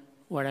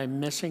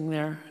missing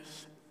there?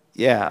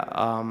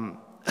 Yeah.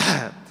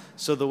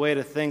 So the way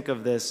to think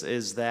of this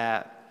is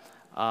that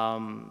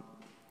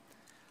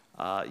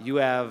you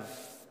have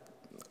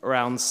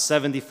around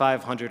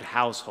 7,500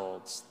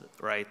 households,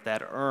 right,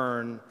 that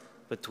earn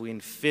between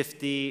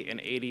 50 and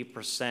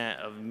 80%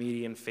 of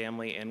median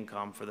family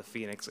income for the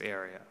Phoenix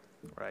area,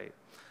 right?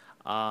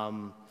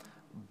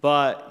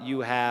 But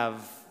you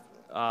have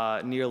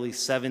nearly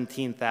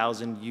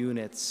 17,000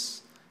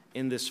 units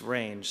in this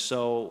range.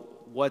 So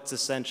what's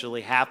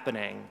essentially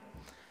happening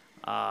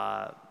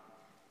to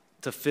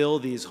fill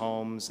these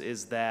homes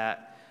is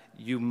that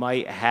you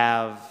might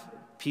have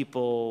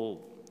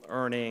people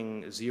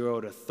earning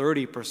 0 to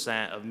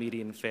 30% of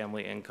median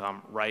family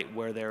income, right,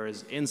 where there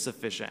is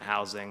insufficient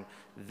housing.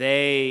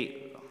 I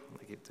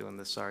keep doing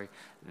this, sorry.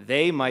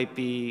 They might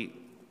be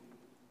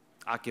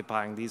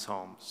occupying these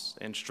homes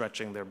and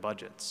stretching their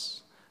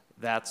budgets.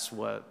 That's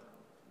what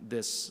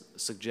this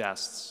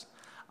suggests.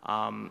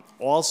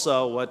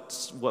 Also,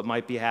 what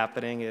might be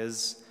happening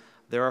is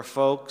there are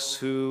folks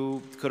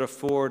who could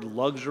afford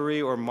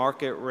luxury or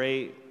market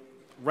rate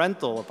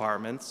rental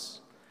apartments,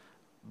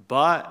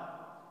 but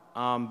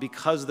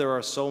because there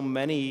are so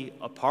many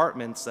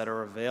apartments that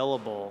are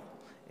available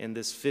in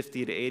this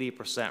 50 to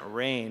 80%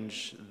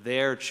 range,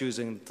 they're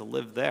choosing to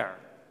live there.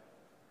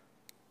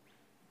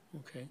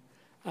 Okay.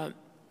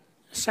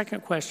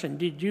 Second question,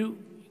 did you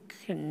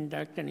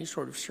conduct any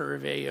sort of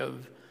survey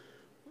of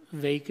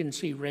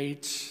vacancy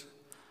rates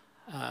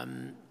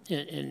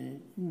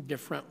in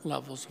different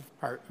levels of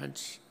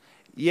apartments?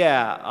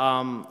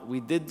 Yeah, we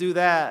did do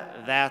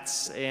that.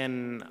 That's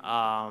in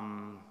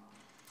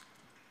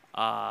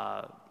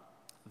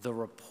the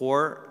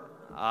report.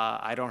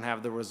 I don't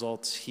have the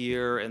results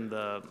here in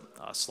the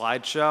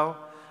slideshow,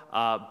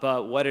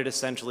 but what it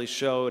essentially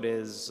showed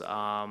is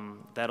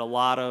that a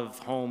lot of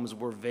homes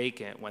were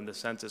vacant when the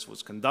census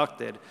was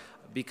conducted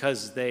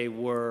because they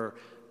were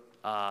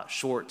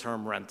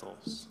short-term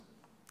rentals.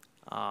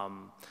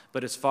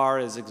 But as far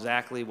as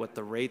exactly what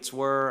the rates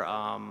were,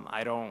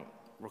 I don't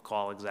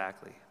recall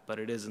exactly, but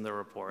it is in the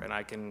report, and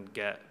I can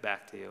get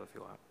back to you if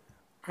you want.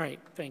 All right,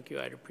 thank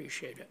you, I'd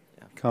appreciate it.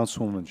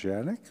 Councilwoman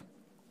Janik?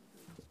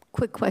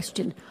 Quick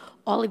question.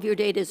 All of your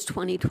data is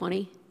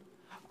 2020?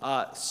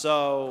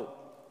 So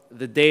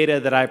the data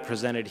that I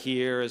presented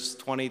here is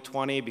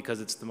 2020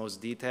 because it's the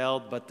most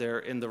detailed, but there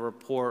in the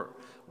report,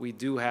 we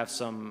do have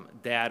some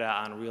data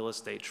on real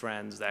estate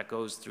trends that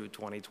goes through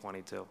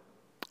 2022.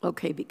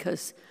 Okay,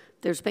 because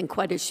there's been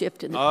quite a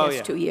shift in the Oh, past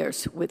yeah. 2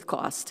 years with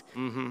cost.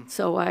 Mm-hmm.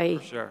 So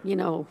For sure. you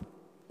know,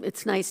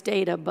 it's nice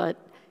data, but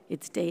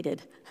it's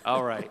dated.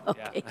 All right.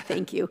 Okay, Yeah.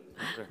 thank you.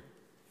 Sure.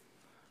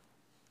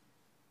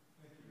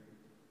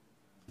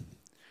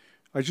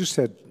 I just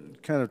had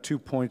kind of 2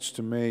 points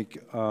to make.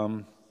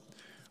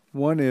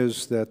 One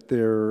is that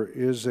there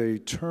is a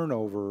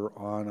turnover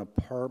on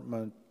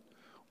apartment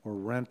or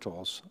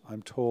rentals.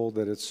 I'm told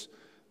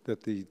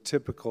that the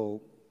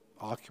typical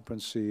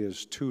occupancy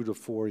is 2 to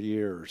 4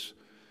 years.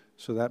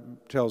 So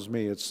that tells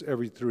me it's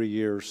every 3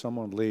 years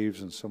someone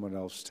leaves and someone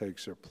else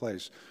takes their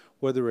place,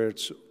 whether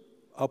it's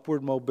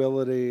upward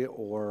mobility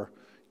or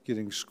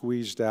getting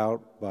squeezed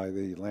out by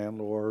the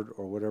landlord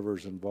or whatever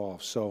is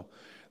involved. So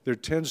there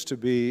tends to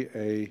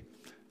be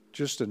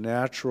just a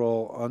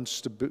natural I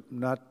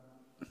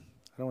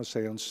don't want to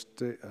say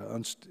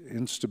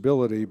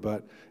instability,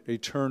 but a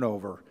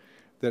turnover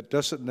that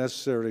doesn't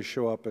necessarily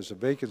show up as a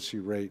vacancy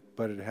rate,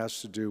 but it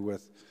has to do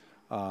with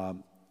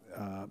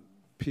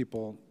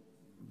people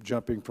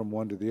jumping from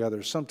one to the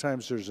other.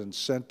 Sometimes there's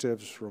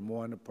incentives from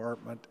one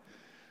apartment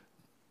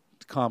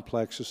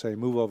complex to say,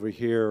 move over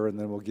here, and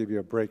then we'll give you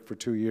a break for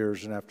 2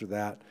 years, and after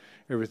that,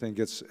 everything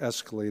gets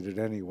escalated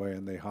anyway,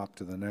 and they hop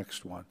to the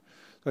next one.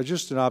 So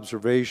just an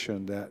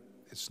observation that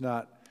it's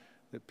not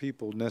that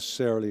people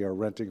necessarily are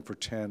renting for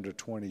 10 to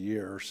 20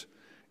 years.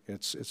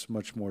 It's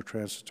much more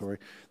transitory.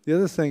 The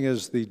other thing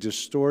is the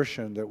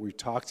distortion that we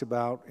talked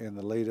about in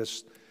the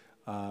latest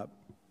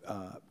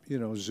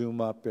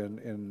zoom up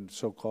in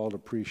so-called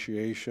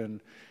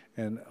appreciation.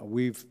 And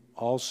we've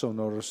also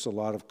noticed a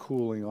lot of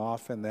cooling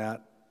off in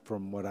that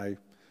from what I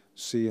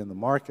see in the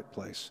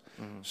marketplace.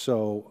 Mm-hmm.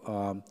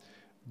 So,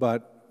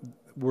 but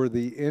was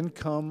the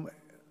income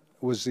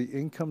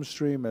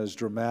stream as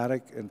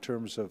dramatic in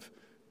terms of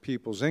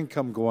people's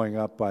income going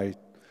up by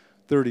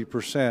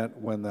 30%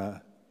 when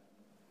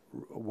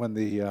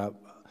the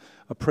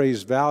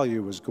appraised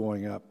value was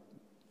going up,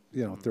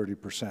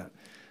 30%?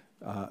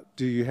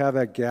 Do you have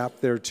that gap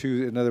there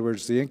too? In other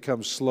words, the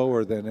income's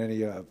slower than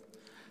any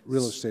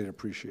real estate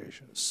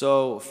appreciation.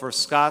 So for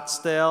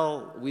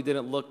Scottsdale, we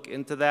didn't look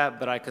into that,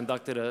 but I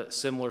conducted a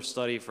similar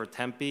study for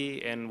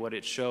Tempe, and what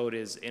it showed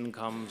is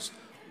incomes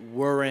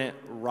weren't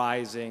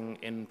rising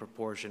in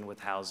proportion with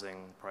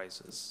housing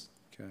prices.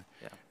 Okay.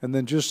 Yeah. And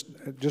then just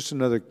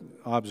another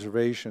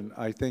observation.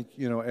 I think,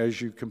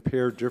 as you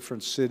compare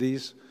different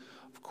cities,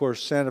 of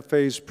course, Santa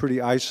Fe is pretty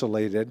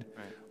isolated,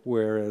 right,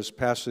 whereas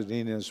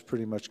Pasadena is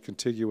pretty much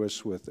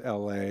contiguous with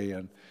LA.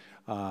 And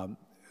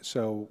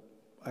so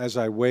as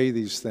I weigh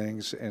these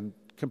things in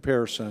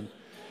comparison,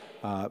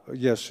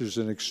 yes, there's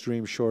an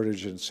extreme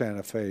shortage in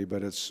Santa Fe,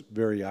 but it's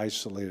very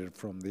isolated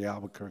from the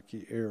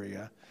Albuquerque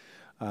area.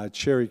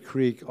 Cherry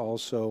Creek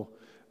also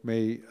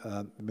may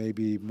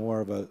be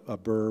more of a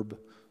burb,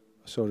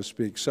 so to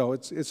speak. So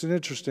it's an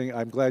interesting,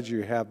 I'm glad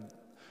you have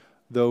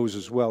those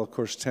as well. Of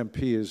course,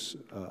 Tempe is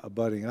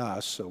abutting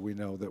us, so we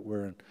know that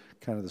we're in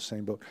kind of the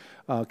same boat.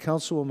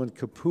 Councilwoman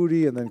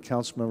Caputi and then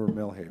Councilmember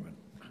Milhaven.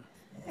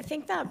 I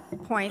think that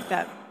point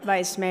that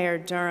Vice Mayor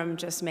Durham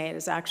just made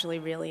is actually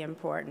really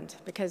important,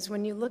 because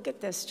when you look at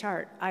this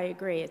chart, I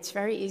agree, it's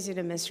very easy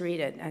to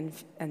misread it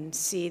and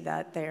see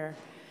that there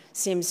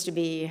seems to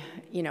be,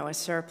 a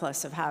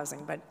surplus of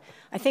housing. But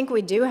I think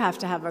we do have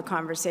to have a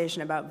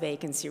conversation about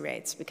vacancy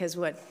rates, because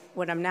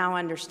what I'm now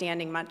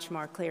understanding much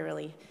more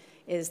clearly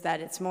is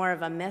that it's more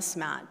of a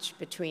mismatch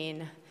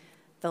between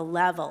the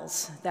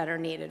levels that are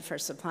needed for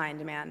supply and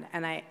demand.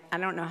 And I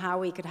don't know how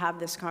we could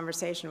have this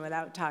conversation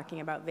without talking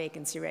about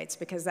vacancy rates,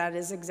 because that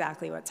is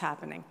exactly what's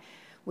happening.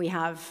 We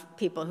have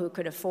people who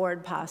could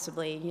afford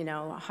possibly,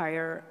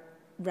 higher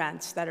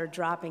rents that are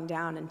dropping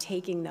down and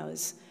taking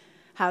those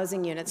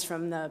housing units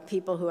from the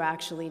people who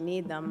actually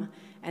need them,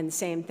 and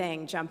same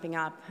thing, jumping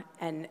up.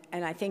 And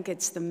I think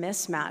it's the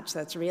mismatch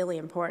that's really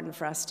important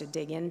for us to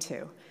dig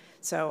into.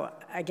 So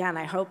again,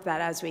 I hope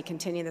that as we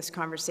continue this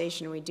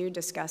conversation, we do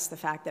discuss the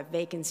fact that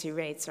vacancy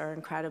rates are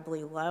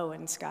incredibly low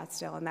in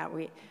Scottsdale, and that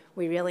we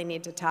really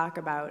need to talk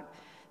about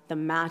the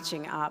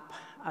matching up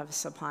of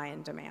supply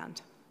and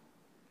demand.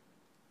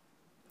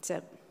 That's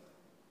it.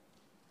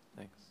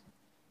 Thanks.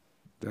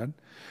 Done?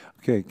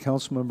 Okay,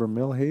 Councilmember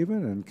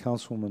Milhaven and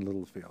Councilwoman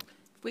Littlefield.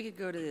 If we could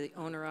go to the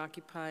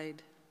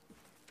owner-occupied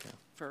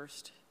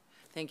first.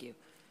 Thank you.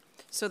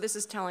 So this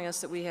is telling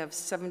us that we have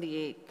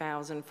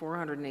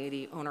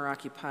 78,480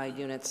 owner-occupied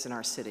units in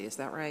our city. Is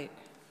that right?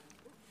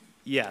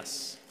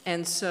 Yes.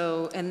 And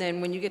then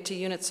when you get to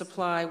unit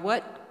supply,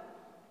 what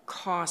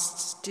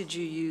costs did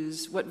you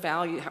use? What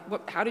value?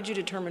 How did you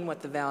determine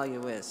what the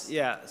value is?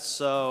 Yeah,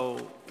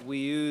 so we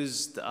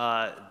used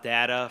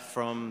data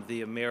from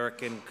the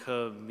American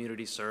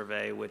Community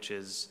Survey, which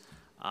is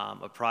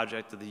a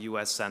project of the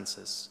U.S.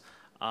 Census.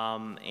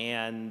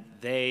 And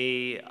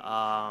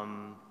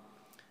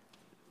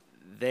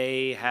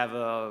they have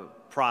a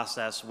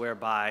process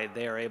whereby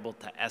they are able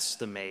to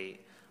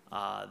estimate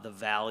the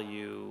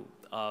value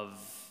of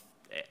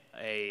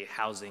a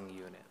housing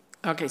unit.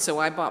 Okay, so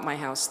I bought my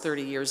house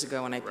 30 years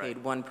ago and I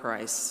paid one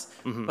price,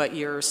 but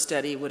your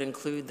study would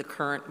include the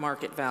current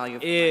market value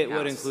of my house? It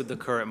would include the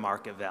current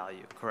market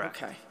value,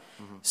 correct. Okay.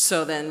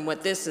 So then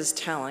what this is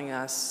telling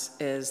us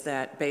is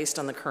that based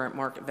on the current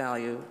market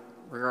value,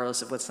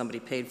 regardless of what somebody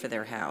paid for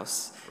their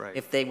house,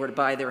 if they were to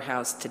buy their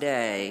house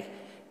today,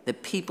 the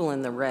people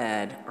in the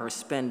red are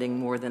spending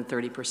more than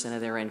 30% of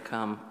their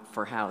income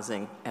for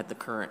housing at the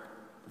current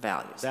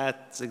values.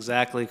 That's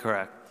exactly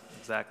correct.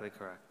 Exactly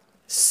correct.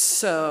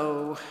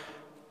 So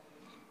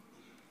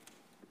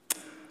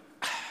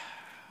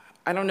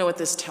I don't know what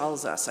this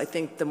tells us. I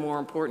think the more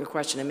important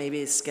question, and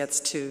maybe this gets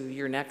to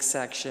your next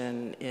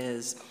section,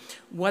 is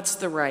what's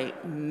the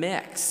right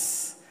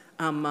mix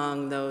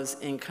among those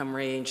income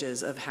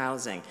ranges of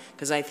housing?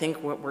 Because I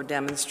think what we're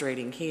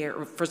demonstrating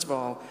here, first of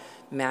all,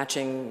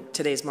 matching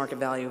today's market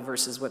value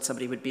versus what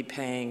somebody would be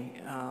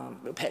paying,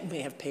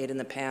 may have paid in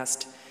the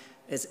past,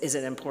 is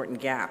an important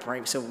gap,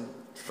 right? So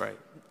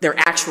their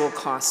actual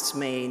costs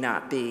may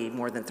not be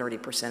more than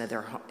 30% of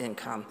their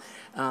income.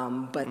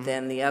 But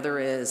then the other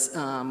is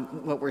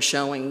what we're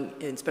showing,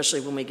 especially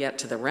when we get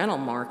to the rental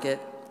market,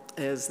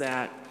 is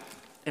that,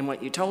 and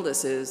what you told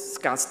us is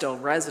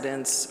Scottsdale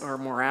residents are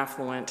more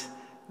affluent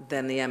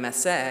than the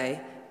MSA,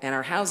 and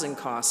our housing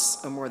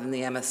costs are more than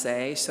the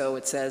MSA, so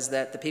it says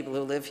that the people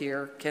who live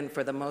here can,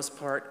 for the most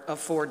part,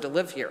 afford to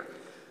live here,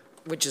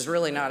 which is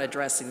really not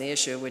addressing the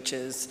issue, which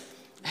is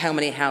how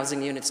many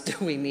housing units do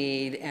we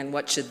need, and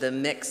what should the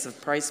mix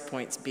of price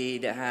points be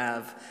to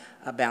have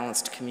a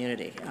balanced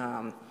community?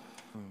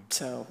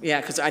 So, yeah,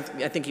 because I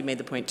think you made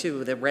the point,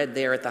 too. The red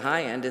there at the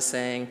high end is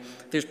saying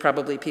there's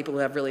probably people who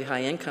have really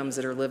high incomes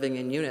that are living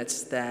in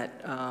units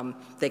that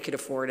they could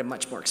afford a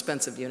much more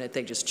expensive unit.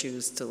 They just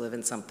choose to live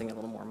in something a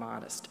little more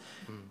modest.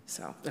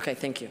 So, okay,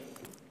 thank you.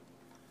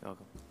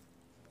 Welcome.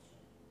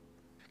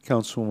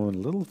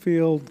 Councilwoman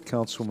Littlefield,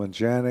 Councilwoman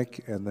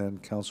Janik, and then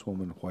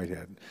Councilwoman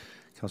Whitehead.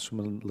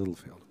 Councilman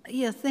Littlefield.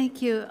 Yeah,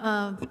 thank you.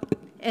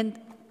 And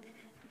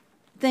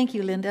thank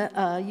you,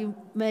 Linda. You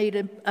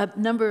made a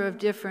number of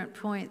different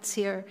points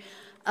here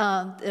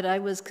that I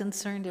was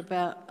concerned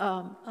about.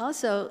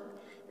 Also,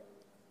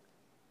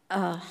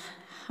 how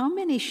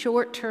many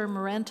short-term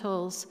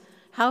rentals,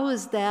 how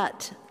is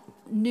that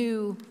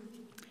new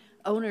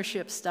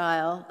ownership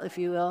style, if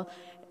you will,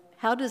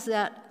 how does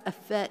that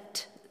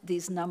affect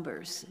these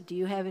numbers? Do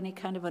you have any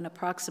kind of an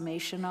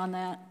approximation on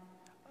that?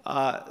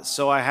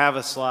 So I have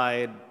a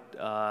slide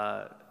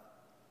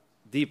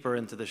deeper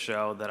into the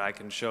show that I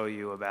can show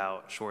you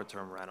about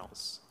short-term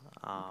rentals.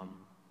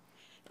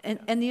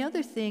 And the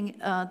other thing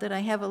that I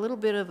have a little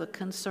bit of a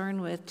concern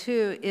with,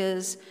 too,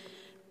 is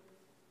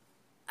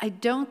I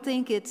don't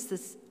think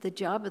it's the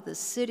job of the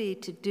city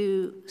to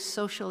do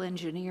social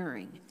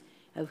engineering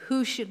of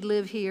who should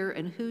live here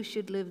and who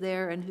should live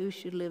there and who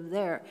should live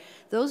there.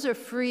 Those are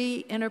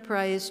free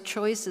enterprise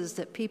choices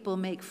that people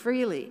make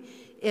freely.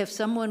 If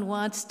someone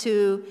wants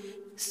to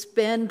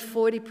spend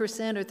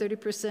 40% or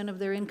 30% of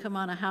their income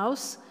on a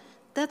house,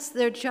 that's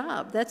their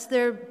job, that's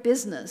their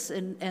business,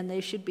 and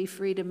they should be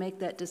free to make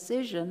that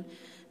decision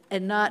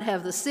and not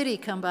have the city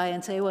come by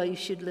and say, well, you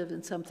should live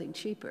in something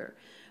cheaper,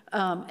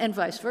 and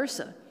vice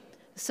versa.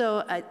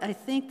 So I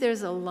think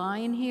there's a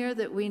line here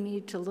that we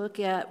need to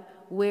look at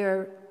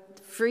where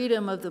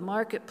freedom of the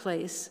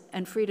marketplace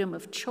and freedom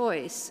of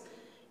choice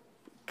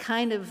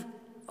kind of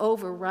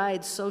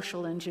overrides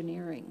social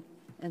engineering.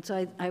 And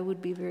so I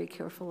would be very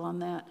careful on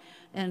that.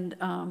 And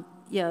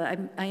yeah,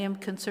 I am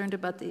concerned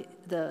about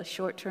the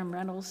short-term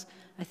rentals.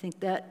 I think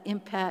that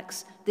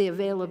impacts the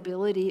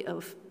availability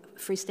of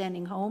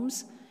freestanding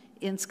homes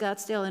in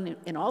Scottsdale and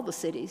in all the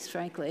cities,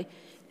 frankly.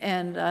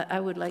 And I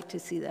would like to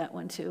see that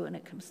one too when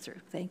it comes through.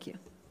 Thank you.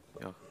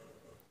 Yeah.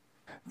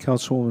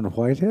 Councilwoman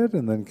Whitehead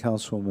and then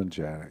Councilwoman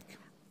Janik.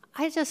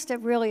 I just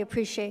really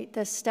appreciate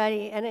this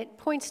study, and it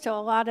points to a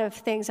lot of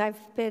things. I've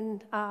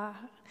been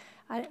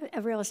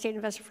a real estate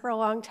investor for a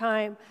long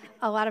time,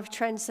 a lot of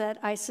trends that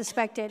I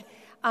suspected.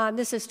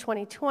 This is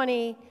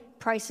 2020.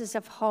 Prices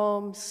of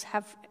homes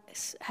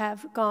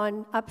have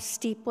gone up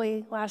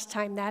steeply. Last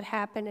time that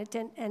happened, it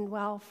didn't end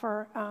well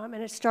for, and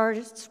it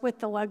starts with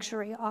the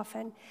luxury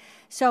often.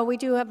 So we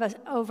do have an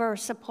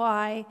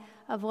oversupply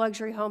of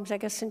luxury homes, I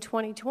guess in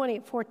 2020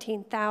 at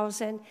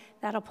 14,000.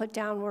 That'll put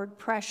downward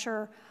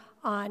pressure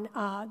on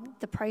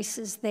the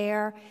prices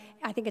there.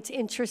 I think it's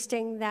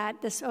interesting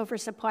that this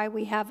oversupply,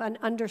 we have an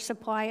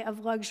undersupply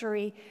of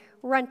luxury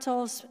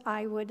rentals.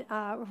 I would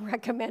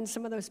recommend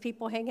some of those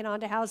people hanging on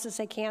to houses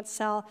they can't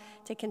sell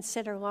to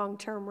consider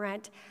long-term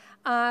rent.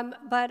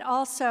 But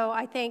also,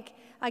 I think,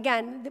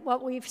 again,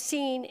 what we've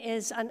seen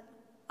is an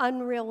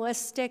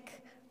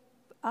unrealistic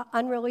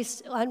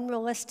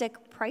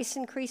price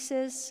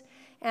increases,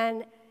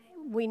 and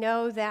we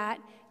know that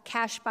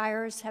cash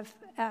buyers have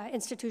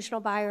institutional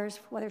buyers,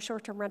 whether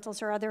short-term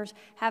rentals or others,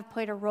 have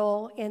played a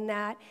role in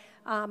that.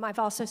 I've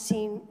also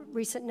seen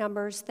recent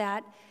numbers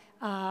that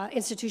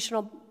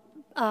institutional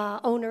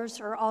owners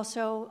are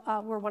also,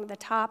 we're one of the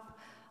top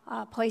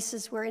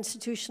places where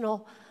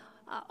institutional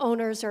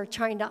owners are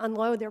trying to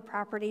unload their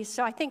properties.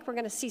 So I think we're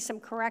going to see some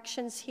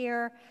corrections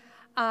here.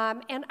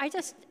 And I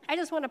just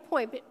want to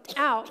point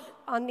out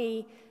on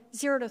the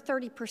 0 to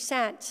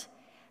 30%,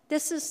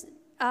 this is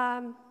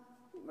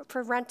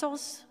for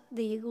rentals,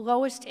 the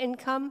lowest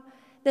income.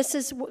 This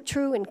is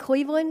true in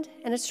Cleveland,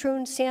 and it's true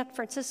in San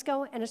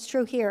Francisco, and it's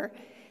true here.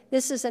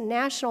 This is a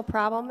national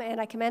problem,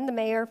 and I commend the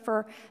mayor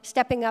for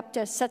stepping up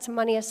to set some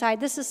money aside.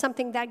 This is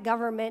something that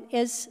government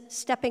is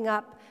stepping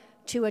up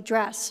to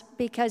address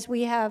because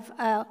we have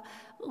a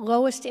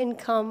lowest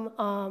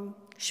income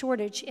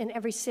shortage in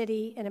every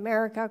city in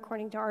America,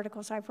 according to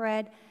articles I've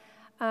read.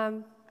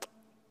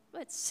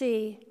 Let's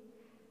see.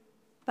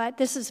 But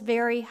this is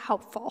very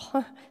helpful,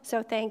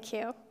 so thank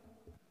you.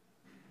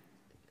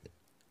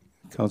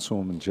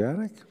 Councilwoman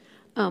Janik?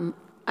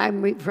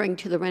 I'm referring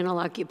to the rental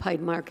occupied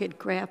market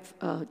graph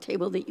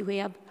table that you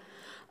have.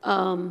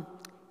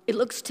 It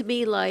looks to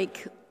me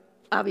like,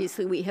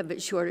 obviously, we have a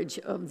shortage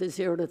of the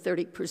 0 to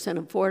 30%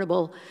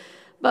 affordable,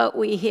 but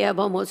we have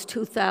almost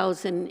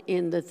 2,000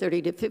 in the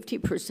 30 to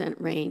 50%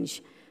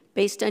 range.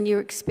 Based on your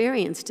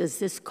experience, does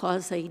this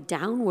cause a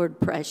downward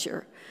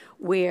pressure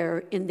where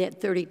in that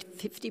 30 to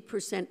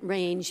 50%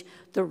 range,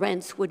 the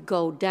rents would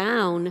go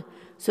down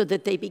so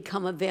that they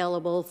become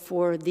available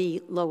for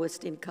the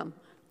lowest income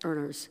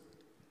earners?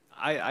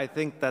 I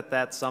think that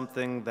that's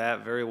something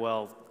that very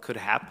well could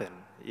happen.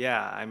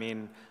 Yeah, I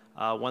mean,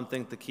 one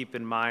thing to keep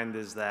in mind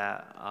is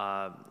that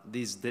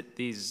these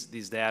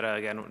data,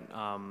 again,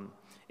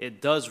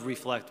 it does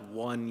reflect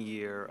 1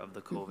 year of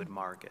the COVID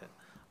market.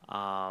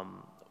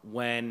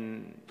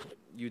 When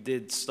you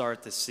did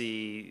start to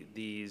see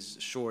these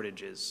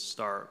shortages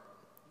start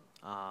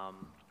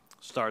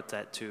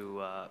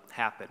to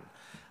happen.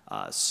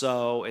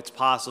 So it's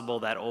possible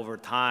that over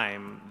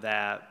time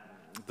that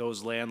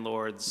those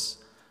landlords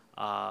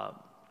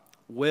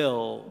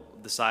will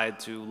decide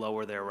to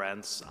lower their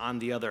rents. On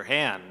the other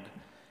hand,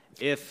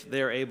 if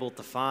they're able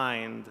to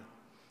find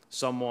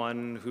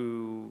someone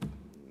who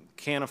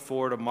can't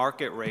afford a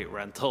market rate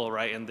rental,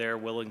 right, and they're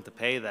willing to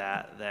pay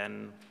that,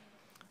 then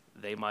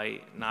they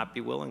might not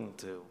be willing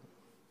to.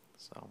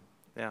 So,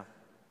 yeah.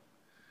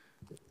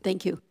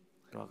 Thank you.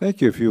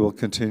 Thank you. If you will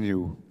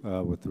continue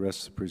with the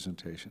rest of the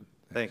presentation.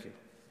 Thank you.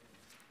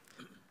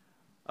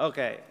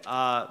 Okay,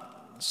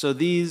 so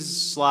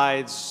these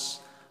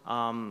slides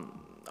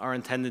are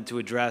intended to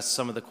address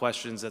some of the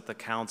questions that the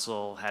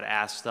council had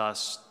asked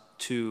us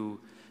to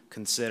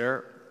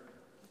consider.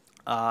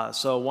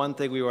 So one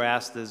thing we were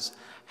asked is,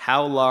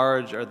 how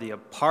large are the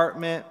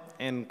apartment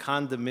and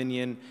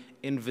condominium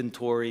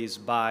inventories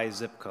by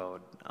zip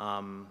code?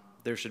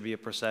 There should be a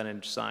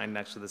percentage sign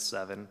next to the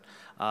 7.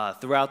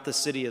 Throughout the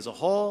city as a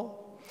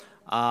whole,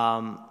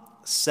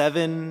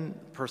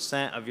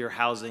 7% of your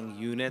housing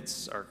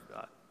units are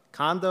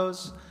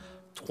condos,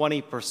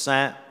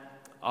 20%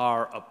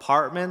 are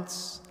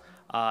apartments,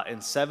 and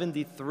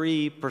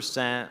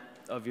 73%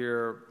 of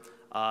your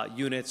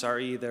units are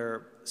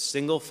either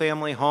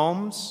single-family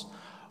homes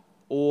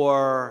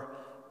or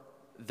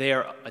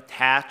they're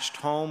attached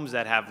homes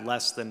that have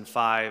less than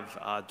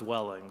 5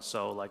 dwellings,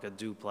 so like a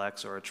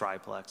duplex or a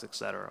triplex, et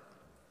cetera.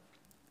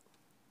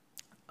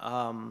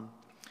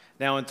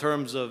 Now, in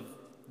terms of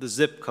the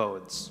zip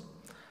codes,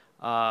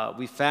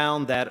 we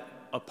found that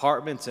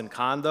apartments and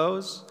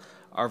condos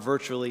are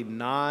virtually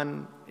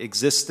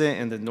non-existent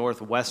in the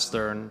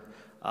northwestern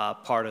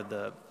part of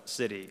the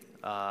city,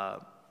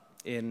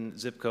 in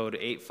zip code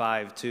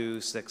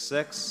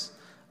 85266.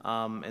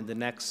 And the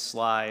next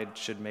slide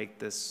should make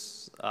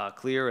this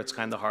clear. It's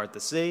kind of hard to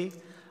see.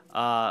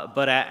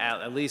 But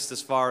at least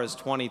as far as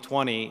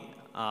 2020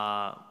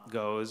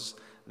 goes,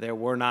 there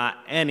were not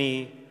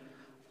any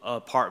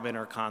apartment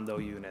or condo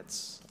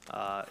units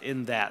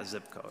in that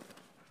zip code.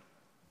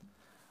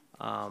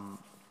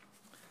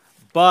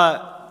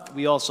 But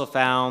we also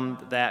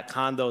found that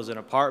condos and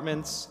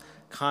apartments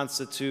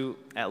constitute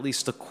at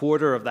least a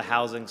quarter of the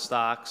housing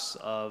stocks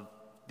of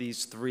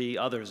these 3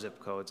 other zip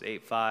codes,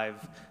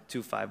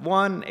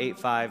 85251,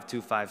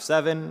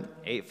 85257,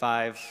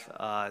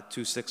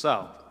 85260.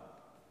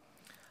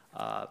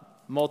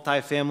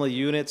 Multifamily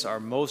units are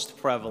most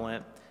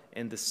prevalent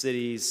in the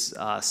city's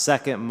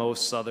second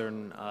most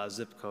southern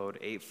zip code,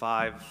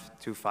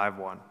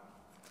 85251.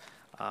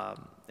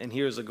 And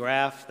here's a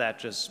graph that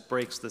just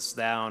breaks this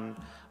down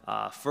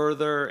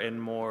further in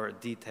more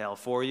detail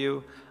for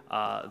you.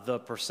 The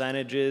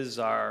percentages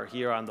are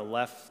here on the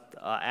left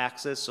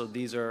axis, so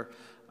these are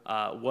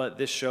what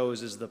this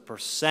shows is the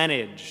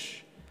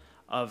percentage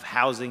of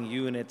housing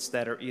units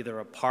that are either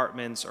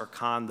apartments or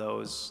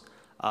condos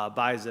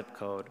by zip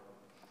code.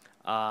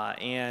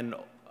 And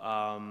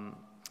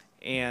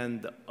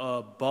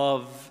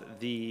above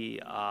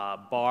the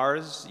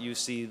bars, you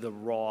see the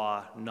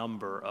raw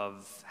number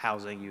of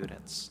housing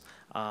units.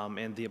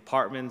 And the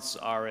apartments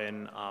are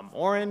in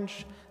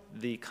orange,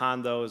 the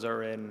condos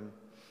are in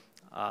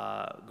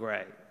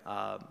gray.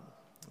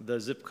 The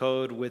zip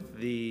code with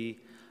the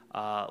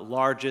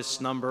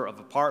largest number of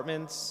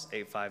apartments,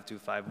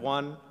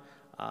 85251,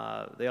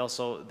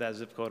 That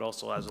zip code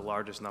also has the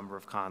largest number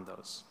of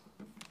condos.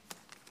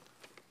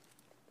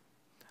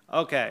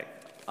 Okay,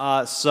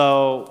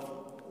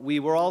 so we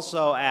were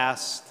also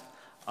asked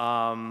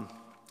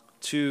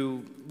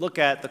to look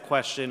at the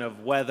question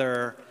of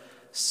whether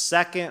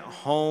second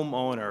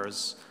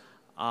homeowners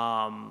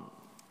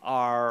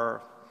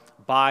are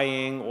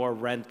buying or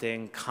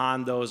renting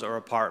condos or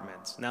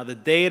apartments. Now, the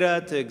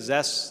data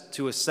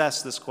to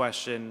assess this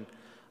question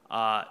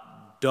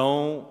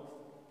don't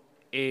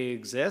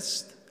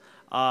exist,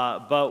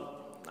 but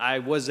I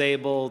was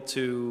able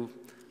to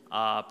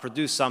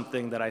produce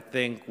something that I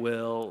think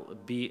will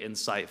be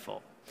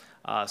insightful.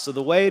 So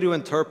the way to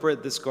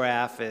interpret this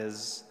graph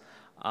is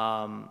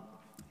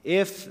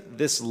if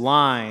this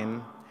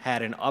line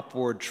had an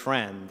upward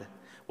trend,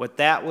 what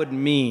that would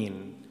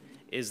mean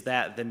is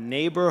that the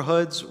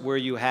neighborhoods where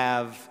you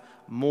have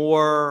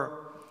more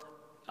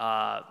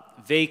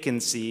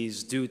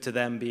vacancies due to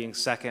them being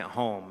second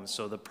homes,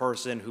 so the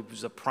person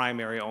who's a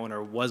primary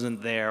owner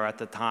wasn't there at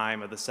the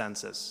time of the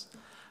census,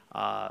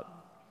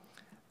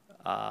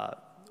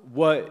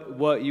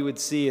 what you would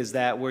see is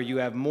that where you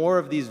have more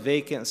of these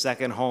vacant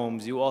second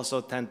homes, you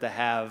also tend to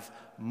have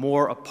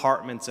more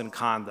apartments and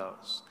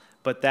condos.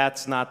 But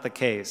that's not the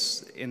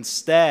case.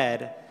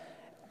 Instead,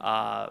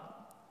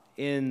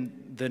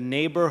 in the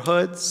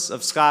neighborhoods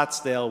of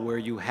Scottsdale where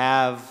you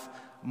have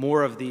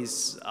more of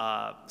these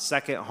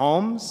second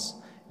homes,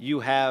 you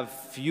have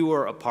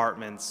fewer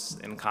apartments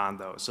and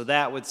condos. So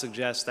that would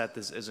suggest that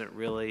this isn't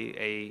really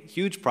a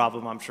huge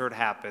problem. I'm sure it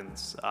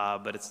happens,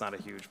 but it's not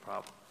a huge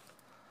problem.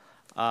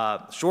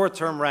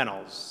 Short-term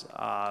rentals.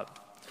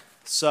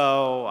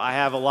 So I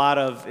have a lot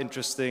of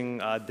interesting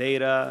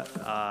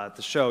data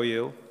to show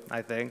you,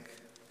 I think.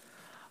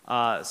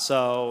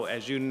 So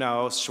as you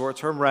know,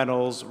 short-term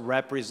rentals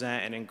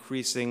represent an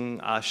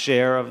increasing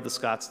share of the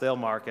Scottsdale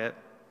market.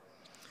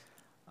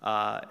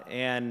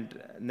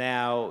 And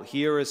now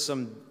here is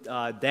some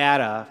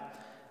data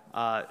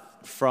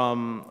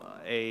from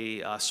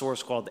a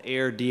source called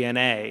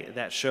AirDNA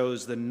that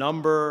shows the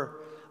number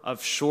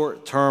of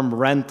short-term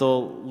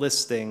rental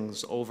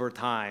listings over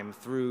time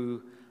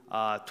through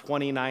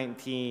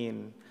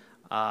 2019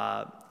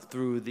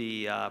 through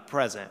the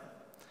present.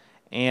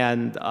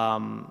 And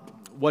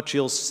what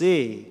you'll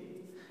see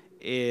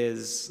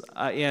is,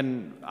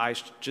 and I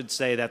should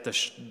say that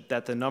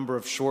the number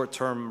of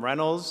short-term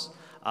rentals,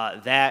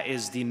 that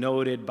is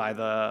denoted by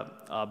the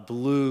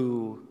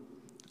blue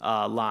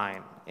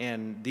line.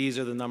 And these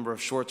are the number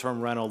of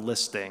short-term rental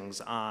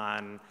listings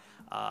on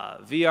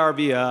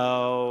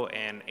VRBO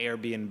and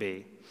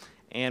Airbnb.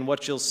 And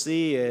what you'll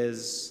see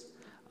is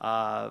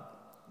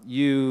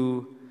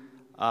you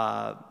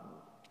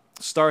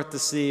start to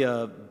see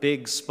a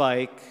big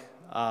spike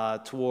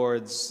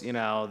towards,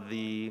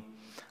 the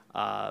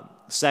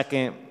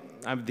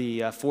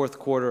fourth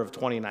quarter of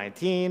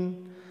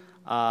 2019.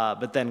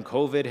 But then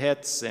COVID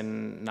hits,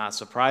 and not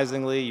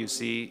surprisingly, you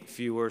see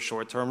fewer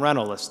short-term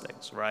rental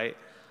listings, right?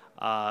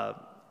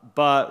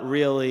 But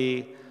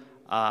really,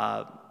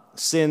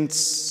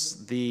 since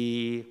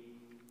it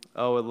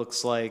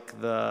looks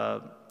like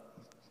the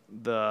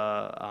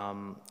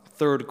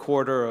third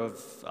quarter of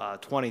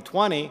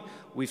 2020,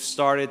 we've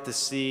started to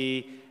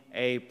see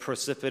a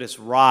precipitous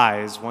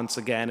rise once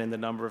again in the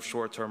number of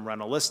short-term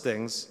rental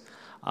listings.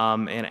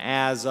 And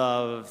as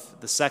of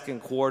the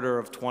second quarter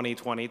of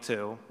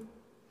 2022,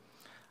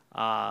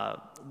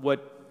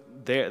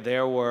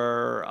 there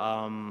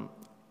were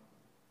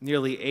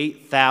nearly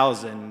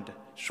 8,000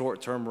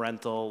 short-term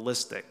rental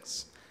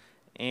listings.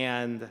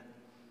 And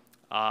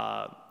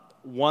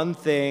one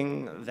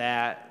thing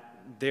that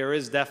there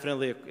is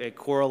definitely a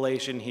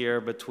correlation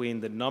here between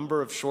the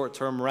number of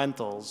short-term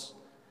rentals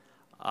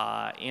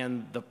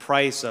and the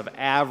price of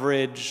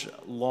average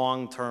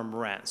long-term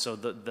rent. So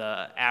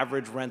the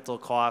average rental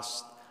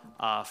cost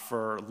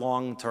for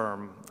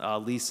long-term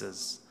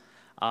leases.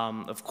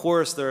 Of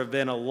course, there have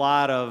been a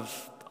lot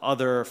of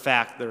other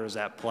factors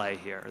at play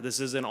here. This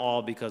isn't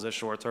all because of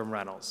short-term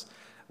rentals.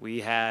 We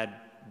had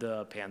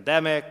the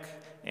pandemic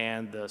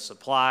and the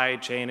supply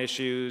chain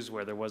issues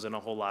where there wasn't a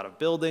whole lot of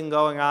building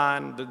going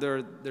on.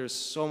 There's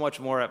so much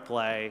more at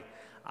play.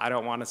 I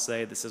don't want to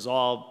say this is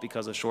all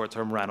because of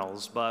short-term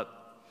rentals,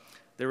 but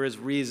there is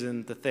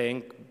reason to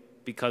think,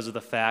 because of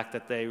the fact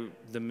that they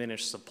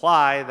diminish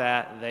supply,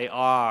 that they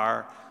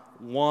are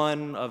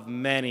one of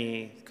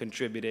many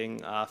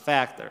contributing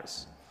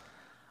factors.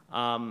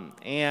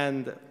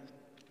 And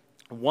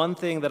one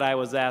thing that I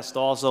was asked to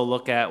also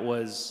look at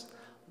was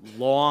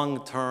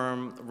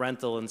long-term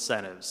rental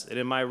incentives. And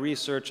in my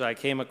research, I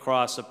came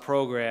across a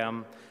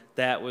program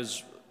that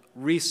was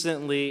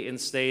recently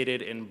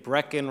instated in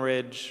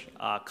Breckenridge,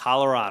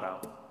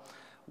 Colorado,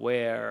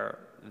 where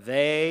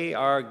they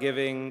are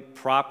giving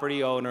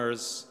property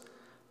owners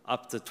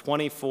up to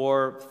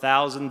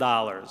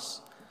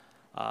 $24,000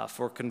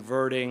 for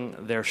converting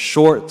their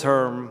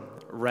short-term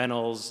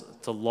rentals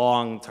to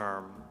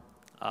long-term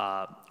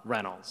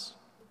rentals.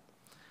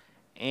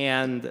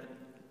 And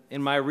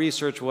in my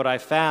research, what I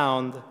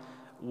found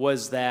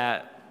was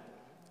that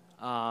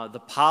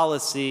the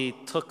policy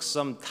took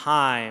some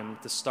time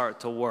to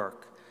start to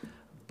work.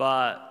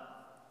 But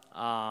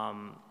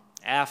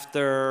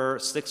after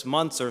 6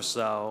 months or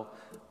so,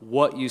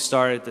 what you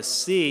started to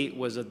see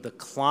was a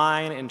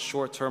decline in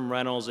short-term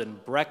rentals in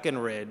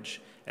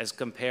Breckenridge as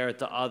compared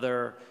to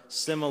other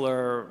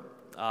similar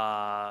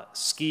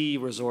ski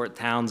resort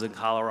towns in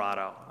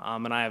Colorado.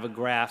 And I have a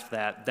graph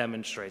that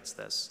demonstrates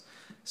this.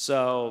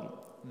 So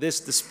this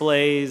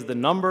displays the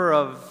number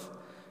of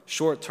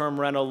short-term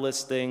rental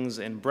listings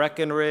in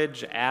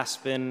Breckenridge,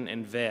 Aspen,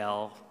 and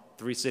Vail,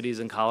 3 cities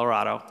in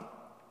Colorado.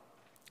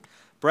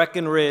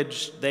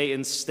 Breckenridge, they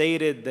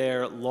instated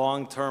their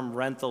long-term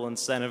rental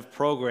incentive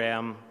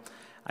program,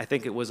 I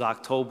think it was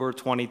October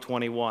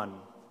 2021.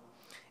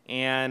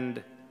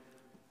 And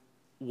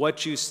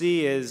what you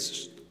see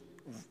is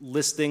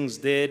listings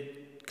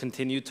did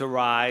continue to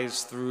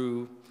rise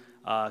through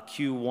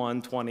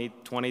Q1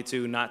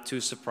 2022, not too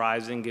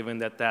surprising given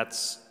that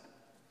that's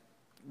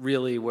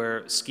really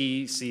where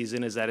ski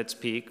season is at its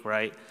peak,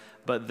 right?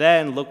 But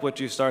then look what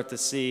you start to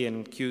see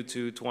in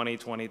Q2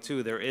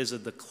 2022. There is a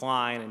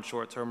decline in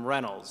short-term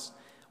rentals,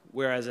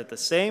 whereas at the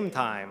same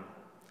time,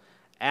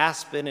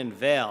 Aspen and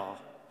Vail,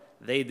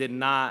 they did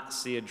not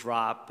see a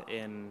drop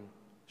in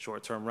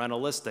short-term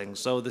rental listings.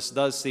 So this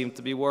does seem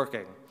to be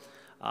working.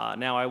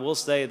 Now, I will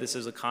say this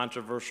is a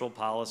controversial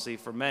policy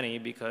for many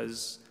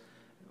because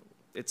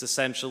it's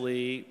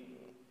essentially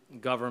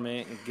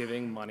government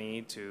giving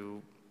money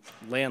to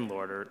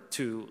landlords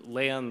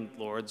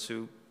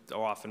who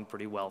are often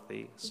pretty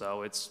wealthy.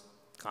 So it's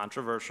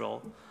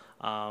controversial,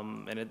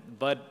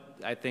 but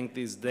I think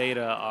these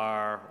data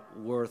are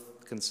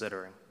worth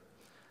considering.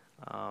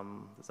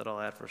 Is that all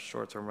I had for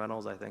short-term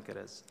rentals? I think it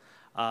is.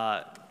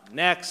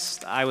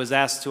 Next, I was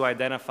asked to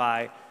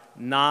identify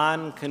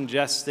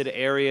non-congested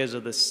areas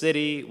of the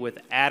city with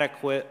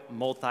adequate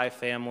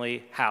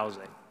multifamily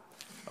housing.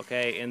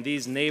 Okay, and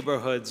these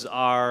neighborhoods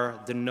are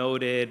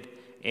denoted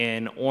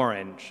in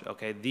orange.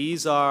 Okay,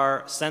 these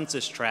are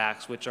census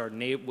tracts, which are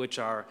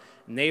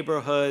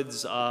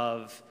neighborhoods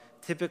of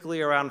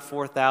typically around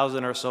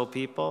 4,000 or so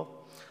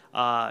people.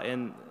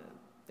 And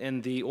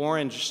the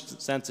orange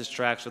census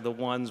tracts are the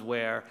ones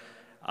where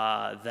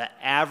the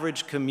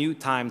average commute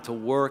time to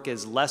work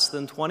is less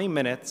than 20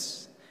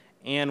 minutes,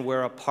 and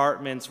where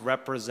apartments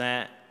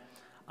represent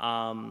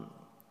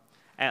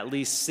at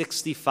least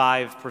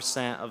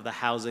 65% of the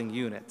housing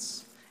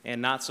units.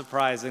 And not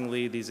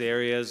surprisingly, these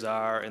areas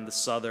are in the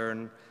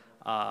southern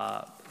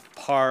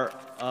part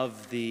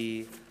of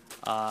the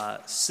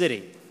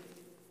city.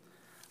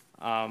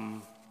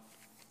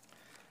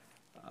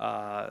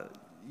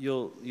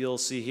 You'll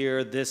see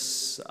here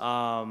this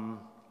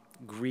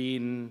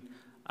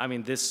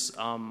this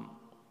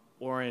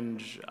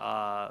orange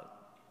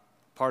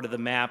part of the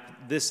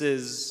map. This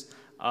is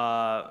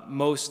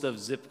most of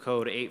zip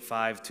code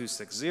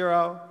 85260.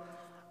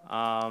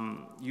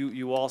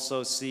 You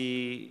also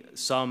see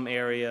some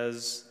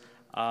areas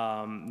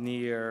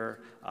near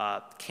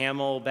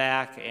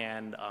Camelback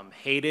and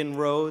Hayden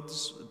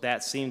roads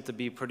that seem to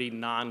be pretty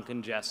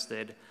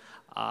non-congested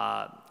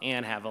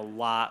and have a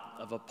lot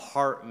of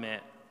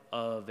apartment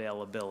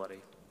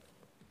availability.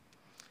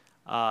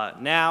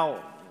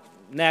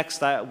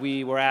 Next,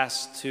 we were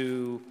asked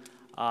to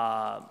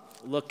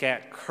look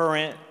at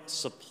current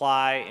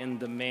supply and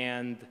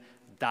demand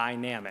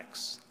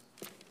dynamics.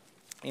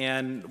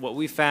 And what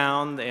we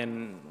found,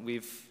 and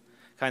we've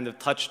kind of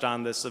touched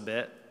on this a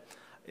bit,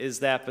 is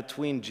that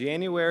between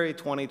January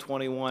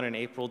 2021 and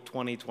April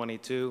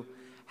 2022,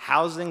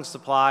 housing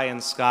supply in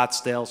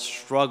Scottsdale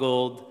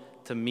struggled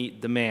to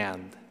meet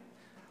demand.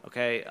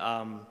 Okay,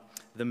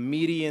 the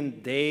median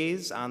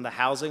days on the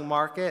housing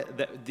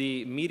market,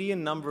 the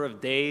median number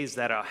of days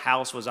that a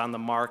house was on the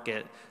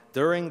market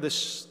during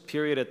this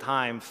period of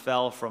time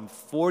fell from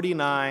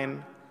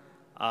 49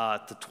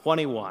 to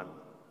 21,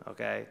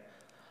 okay?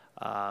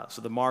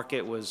 So the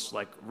market was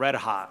like red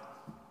hot.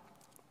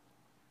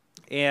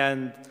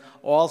 And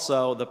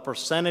also the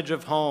percentage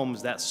of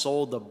homes that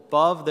sold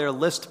above their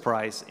list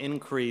price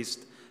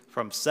increased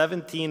from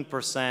 17%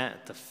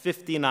 to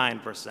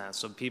 59%.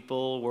 So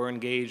people were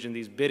engaged in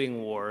these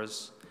bidding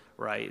wars,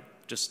 right,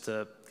 just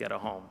to get a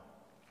home.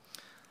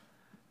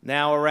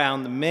 Now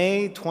around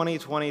May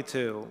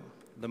 2022,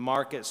 the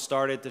market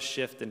started to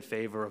shift in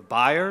favor of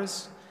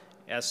buyers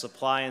as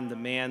supply and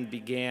demand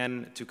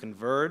began to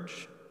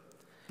converge.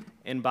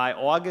 And by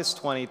August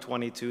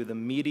 2022, the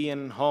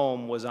median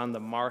home was on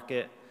the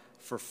market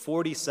for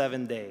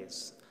 47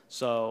 days.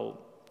 So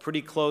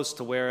pretty close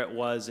to where it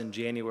was in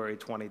January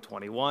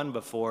 2021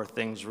 before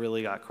things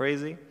really got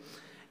crazy.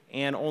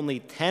 And only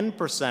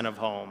 10% of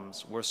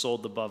homes were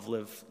sold above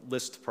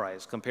list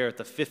price compared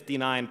to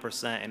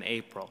 59% in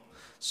April.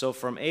 So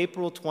from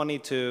April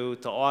 22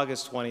 to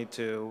August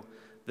 22,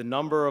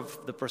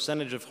 the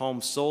percentage of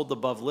homes sold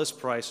above list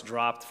price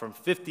dropped from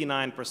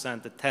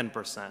 59% to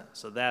 10%.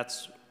 So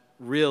that's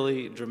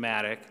really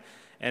dramatic,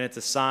 and it's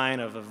a sign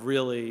of a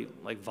really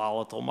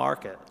volatile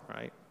market,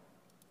 right?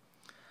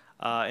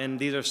 And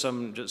these are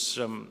just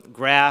some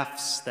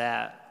graphs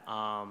that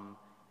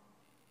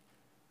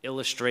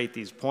illustrate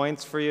these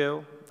points for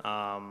you.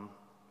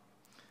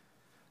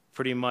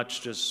 Pretty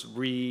much just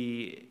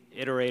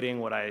reiterating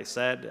what I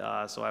said,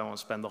 so I won't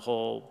spend the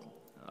whole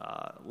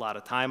lot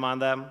of time on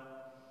them.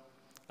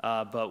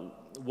 But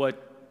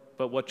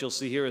what you'll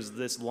see here is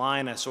this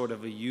line as sort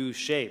of a U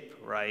shape,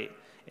 right?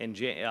 And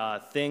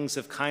things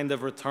have kind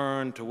of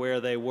returned to where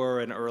they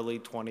were in early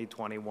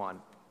 2021.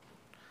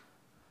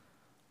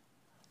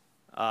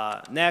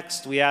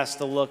 Next, we asked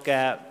to look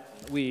at,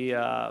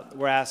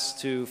 we're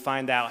asked to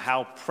find out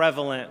how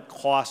prevalent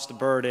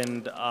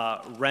cost-burdened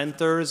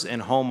renters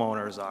and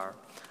homeowners are.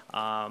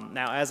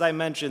 Now, as I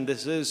mentioned,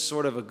 this is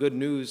sort of a good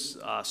news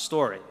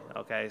story,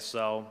 okay?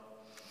 So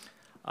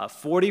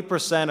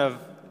 40% of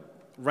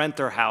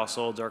renter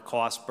households are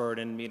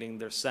cost-burdened, meaning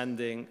they're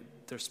spending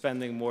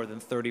more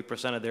than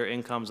 30% of their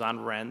incomes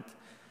on rent.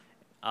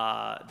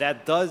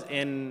 That does,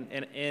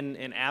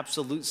 in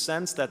absolute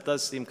sense, that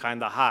does seem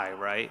kind of high,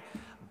 right?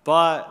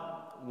 But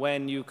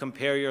when you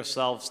compare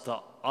yourselves to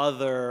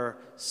other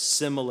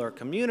similar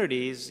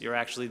communities, you're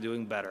actually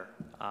doing better.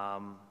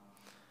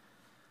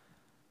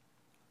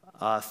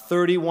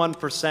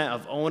 31%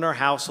 of owner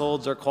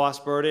households are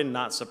cost burdened,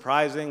 not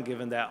surprising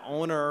given that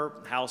owner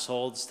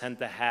households tend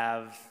to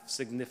have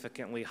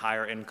significantly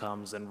higher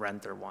incomes than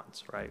renter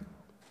ones, right?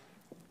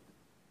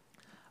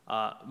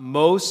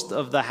 Most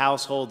of the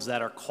households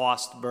that are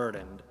cost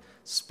burdened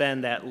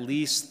spend at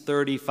least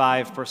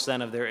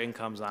 35% of their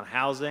incomes on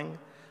housing,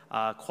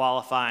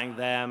 qualifying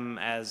them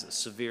as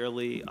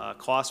severely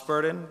cost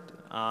burdened.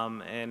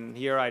 And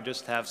here I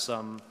just have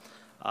some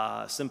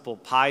simple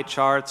pie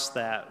charts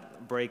that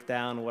break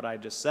down what I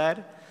just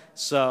said.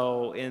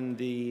 So in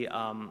the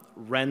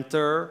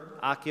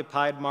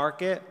renter-occupied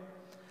market,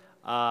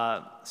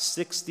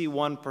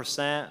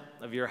 61%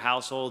 of your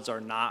households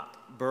are not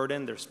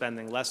burdened. They're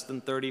spending less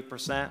than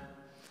 30%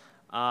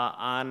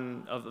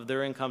 of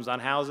their incomes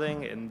on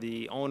housing. In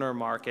the owner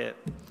market,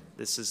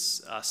 this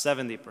is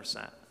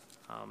 70%.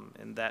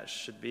 And that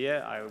should be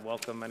it. I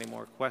welcome any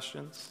more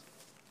questions.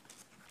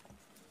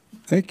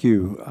 Thank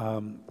you.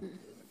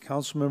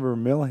 Councilmember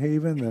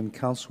Millhaven, then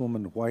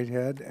Councilwoman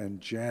Whitehead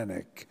and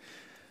Janik.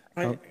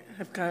 I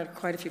have got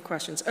quite a few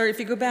questions. Or if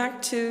you go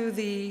back to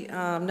the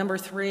number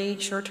 3,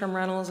 short-term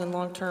rentals and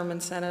long-term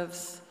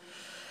incentives,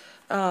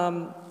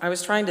 I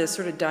was trying to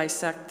sort of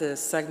dissect the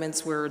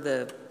segments where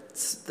the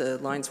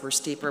lines were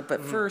steeper.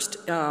 But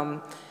first,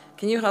 can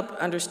you help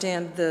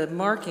understand the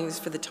markings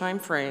for the time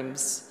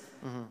frames?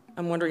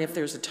 I'm wondering if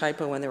there's a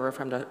typo in there or if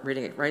I'm not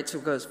reading it right. So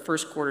it goes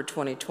first quarter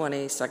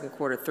 2020, second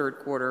quarter, third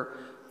quarter,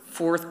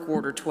 fourth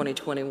quarter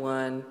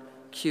 2021,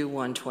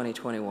 Q1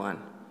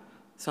 2021.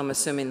 So I'm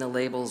assuming the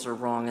labels are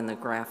wrong and the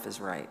graph is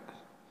right.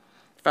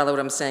 Follow what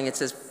I'm saying? It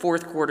says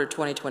fourth quarter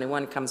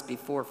 2021 comes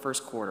before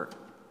first quarter.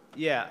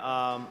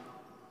 Yeah,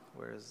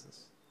 where is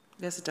this?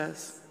 Yes, it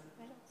does.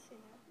 I don't see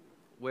that.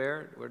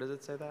 Where does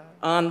it say that?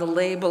 On the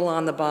label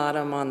on the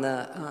bottom on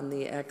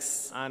the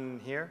X.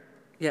 On here?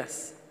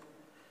 Yes.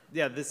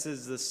 Yeah, this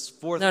is this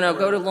fourth. No,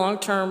 go to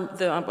long-term.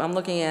 I'm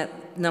looking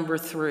at number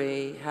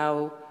 3,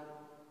 how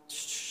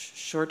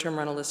short-term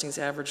rental listings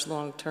average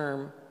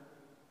long-term.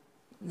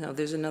 No,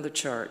 there's another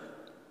chart.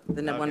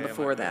 The one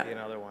before that.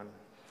 Another one.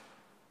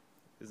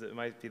 It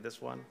might be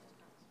this one?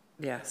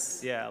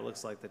 Yes. Yeah, it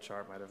looks like the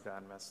chart might have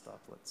gotten messed up.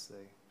 Let's see.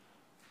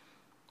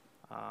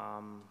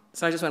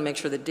 So I just want to make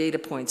sure the data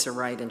points are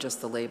right and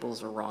just the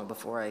labels are wrong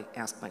before I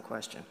ask my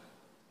question.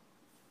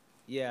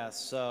 Yeah,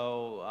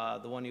 so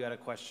the one you had a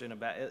question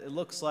about, it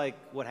looks like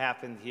what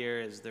happened here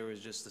is there was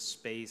just a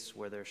space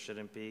where there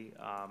shouldn't be,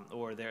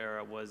 or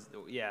there was,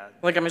 yeah.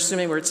 Like I'm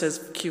assuming where it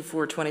says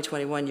Q4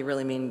 2021, you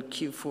really mean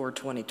Q4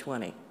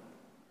 2020. Q4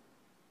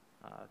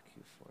 20.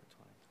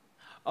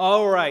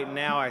 Oh, right,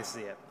 now I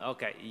see it.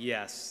 Okay,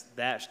 yes,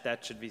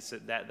 that should be,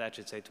 that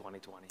should say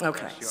 2020.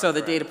 Okay, yes, so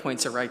the correct. data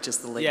points are right,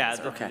 just the labels. Yeah,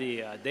 okay.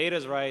 The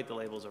data's right, the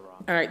labels are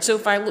wrong. All right, so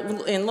if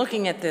in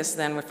looking at this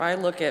then, if I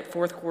look at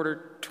fourth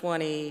quarter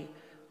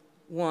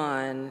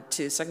 21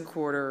 to second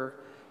quarter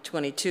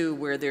 22,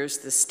 where there's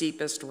the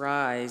steepest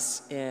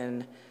rise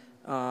in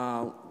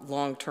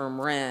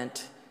long-term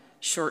rent,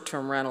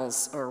 short-term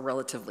rentals are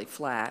relatively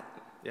flat.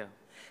 Yeah.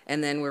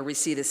 And then where we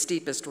see the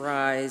steepest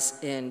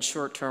rise in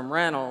short-term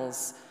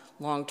rentals,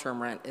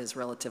 long-term rent is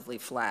relatively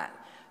flat.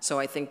 So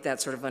I think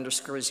that sort of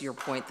underscores your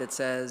point that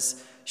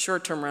says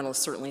short-term rentals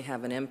certainly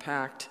have an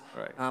impact,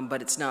 right.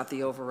 But it's not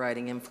the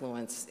overriding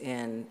influence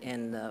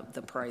in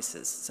the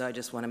prices. So I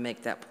just want to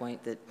make that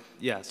point that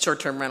yes.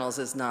 Short-term rentals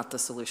is not the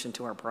solution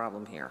to our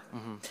problem here.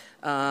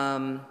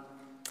 Mm-hmm.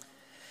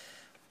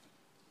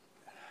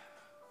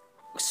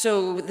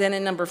 So then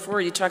in number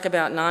 4, you talk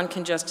about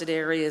non-congested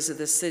areas of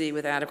the city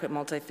with adequate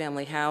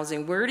multifamily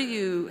housing.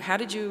 How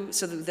did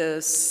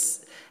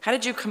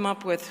you come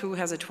up with who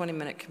has a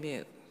 20-minute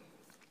commute?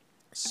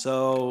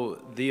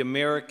 So the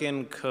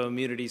American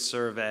Community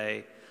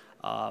Survey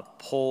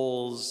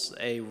polls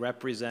a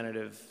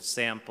representative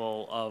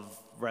sample of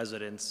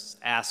residents,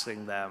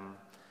 asking them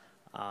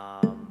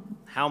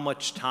how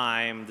much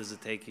time does it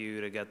take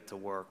you to get to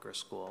work or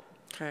school?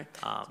 Okay.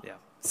 Yeah.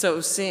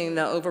 So seeing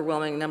the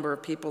overwhelming number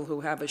of people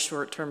who have a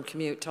short-term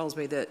commute tells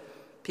me that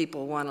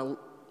people want to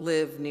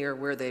live near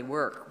where they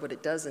work. What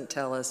it doesn't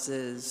tell us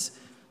is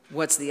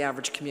what's the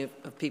average commute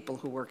of people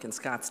who work in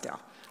Scottsdale,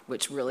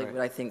 which really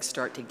would, I think,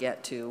 start to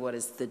get to what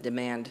is the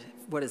demand,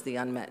 what is the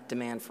unmet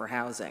demand for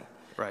housing.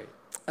 Right.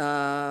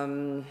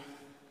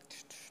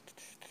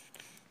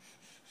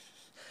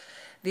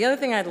 The other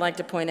thing I'd like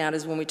to point out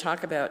is when we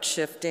talk about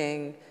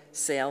shifting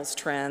sales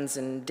trends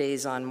and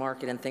days on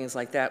market and things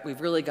like that,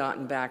 we've really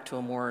gotten back to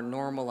a more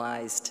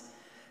normalized,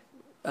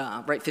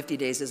 right, 50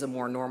 days is a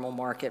more normal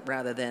market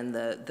rather than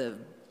the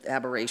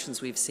aberrations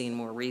we've seen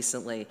more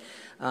recently.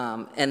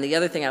 And the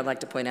other thing I'd like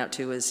to point out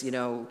too is, you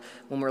know,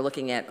 when we're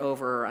looking at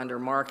over or under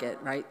market,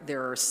 right,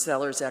 there are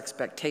sellers'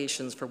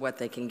 expectations for what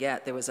they can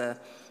get. There was a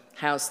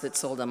house that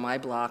sold on my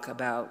block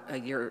about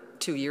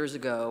 2 years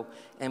ago,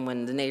 and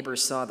when the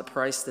neighbors saw the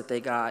price that they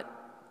got,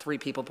 3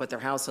 people put their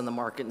house on the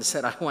market and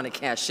said, I want to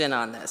cash in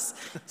on this.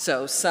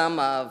 So some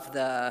of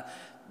the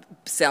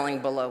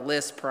selling below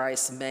list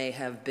price may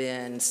have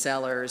been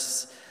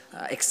sellers'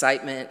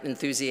 excitement,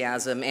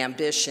 enthusiasm,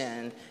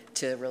 ambition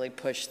to really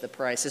push the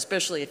price,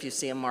 especially if you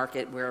see a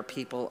market where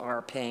people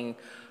are paying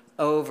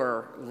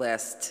over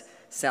list.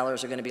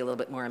 Sellers are going to be a little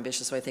bit more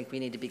ambitious, so I think we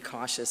need to be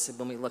cautious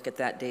when we look at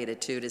that data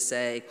too, to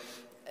say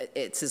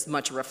it's as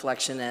much a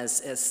reflection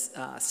as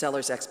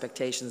sellers'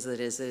 expectations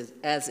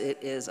as it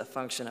is a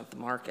function of the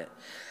market.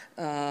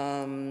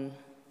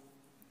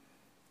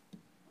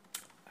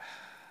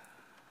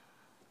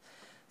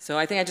 So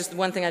I think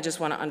one thing I just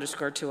want to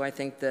underscore too, I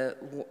think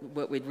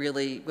what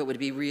would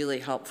be really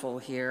helpful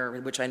here,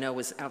 which I know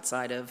was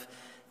outside of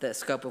the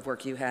scope of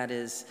work you had,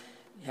 is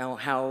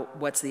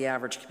what's the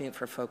average commute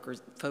for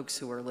folks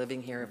who are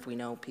living here if we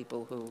know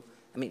people who,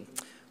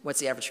 what's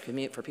the average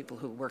commute for people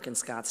who work in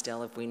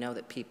Scottsdale if we know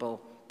that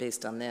people,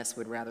 based on this,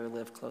 would rather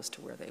live close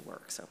to where they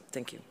work? So,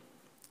 thank you.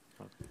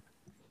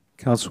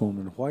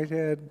 Councilwoman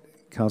Whitehead,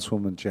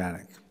 Councilwoman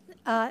Janik.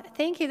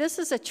 Thank you. This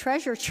is a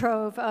treasure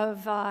trove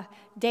of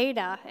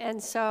data,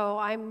 and so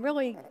I'm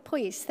really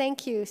pleased.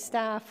 Thank you,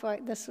 staff.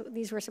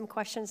 These were some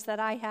questions that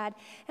I had,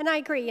 and I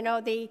agree. You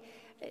know,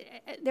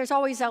 there's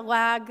always a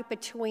lag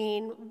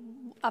between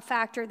a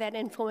factor that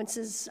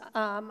influences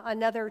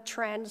another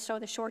trend, so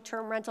the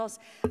short-term rentals.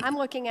 I'm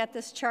looking at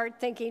this chart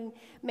thinking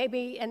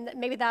maybe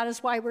that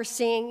is why we're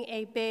seeing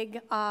a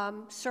big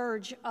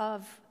surge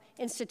of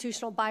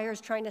institutional buyers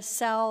trying to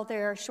sell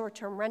their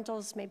short-term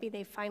rentals. Maybe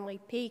they finally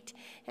peaked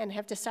and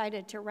have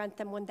decided to rent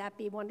them. Wouldn't that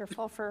be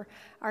wonderful for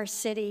our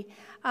city?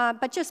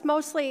 But just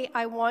mostly,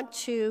 I want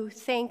to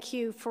thank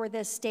you for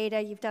this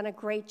data. You've done a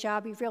great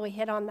job. You've really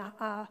hit on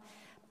the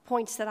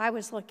points that I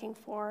was looking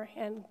for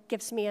and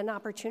gives me an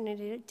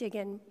opportunity to dig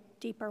in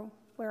deeper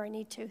where I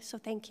need to. So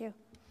thank you.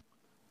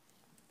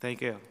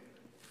 Thank you.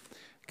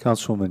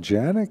 Councilwoman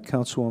Janik,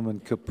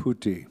 Councilwoman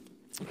Caputi.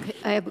 Okay,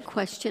 I have a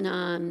question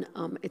on,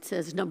 it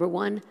says, number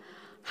 1,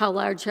 how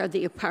large are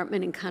the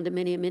apartment and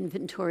condominium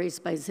inventories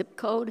by zip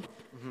code?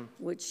 Mm-hmm.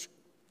 Which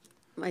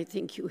I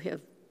think you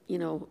have,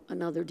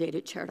 another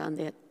data chart on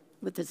that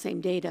with the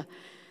same data.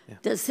 Yeah.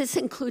 Does this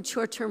include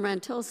short-term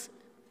rentals?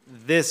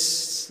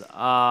 This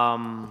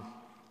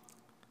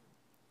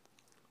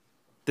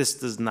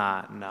does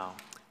not, no.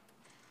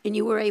 And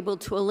you were able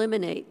to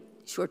eliminate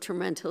short-term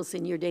rentals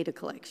in your data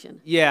collection?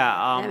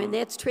 Yeah.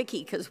 That's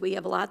tricky because we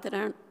have a lot that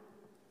aren't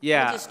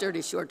registered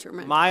as short-term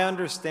rentals. My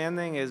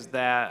understanding is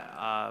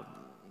that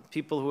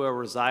people who are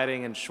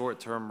residing in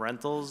short-term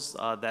rentals,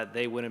 that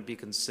they wouldn't be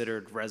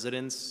considered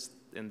residents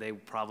and they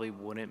probably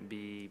wouldn't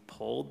be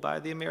polled by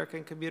the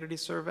American Community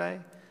Survey.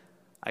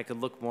 I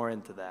could look more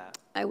into that.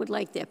 I would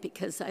like that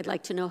because I'd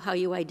like to know how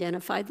you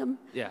identify them.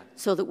 Yeah.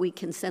 So that we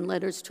can send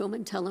letters to them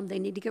and tell them they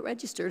need to get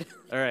registered.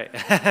 All right.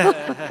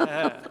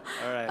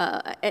 All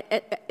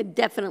right.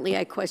 Definitely,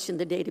 I question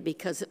the data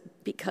because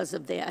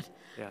of that.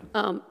 Yeah.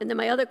 And then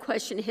my other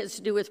question has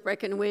to do with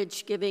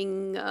Breckenridge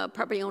giving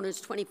property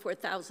owners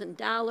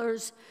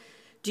 $24,000.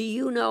 Do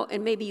you know,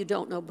 and maybe you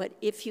don't know, but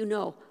if you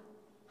know,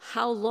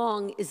 how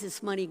long is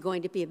this money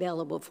going to be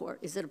available for?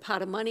 Is it a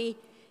pot of money?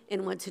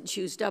 And once it's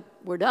used up,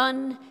 we're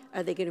done?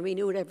 Are they going to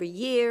renew it every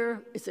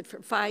year? Is it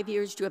for 5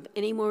 years? Do you have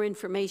any more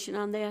information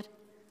on that?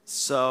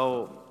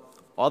 So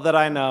all that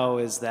I know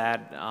is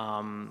that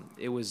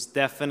it was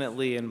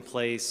definitely in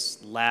place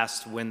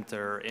last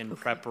winter in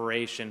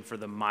preparation for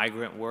the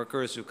migrant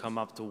workers who come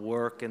up to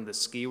work in the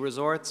ski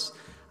resorts.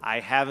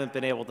 I haven't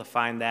been able to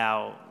find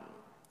out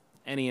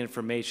any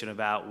information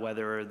about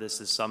whether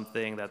this is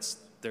something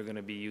they're going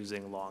to be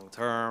using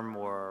long-term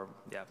or,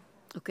 yeah.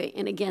 Okay,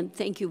 and again,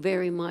 thank you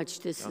very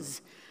much. This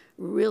is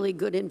really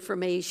good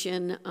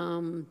information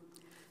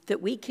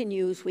that we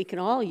can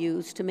all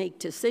use to make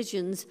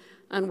decisions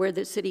on where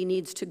the city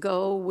needs to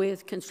go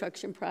with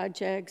construction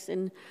projects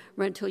and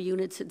rental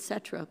units, et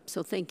cetera.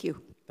 So thank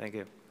you. Thank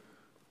you.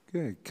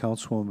 Okay,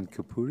 Councilwoman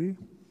Caputi.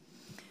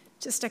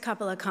 Just a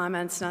couple of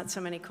comments, not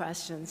so many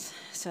questions.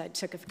 So I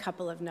took a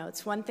couple of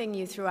notes. One thing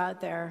you threw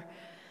out there,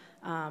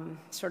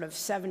 sort of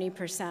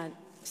 70%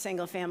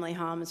 single-family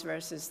homes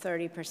versus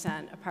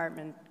 30%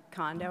 apartment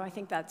condo. I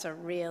think that's a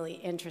really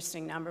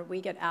interesting number.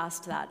 We get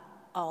asked that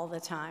all the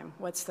time.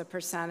 What's the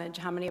percentage?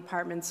 How many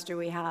apartments do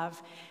we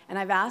have? And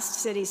I've asked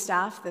city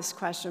staff this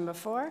question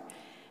before,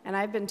 and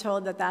I've been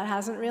told that that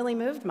hasn't really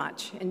moved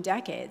much in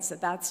decades,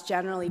 that that's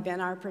generally been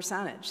our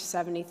percentage,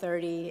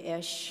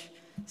 70-30-ish,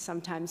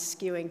 sometimes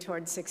skewing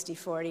towards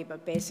 60-40,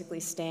 but basically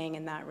staying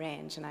in that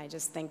range. And I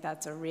just think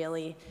that's a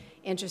really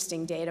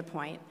interesting data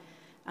point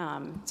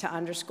to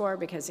underscore,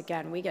 because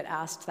again, we get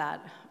asked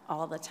that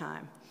all the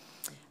time.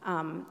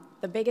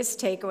 The biggest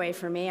takeaway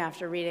for me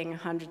after reading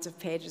hundreds of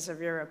pages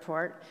of your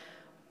report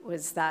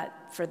was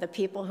that for the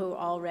people who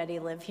already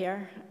live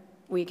here,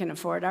 we can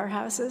afford our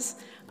houses.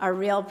 Our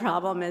real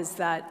problem is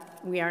that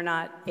we are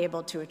not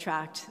able to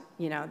attract,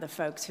 the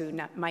folks who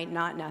might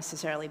not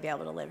necessarily be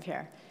able to live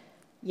here.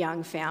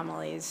 Young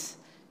families,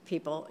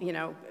 people,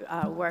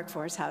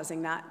 workforce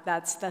housing,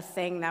 that's the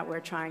thing that we're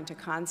trying to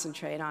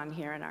concentrate on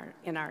here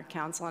in our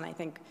council. And I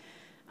think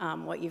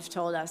what you've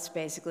told us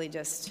basically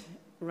just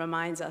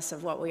reminds us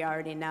of what we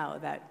already know,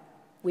 that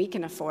we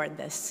can afford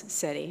this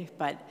city,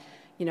 but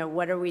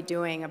what are we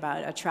doing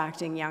about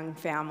attracting young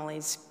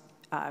families,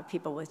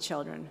 people with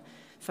children,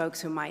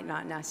 folks who might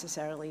not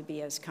necessarily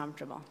be as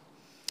comfortable.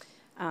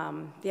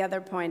 The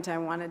other point I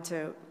wanted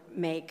to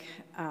make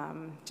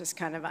just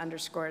kind of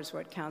underscores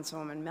what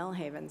Councilwoman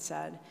Milhaven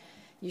said.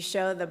 You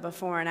show the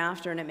before and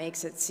after, and it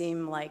makes it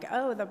seem like,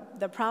 oh,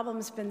 the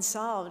problem's been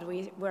solved,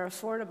 we're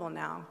affordable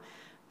now.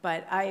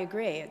 But I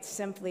agree, it's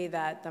simply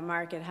that the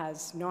market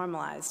has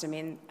normalized. I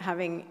mean,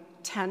 having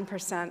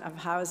 10% of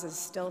houses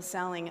still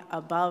selling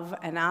above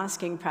an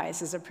asking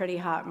price is a pretty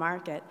hot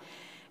market.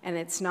 And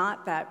it's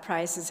not that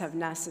prices have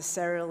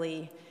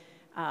necessarily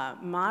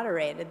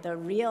moderated. The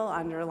real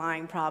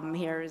underlying problem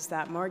here is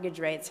that mortgage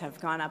rates have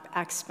gone up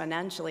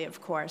exponentially, of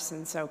course,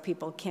 and so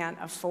people can't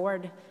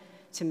afford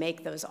to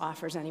make those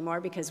offers anymore,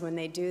 because when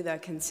they do the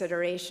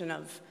consideration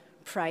of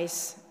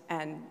price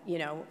and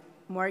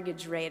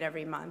mortgage rate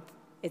every month,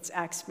 it's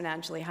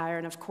exponentially higher,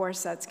 and of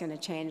course that's going to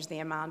change the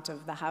amount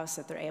of the house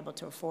that they're able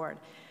to afford.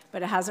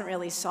 But it hasn't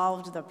really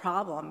solved the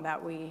problem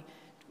that we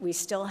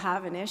still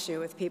have an issue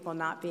with people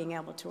not being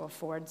able to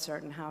afford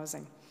certain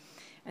housing.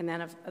 And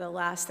then the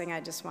last thing I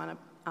just want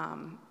to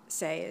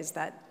say is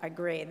that I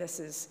agree, this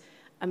is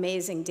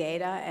amazing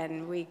data,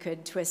 and we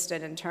could twist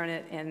it and turn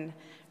it in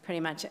pretty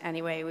much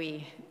any way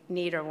we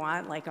need or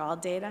want, like all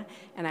data.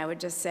 And I would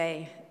just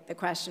say the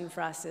question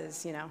for us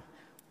is,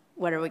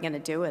 what are we going to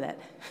do with it?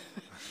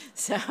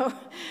 So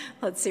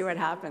let's see what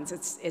happens.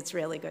 It's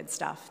really good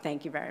stuff.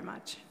 Thank you very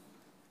much.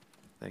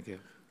 Thank you.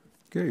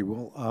 Okay,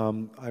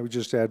 well, I would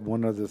just add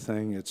one other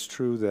thing. It's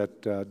true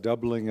that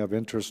doubling of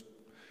interest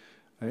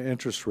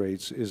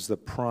rates is the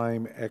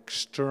prime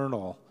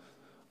external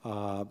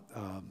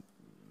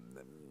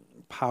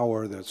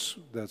power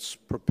that's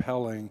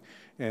propelling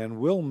and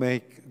will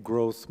make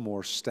growth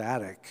more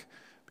static,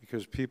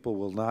 because people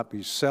will not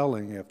be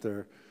selling if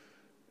they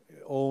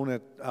own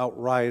it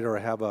outright or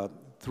have a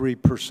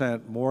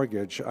 3%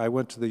 mortgage. I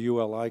went to the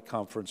ULI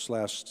conference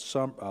last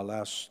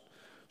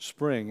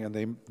spring,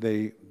 and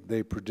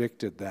they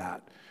predicted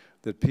that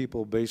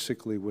people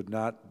basically would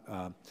not,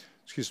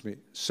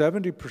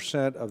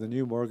 70% of the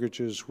new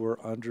mortgages were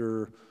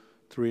under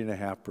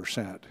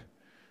 3.5%.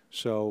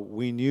 So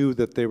we knew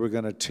that they were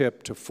going to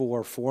tip to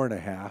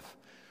 4.5.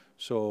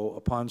 So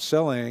upon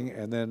selling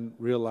and then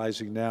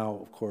realizing now,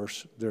 of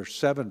course, they're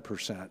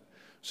 7%.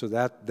 So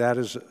that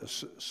is a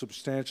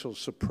substantial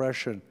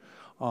suppression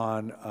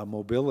on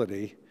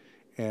mobility,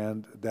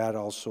 and that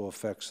also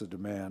affects the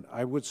demand.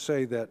 I would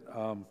say that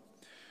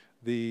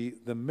the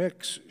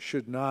mix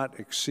should not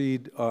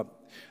exceed,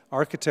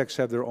 architects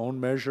have their own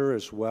measure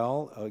as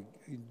well.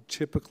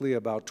 Typically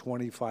about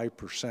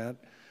 25%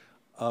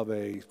 of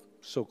a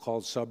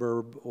so-called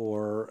suburb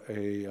or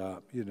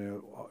a,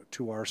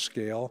 to our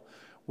scale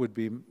would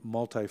be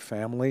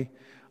multifamily.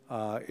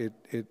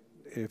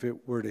 If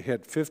it were to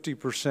hit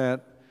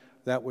 50%,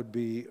 that would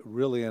be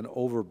really an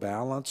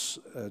overbalance,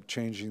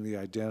 changing the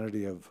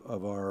identity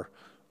of our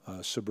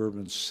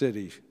suburban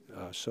city,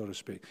 so to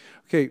speak.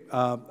 Okay,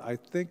 I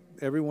think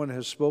everyone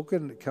has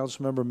spoken.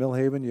 Councilmember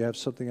Milhaven, you have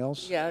something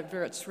else? Yeah,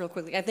 just real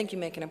quickly. I think you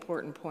make an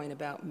important point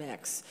about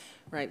mix,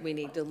 right? We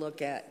need to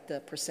look at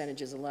the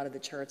percentages. A lot of the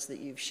charts that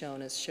you've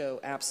shown us show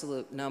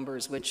absolute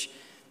numbers, which,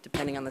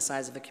 depending on the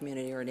size of a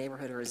community or a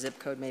neighborhood or a zip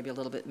code, may be a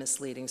little bit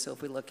misleading. So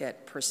if we look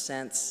at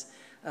percents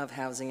of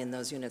housing in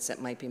those units,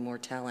 that might be more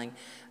telling.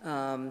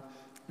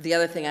 The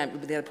other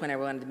point I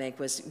wanted to make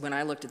was, when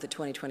I looked at the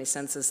 2020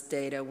 census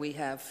data, we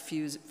have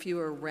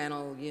fewer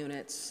rental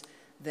units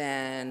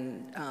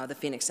than the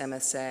Phoenix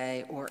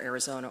MSA or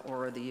Arizona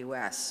or the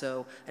US.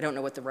 So I don't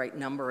know what the right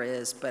number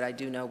is, but I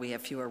do know we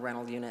have fewer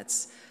rental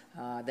units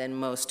than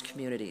most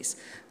communities.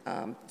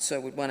 So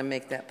we want to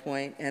make that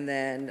point. And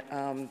then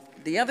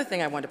the other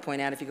thing I want to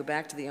point out, if you go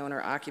back to the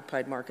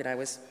owner-occupied market, I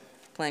was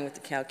playing with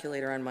the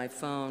calculator on my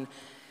phone.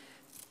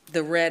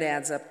 The red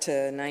adds up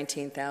to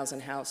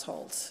 19,000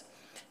 households.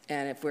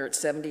 And if we're at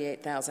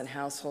 78,000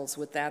 households,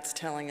 what that's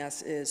telling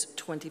us is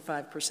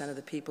 25% of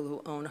the people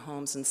who own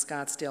homes in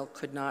Scottsdale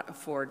could not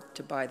afford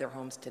to buy their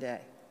homes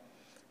today,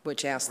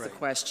 which asks the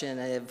question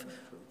of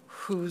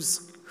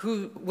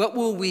what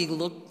will we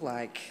look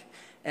like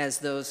as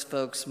those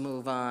folks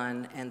move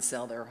on and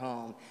sell their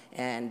home?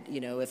 And, you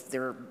know, if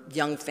there are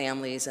young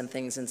families and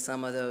things in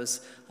some of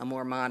those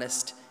more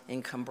modest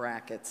income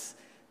brackets,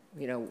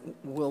 you know,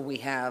 will we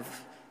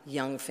have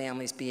young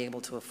families be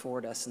able to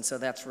afford us? And so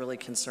that's really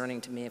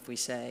concerning to me if we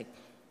say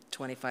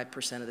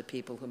 25% of the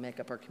people who make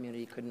up our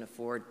community couldn't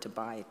afford to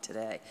buy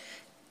today.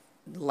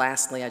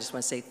 Lastly, I just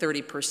want to say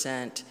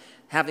 30%,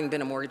 having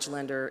been a mortgage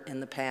lender in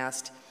the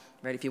past,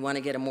 right, if you want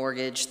to get a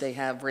mortgage, they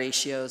have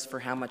ratios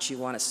for how much you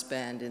want to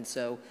spend. And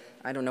so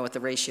I don't know what the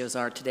ratios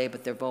are today,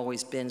 but they've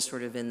always been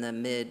sort of in the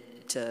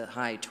mid to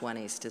high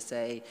 20s to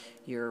say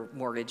your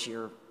mortgage,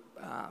 your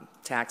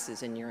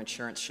taxes and your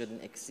insurance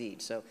shouldn't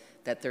exceed. So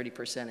that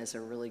 30% is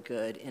a really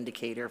good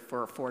indicator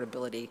for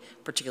affordability,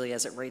 particularly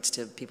as it relates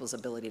to people's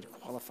ability to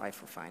qualify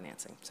for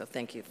financing. So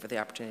thank you for the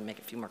opportunity to make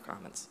a few more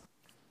comments.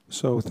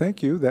 So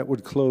thank you. That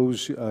would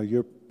close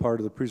your part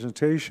of the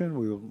presentation.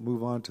 We will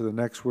move on to the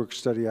next work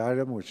study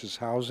item, which is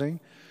housing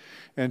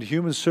and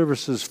Human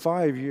Services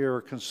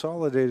 5-year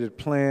consolidated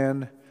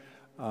plan.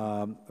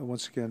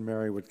 Once again,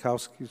 Mary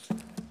Witkowski,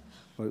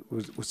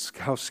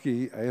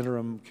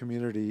 Interim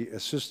Community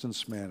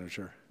Assistance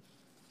Manager.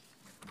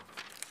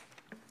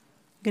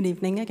 Good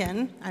evening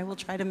again. I will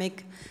try to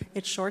make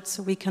it short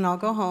so we can all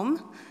go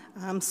home.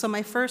 So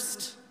my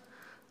first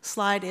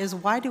slide is,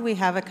 why do we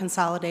have a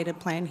consolidated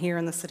plan here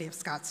in the city of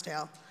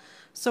Scottsdale?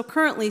 So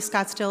currently,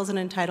 Scottsdale is an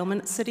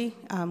entitlement city.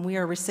 We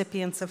are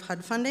recipients of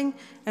HUD funding,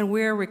 and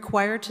we are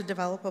required to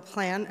develop a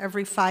plan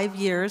every 5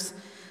 years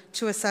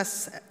to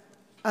assess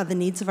the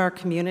needs of our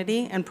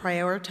community and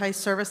prioritize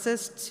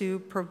services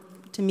to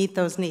meet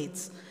those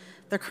needs.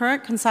 The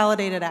current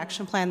consolidated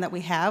action plan that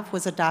we have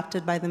was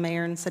adopted by the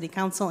mayor and city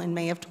council in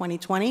May of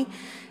 2020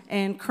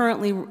 and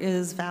currently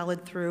is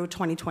valid through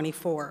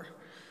 2024.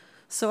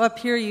 So up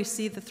here you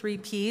see the 3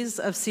 Ps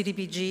of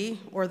CDBG,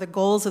 or the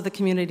goals of the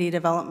community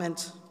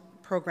development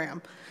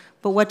program.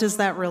 But what does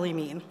that really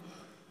mean?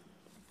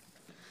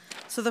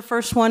 So the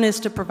first one is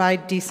to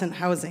provide decent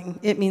housing.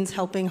 It means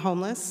helping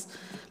homeless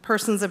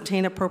persons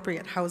obtain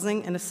appropriate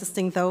housing and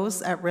assisting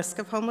those at risk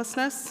of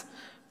homelessness,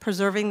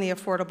 preserving the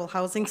affordable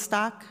housing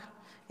stock,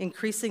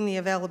 increasing the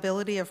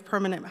availability of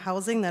permanent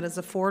housing that is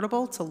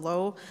affordable to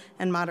low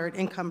and moderate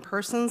income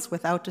persons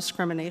without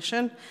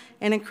discrimination,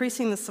 and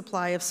increasing the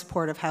supply of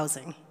supportive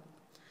housing.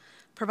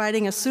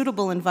 Providing a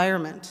suitable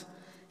environment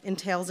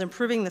entails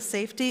improving the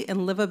safety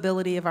and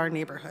livability of our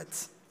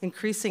neighborhoods,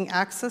 increasing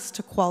access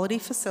to quality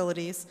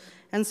facilities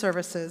and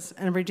services,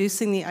 and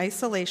reducing the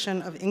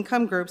isolation of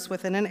income groups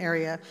within an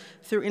area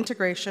through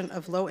integration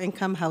of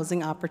low-income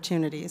housing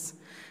opportunities.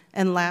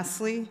 And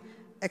lastly,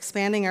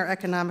 expanding our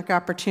economic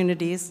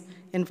opportunities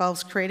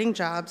involves creating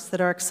jobs that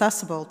are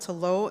accessible to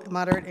low and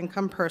moderate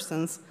income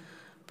persons,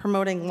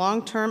 promoting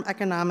long-term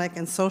economic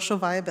and social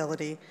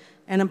viability,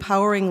 and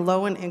empowering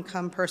low and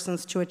income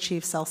persons to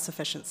achieve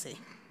self-sufficiency.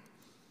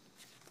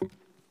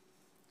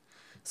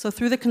 So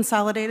through the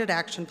consolidated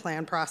action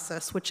plan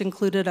process, which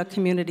included a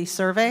community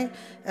survey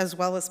as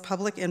well as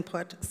public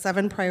input,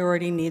 7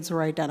 priority needs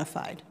were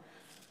identified.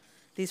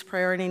 These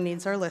priority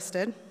needs are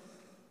listed.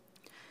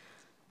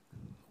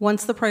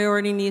 Once the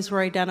priority needs were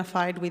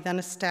identified, we then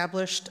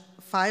established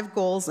 5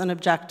 goals and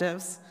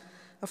objectives.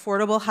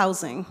 Affordable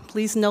housing.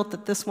 Please note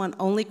that this one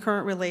only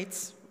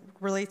relates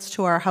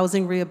to our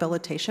housing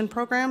rehabilitation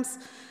programs,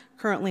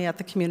 currently at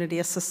the Community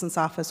Assistance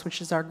Office,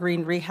 which is our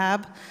green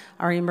rehab,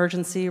 our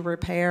emergency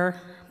repair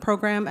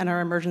program, and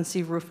our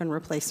emergency roof and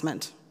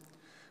replacement.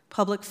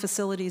 Public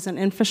facilities and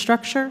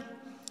infrastructure.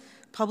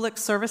 Public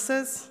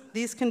services,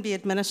 these can be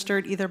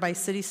administered either by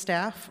city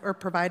staff or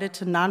provided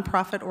to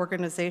nonprofit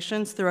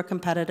organizations through a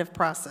competitive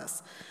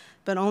process,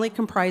 but only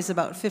comprise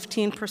about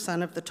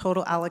 15% of the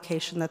total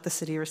allocation that the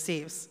city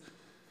receives.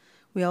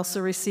 We also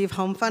receive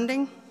home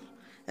funding.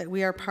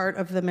 We are part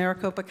of the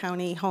Maricopa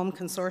County Home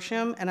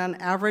Consortium, and on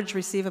average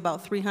receive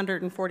about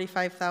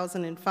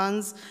 $345,000 in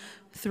funds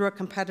through a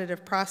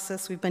competitive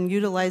process. We've been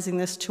utilizing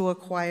this to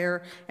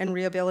acquire and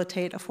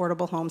rehabilitate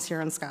affordable homes here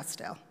in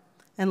Scottsdale.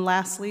 And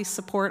lastly,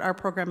 support our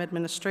program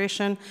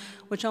administration,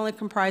 which only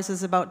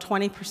comprises about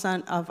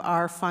 20% of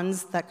our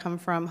funds that come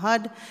from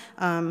HUD.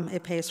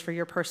 It pays for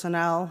your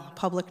personnel,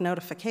 public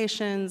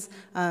notifications,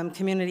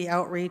 community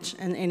outreach,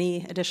 and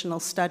any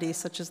additional studies,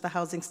 such as the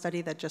housing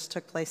study that just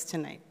took place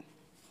tonight.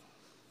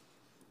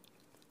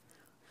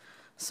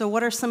 So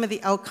what are some of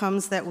the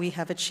outcomes that we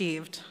have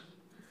achieved?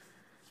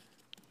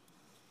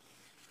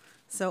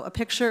 So a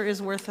picture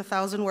is worth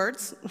 1,000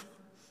 words.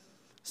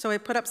 So I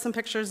put up some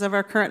pictures of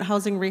our current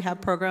housing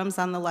rehab programs.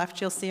 On the left,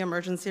 you'll see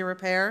emergency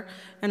repair,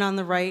 and on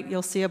the right,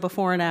 you'll see a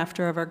before and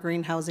after of our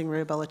green housing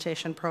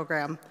rehabilitation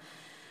program.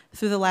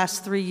 Through the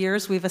last 3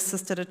 years, we've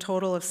assisted a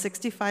total of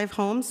 65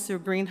 homes through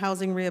green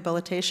housing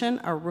rehabilitation,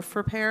 our roof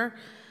repair,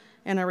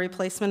 and our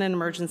replacement and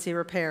emergency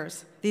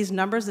repairs. These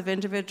numbers of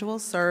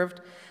individuals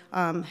served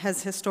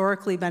has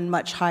historically been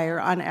much higher.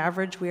 On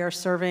average, we are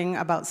serving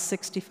about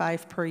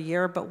 65 per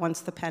year, but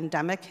once the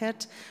pandemic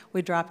hit,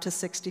 we dropped to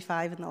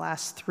 65 in the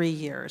last 3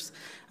 years.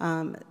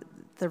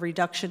 The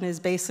reduction is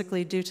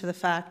basically due to the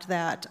fact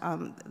that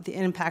it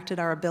impacted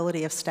our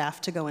ability of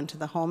staff to go into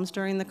the homes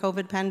during the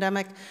COVID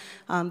pandemic.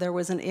 There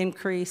was an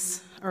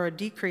increase or a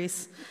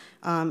decrease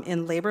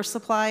in labor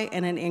supply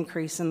and an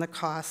increase in the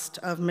cost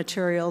of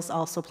materials,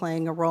 also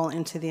playing a role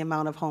into the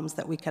amount of homes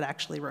that we could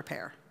actually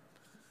repair.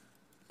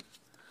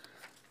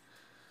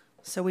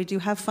 So we do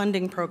have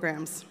funding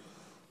programs.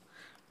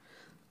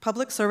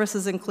 Public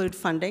services include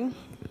funding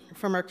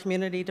from our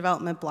Community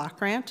Development Block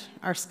Grant,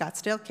 our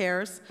Scottsdale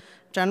Cares,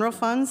 general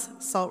funds,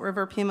 Salt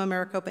River Pima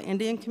Maricopa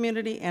Indian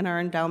Community, and our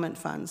endowment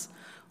funds.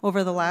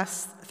 Over the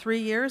last 3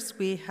 years,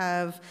 we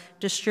have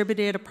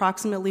distributed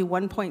approximately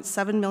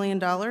 $1.7 million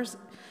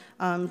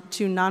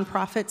to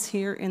nonprofits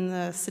here in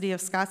the city of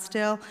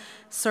Scottsdale,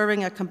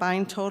 serving a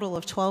combined total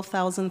of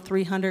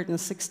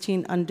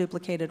 12,316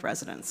 unduplicated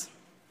residents.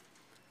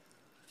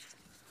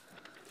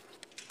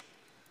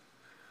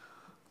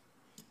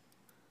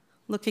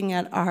 Looking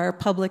at our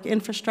public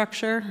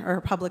infrastructure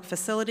or public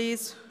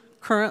facilities,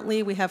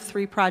 currently we have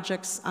 3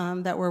 projects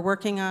that we're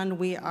working on.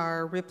 We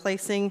are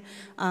replacing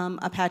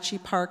Apache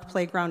Park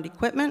playground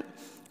equipment.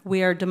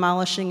 We are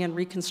demolishing and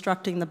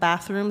reconstructing the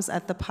bathrooms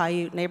at the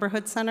Paiute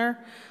Neighborhood Center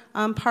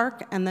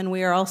park, and then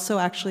we are also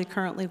actually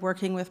currently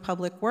working with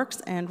Public Works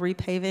and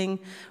repaving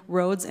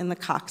roads in the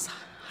Cox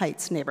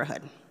Heights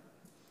neighborhood.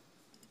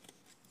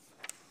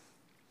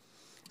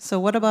 So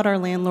what about our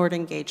landlord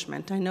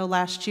engagement? I know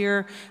last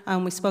year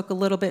we spoke a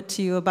little bit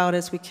to you about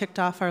as we kicked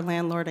off our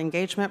landlord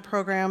engagement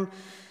program.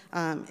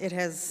 It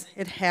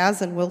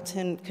has and will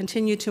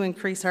continue to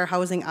increase our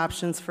housing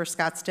options for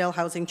Scottsdale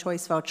Housing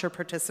Choice Voucher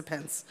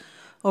participants.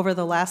 Over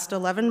the last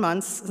 11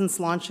 months since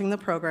launching the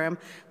program,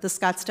 the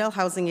Scottsdale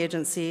Housing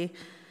Agency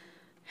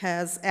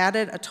has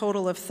added a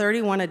total of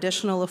 31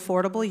 additional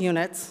affordable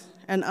units,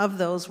 and of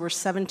those were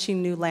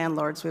 17 new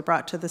landlords we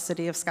brought to the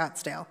city of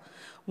Scottsdale,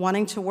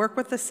 wanting to work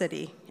with the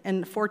city,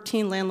 and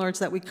 14 landlords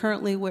that we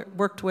currently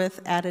worked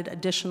with added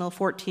additional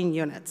 14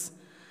 units.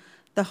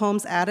 The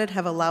homes added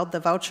have allowed the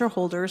voucher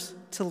holders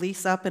to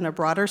lease up in a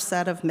broader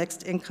set of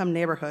mixed income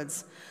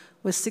neighborhoods,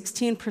 with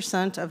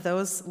 16% of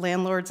those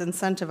landlords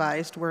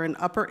incentivized were in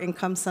upper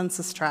income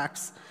census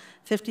tracts,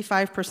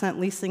 55%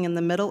 leasing in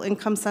the middle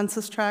income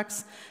census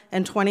tracts,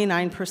 and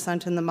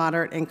 29% in the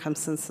moderate income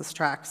census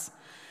tracts.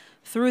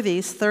 Through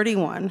these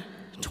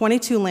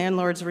 22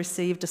 landlords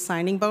received a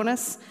signing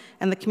bonus,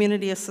 and the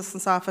Community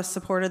Assistance Office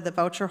supported the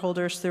voucher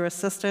holders through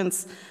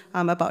assistance.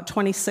 About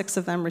 26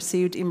 of them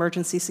received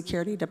emergency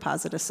security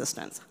deposit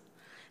assistance.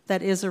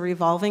 That is a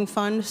revolving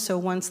fund, so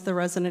once the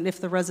resident, if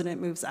the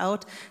resident moves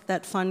out,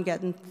 that fund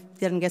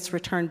then gets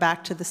returned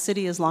back to the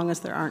city as long as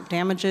there aren't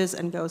damages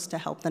and goes to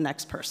help the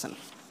next person.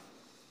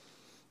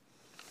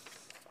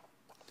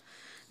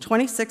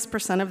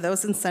 26% of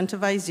those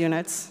incentivized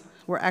units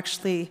were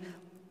actually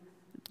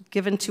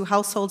given to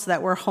households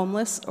that were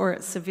homeless or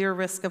at severe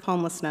risk of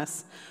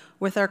homelessness.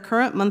 With our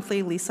current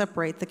monthly lease-up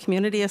rate, the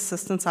Community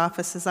Assistance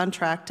Office is on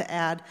track to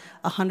add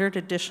 100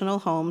 additional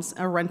homes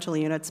or rental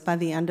units by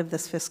the end of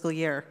this fiscal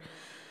year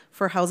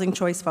for Housing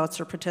Choice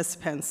Voucher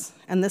participants.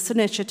 And this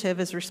initiative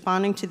is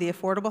responding to the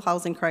affordable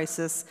housing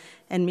crisis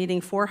and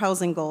meeting 4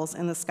 housing goals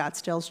in the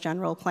Scottsdale's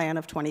General Plan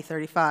of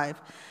 2035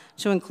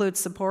 to include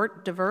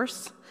support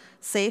diverse,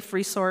 safe,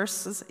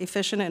 resources,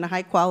 efficient, and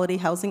high-quality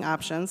housing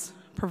options,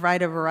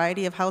 provide a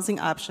variety of housing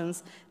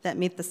options that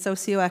meet the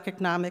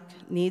socioeconomic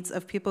needs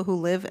of people who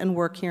live and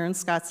work here in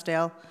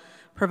Scottsdale,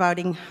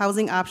 providing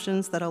housing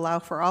options that allow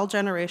for all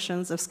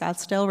generations of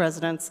Scottsdale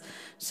residents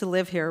to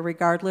live here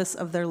regardless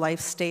of their life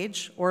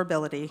stage or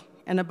ability,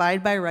 and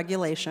abide by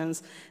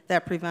regulations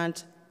that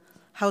prevent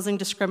housing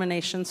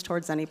discriminations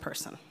towards any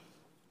person.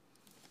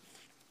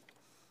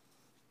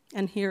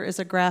 And here is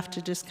a graph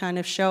to just kind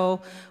of show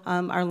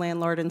our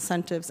landlord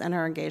incentives and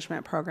our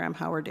engagement program,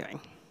 how we're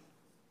doing.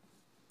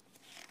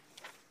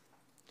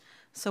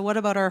 So what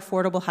about our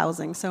affordable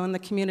housing? So in the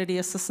Community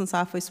Assistance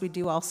Office, we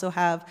do also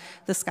have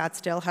the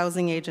Scottsdale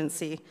Housing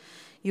Agency.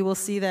 You will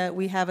see that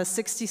we have a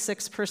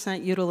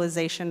 66%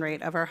 utilization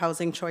rate of our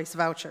Housing Choice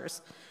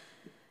vouchers.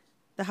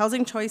 The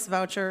Housing Choice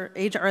Voucher,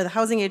 or the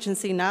Housing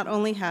Agency not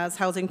only has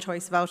Housing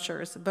Choice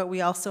vouchers, but we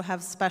also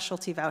have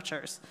specialty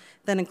vouchers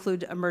that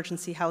include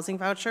emergency housing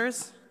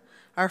vouchers,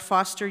 our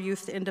Foster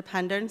Youth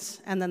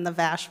Independence, and then the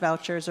VASH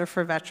vouchers are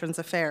for Veterans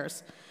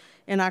Affairs.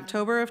 In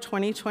October of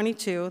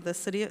 2022, the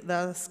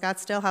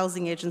Scottsdale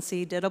Housing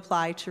Agency did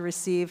apply to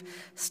receive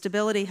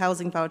stability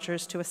housing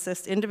vouchers to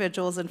assist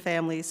individuals and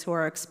families who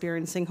are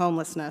experiencing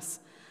homelessness.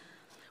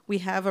 We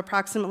have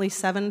approximately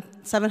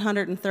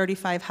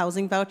 735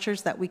 housing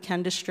vouchers that we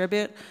can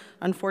distribute.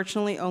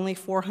 Unfortunately, only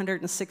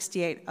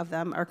 468 of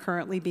them are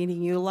currently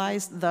being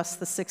utilized, thus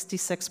the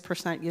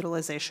 66%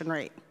 utilization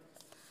rate.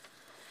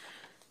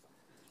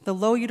 The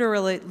low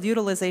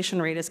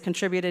utilization rate is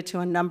contributed to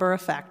a number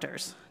of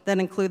factors that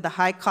include the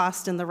high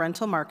cost in the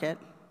rental market,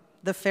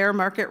 the fair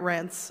market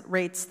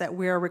rates that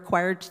we are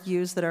required to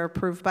use that are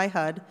approved by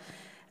HUD,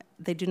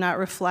 They do not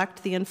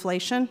reflect the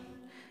inflation,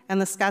 and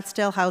the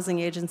Scottsdale Housing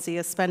Agency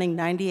is spending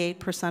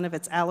 98% of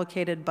its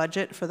allocated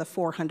budget for the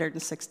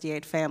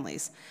 468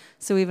 families.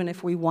 So even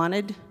if we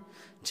wanted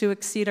to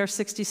exceed our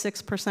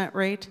 66%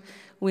 rate,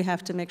 we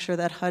have to make sure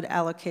that HUD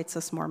allocates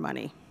us more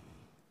money.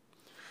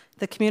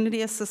 The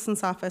Community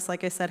Assistance Office,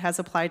 like I said, has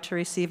applied to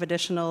receive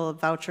additional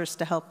vouchers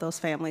to help those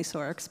families who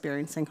are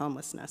experiencing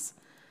homelessness.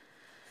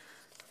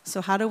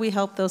 So how do we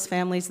help those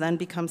families then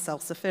become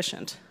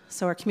self-sufficient?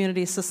 So our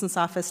Community Assistance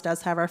Office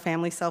does have our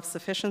Family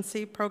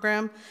Self-Sufficiency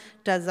Program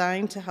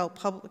designed to help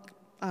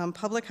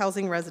public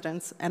housing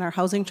residents and our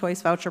Housing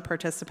Choice Voucher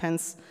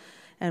participants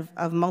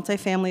of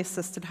multifamily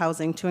assisted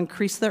housing to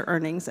increase their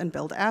earnings and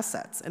build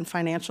assets and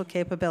financial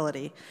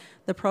capability.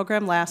 The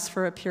program lasts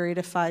for a period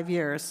of 5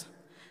 years.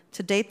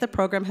 To date, the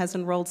program has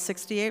enrolled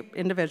 68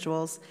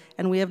 individuals,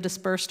 and we have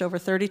dispersed over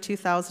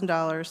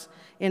 $32,000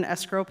 in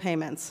escrow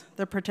payments.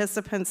 The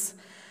participants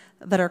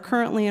that are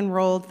currently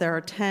enrolled, there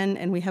are 10,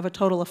 and we have a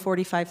total of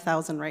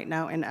 45,000 right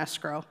now in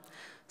escrow.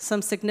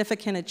 Some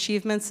significant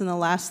achievements in the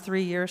last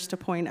 3 years to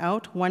point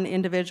out: one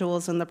individual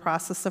is in the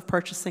process of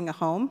purchasing a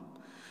home.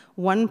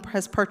 One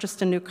has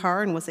purchased a new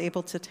car and was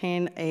able to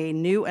attain a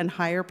new and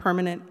higher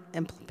permanent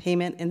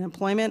payment in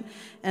employment,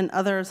 and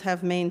others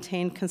have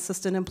maintained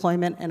consistent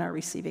employment and are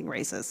receiving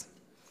raises.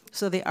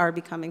 So they are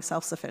becoming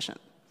self-sufficient.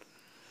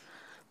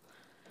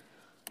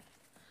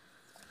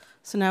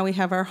 So now we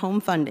have our home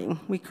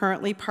funding. We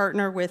currently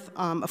partner with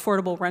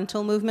Affordable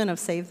Rental Movement of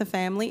Save the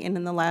Family, and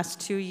in the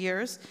last 2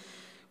 years,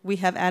 we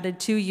have added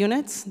 2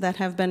 units that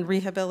have been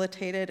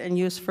rehabilitated and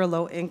used for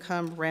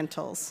low-income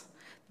rentals.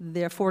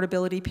 The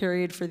affordability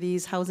period for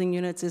these housing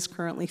units is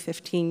currently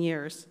 15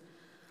 years.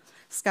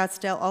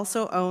 Scottsdale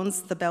also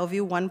owns the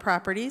Bellevue 1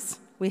 properties.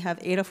 We have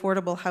 8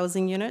 affordable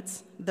housing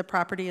units. The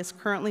property is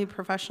currently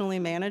professionally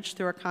managed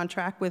through a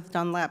contract with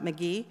Dunlap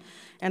McGee,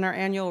 and our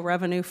annual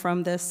revenue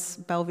from this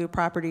Bellevue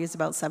property is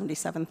about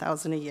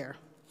 $77,000 a year.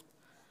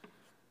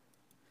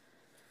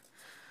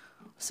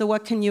 So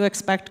what can you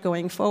expect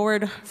going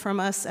forward from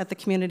us at the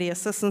Community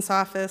Assistance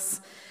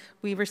Office?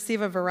 We receive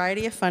a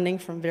variety of funding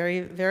from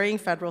varying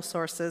federal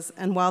sources,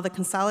 and while the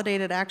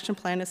Consolidated Action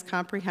Plan is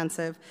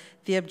comprehensive,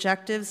 the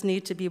objectives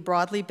need to be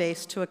broadly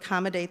based to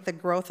accommodate the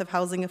growth of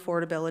housing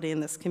affordability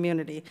in this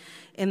community.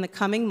 In the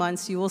coming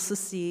months, you will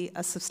see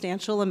a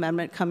substantial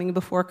amendment coming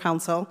before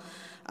Council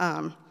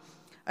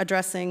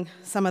addressing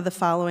some of the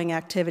following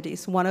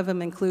activities. One of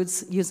them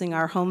includes using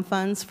our home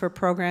funds for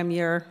program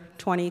year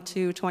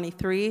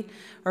 22-23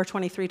 or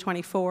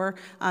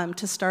 23-24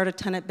 to start a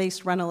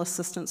tenant-based rental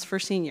assistance for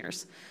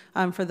seniors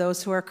for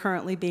those who are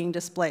currently being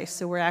displaced.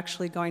 So we're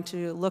actually going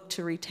to look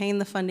to retain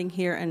the funding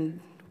here and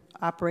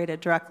operate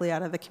it directly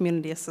out of the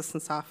Community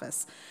Assistance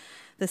Office.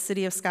 The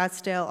City of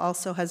Scottsdale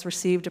also has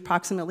received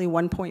approximately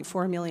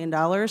 $1.4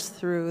 million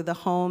through the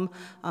home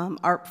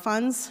ARP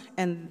funds,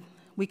 and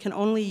we can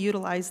only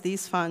utilize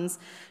these funds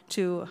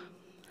to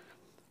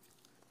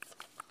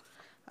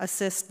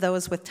assist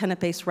those with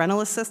tenant-based rental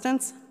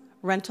assistance,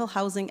 rental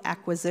housing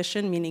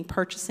acquisition, meaning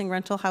purchasing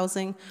rental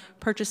housing,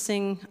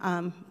 purchasing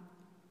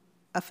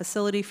a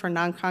facility for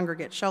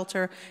non-congregate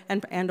shelter,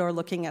 and or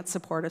looking at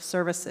supportive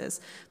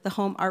services. The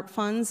Home ARP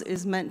Funds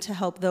is meant to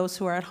help those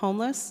who are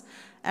homeless,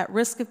 at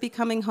risk of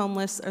becoming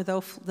homeless, or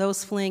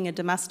those fleeing a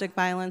domestic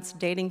violence,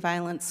 dating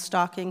violence,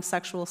 stalking,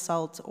 sexual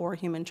assault, or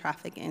human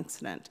trafficking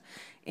incident,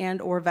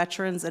 and or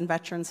veterans and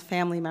veterans'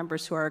 family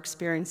members who are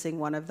experiencing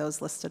one of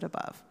those listed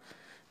above.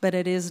 But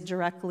it is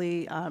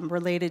directly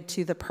related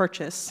to the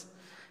purchase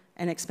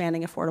and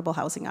expanding affordable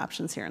housing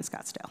options here in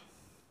Scottsdale.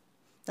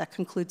 That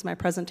concludes my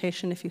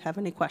presentation. If you have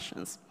any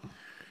questions.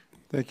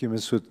 Thank you,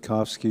 Ms.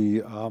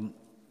 Witkowski.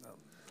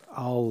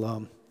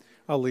 I'll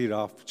lead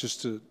off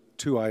just to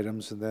 2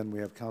 items, and then we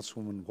have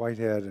Councilwoman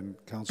Whitehead and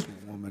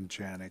Councilwoman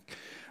Janik.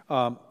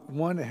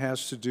 One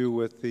has to do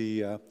with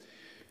the,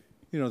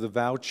 the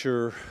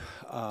voucher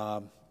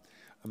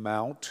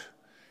amount,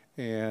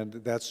 and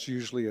that's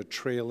usually a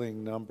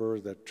trailing number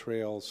that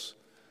trails,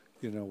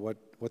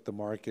 what the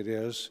market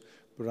is.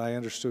 But I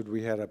understood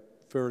we had a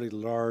fairly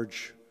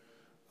large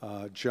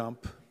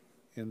jump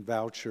in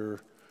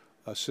voucher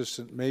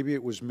assistance. Maybe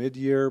it was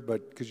mid-year,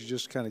 but could you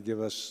just kind of give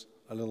us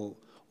a little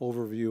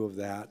overview of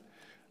that?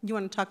 You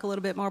want to talk a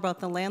little bit more about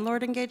the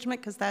landlord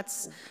engagement, because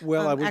that's I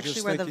was actually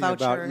just where the thinking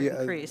voucher about,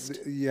 increased.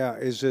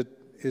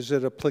 Is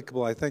it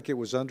applicable? I think it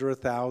was under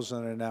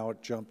 1,000, and now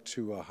it jumped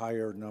to a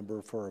higher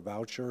number for a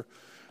voucher,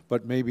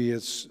 but maybe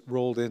it's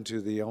rolled into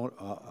the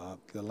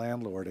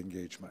landlord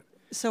engagement.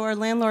 So our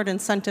landlord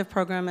incentive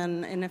program,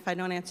 and if I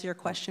don't answer your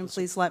question,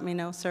 please let me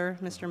know, sir,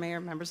 Mr. Mayor,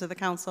 members of the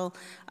council.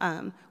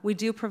 We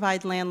do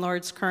provide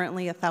landlords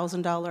currently a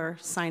 $1,000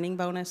 signing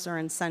bonus or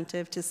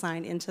incentive to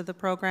sign into the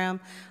program.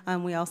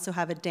 We also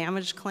have a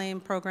damage claim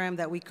program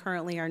that we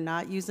currently are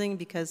not using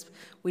because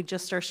we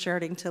just are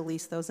starting to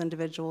lease those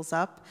individuals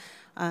up.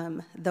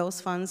 Those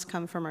funds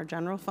come from our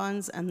general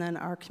funds, and then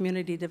our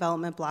community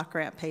development block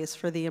grant pays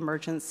for the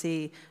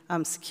emergency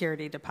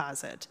security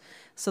deposit.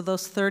 So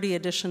those 30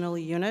 additional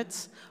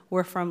units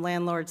were from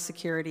landlord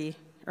security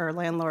or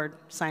landlord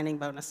signing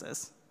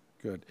bonuses.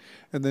 Good.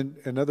 And then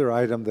another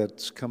item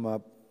that's come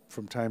up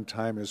from time to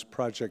time is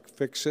Project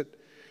Fix It.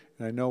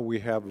 And I know we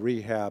have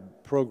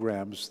rehab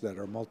programs that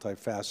are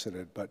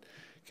multifaceted, but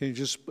can you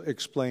just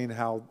explain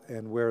how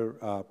and where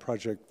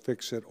Project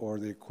Fix It or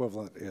the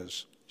equivalent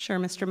is? Sure,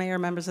 Mr. Mayor,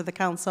 members of the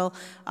council.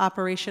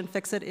 Operation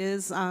Fix It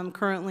is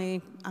currently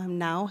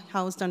now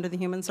housed under the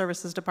Human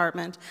Services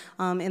Department.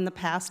 In the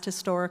past,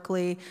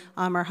 historically,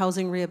 our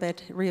housing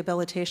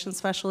rehabilitation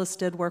specialist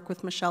did work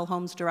with Michelle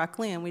Holmes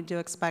directly, and we do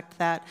expect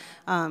that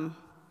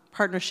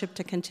partnership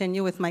to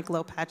continue with Mike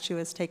Lopatch, who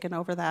has taken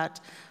over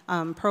that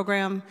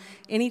program.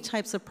 Any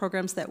types of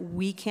programs that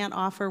we can't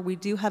offer, we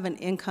do have an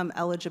income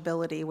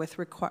eligibility with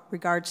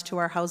regards to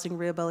our housing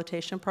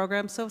rehabilitation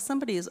program. So if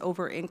somebody is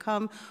over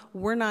income,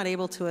 we're not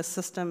able to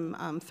assist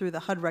them through the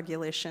HUD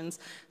regulations.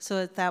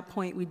 So at that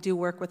point, we do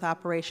work with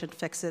Operation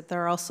Fix It.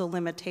 There are also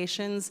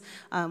limitations.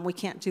 We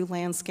can't do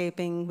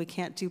landscaping, we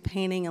can't do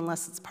painting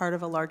unless it's part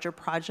of a larger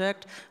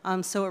project.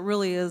 So it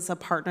really is a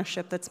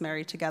partnership that's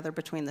married together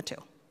between the two.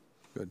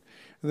 Good.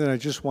 And then I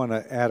just want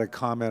to add a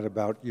comment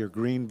about your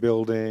green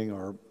building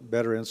or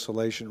better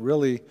insulation.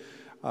 Really,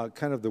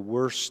 kind of the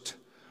worst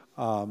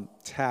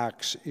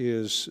tax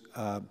is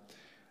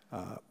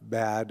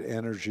bad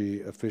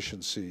energy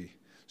efficiency.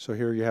 So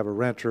here you have a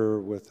renter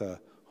with a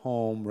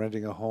home,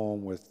 renting a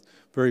home with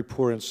very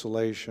poor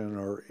insulation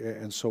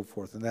and so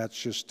forth. And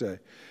that's just,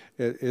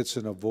 it's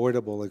an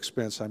avoidable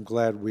expense. I'm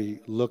glad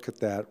we look at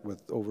that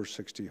with over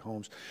 60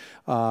 homes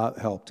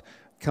helped.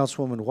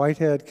 Councilwoman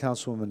Whitehead,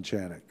 Councilwoman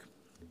Janik.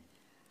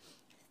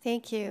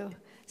 Thank you.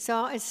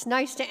 So it's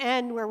nice to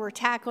end where we're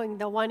tackling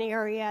the one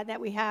area that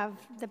we have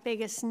the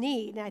biggest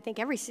need. And I think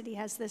every city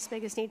has this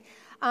biggest need.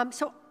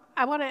 So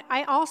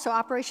I also,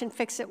 Operation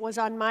Fix It was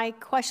on my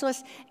question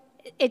list.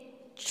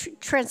 It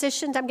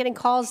transitioned. I'm getting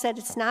calls that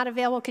it's not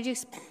available. Could you,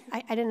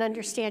 I didn't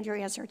understand your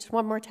answer. Just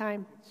one more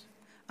time.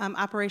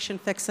 Operation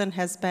Fix It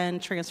has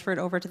been transferred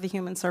over to the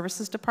Human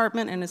Services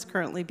Department and is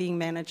currently being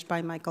managed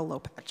by Michael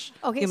Lopatch,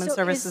 Human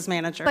Services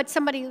Manager. But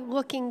somebody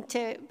looking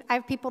to, I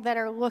have people that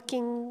are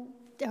looking,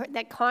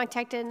 that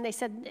contacted and they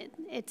said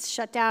it's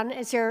shut down.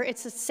 Is there,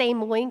 it's the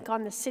same link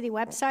on the city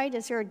website?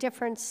 Is there a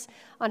difference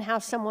on how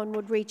someone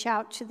would reach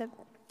out to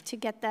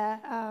get the?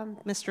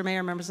 Mr.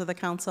 Mayor, members of the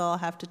council, I'll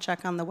have to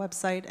check on the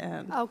website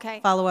and okay.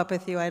 follow up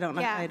with you. I don't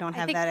know. Yeah, I don't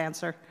have that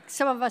answer.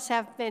 Some of us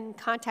have been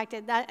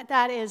contacted.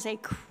 That is a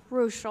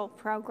crucial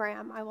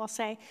program, I will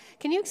say.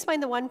 Can you explain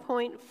the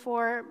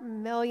 1.4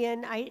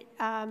 million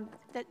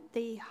that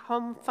the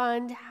home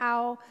fund,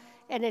 how?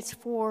 And it's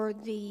for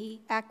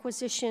the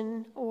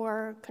acquisition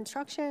or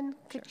construction.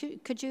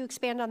 Could you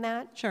expand on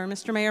that? Sure,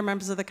 Mr. Mayor,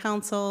 members of the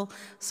council.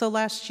 So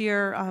last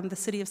year, the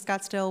city of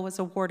Scottsdale was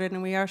awarded,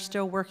 and we are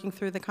still working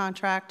through the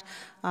contract,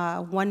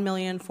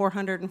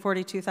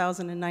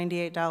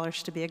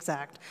 $1,442,098 to be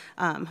exact,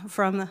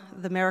 from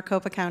the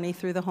Maricopa County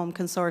through the Home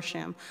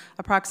Consortium.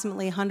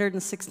 Approximately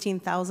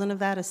 $116,000 of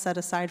that is set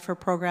aside for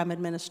program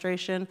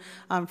administration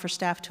for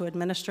staff to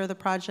administer the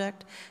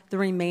project. The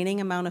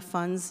remaining amount of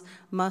funds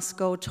must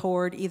go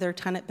toward either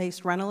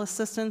tenant-based rental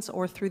assistance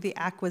or through the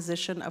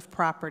acquisition of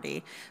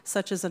property,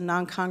 such as a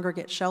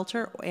non-congregate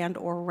shelter and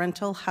or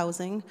rental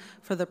housing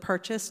for the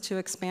purchase to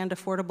expand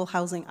affordable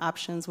housing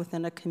options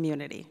within a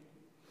community.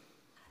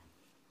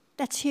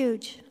 That's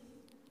huge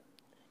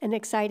and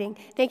exciting.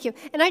 Thank you.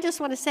 And I just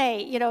want to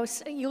say, you know,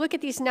 you look at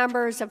these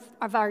numbers of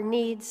our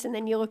needs, and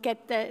then you look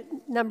at the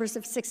numbers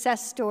of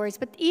success stories,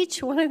 but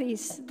each one of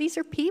these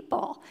are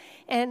people.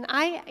 And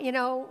you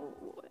know,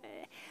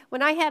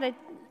 when I had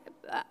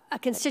a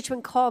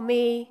constituent call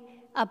me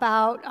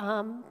about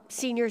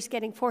seniors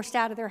getting forced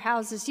out of their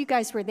houses, you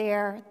guys were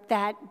there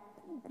that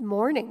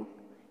morning,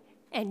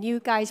 and you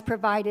guys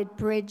provided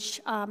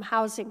bridge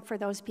housing for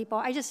those people.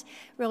 I just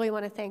really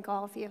want to thank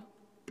all of you.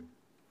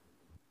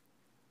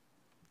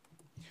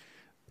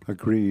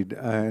 Agreed.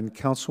 And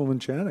Councilwoman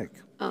Janik.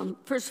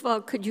 First of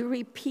all, could you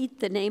repeat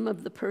the name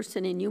of the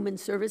person in Human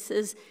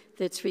Services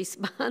that's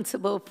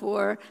responsible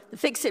for the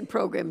Fix It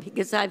program?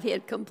 Because I've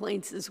had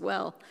complaints as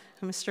well.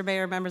 Mr.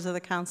 Mayor, members of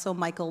the council,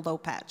 Michael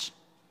Lopatch.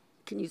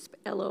 Can you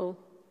spell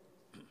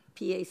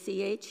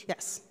L-O-P-A-C-H?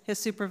 Yes. His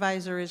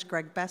supervisor is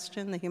Greg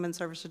Bestien, the Human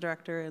Services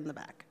Director in the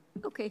back.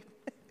 Okay.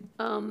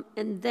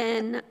 And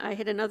then I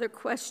had another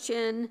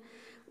question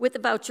with the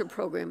voucher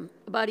program.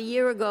 About a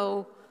year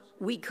ago,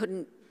 we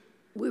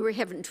were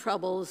having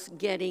troubles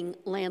getting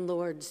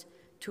landlords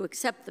to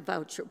accept the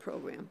voucher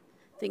program.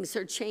 Things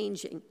are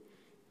changing.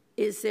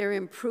 Is there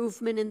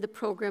improvement in the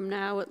program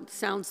now? It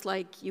sounds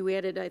like you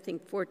added, I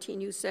think, 14,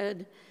 you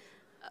said.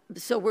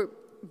 So we're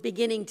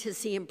beginning to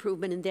see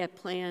improvement in that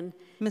plan.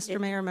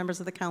 Mr. Mayor, members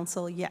of the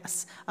council,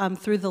 yes.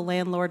 Through the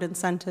landlord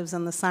incentives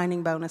and the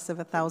signing bonus of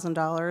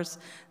 $1,000,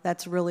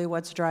 that's really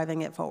what's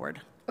driving it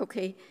forward.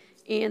 Okay.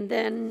 And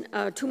then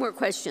 2 more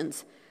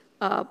questions.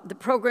 The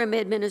program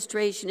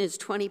administration is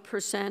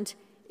 20%.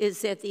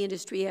 Is that the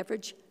industry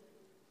average?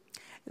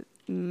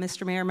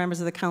 Mr. Mayor, members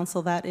of the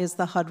council, that is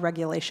the HUD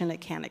regulation. It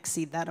can't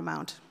exceed that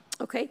amount.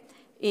 Okay.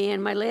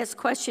 And my last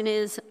question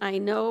is, I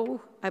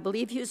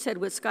believe you said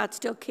with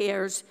Scottsdale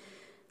Cares,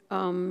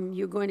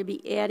 you're going to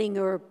be adding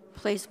or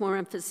place more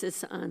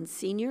emphasis on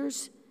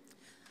seniors?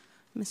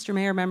 Mr.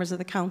 Mayor, members of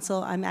the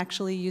council, I'm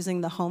actually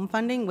using the home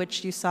funding,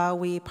 which you saw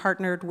we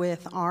partnered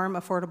with ARM,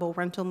 Affordable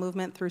Rental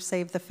Movement, through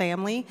Save the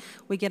Family.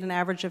 We get an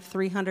average of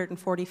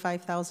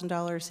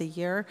 $345,000 a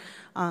year.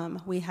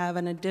 We have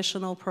an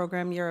additional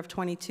program year of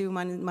 22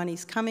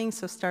 monies coming,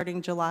 so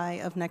starting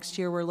July of next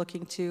year, we're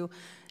looking to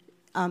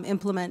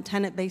implement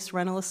tenant-based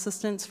rental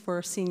assistance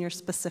for seniors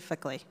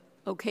specifically.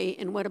 Okay,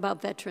 and what about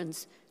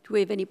veterans? Do we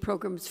have any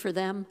programs for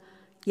them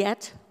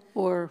yet,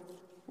 or?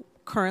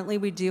 Currently,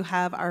 we do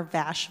have our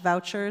VASH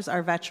vouchers,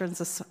 our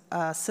Veterans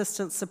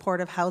Assistance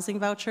Supportive Housing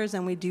vouchers,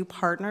 and we do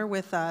partner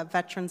with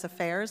Veterans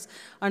Affairs.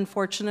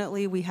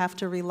 Unfortunately, we have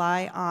to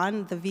rely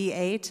on the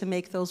VA to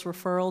make those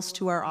referrals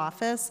to our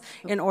office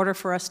in order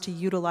for us to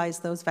utilize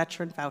those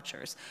veteran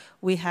vouchers.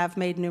 We have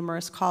made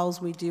numerous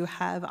calls. We do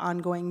have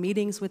ongoing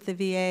meetings with the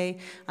VA.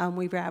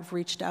 We have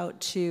reached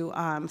out to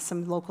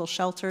some local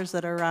shelters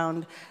that are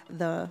around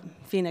the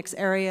Phoenix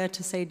area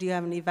to say, do you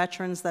have any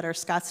veterans that are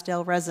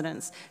Scottsdale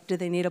residents? Do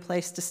they need a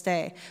place to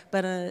stay?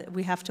 But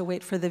we have to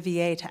wait for the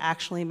VA to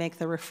actually make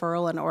the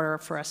referral in order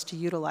for us to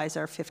utilize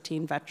our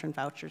 15 veteran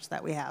vouchers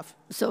that we have.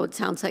 So it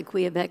sounds like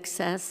we have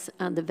excess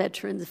on the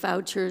veterans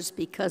vouchers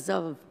because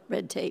of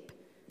red tape.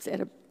 Is that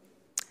a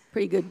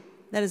pretty good?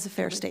 That is a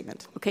fair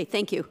statement. Okay,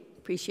 thank you.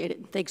 Appreciate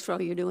it. Thanks for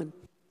all you're doing.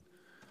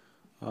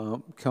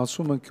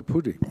 Councilwoman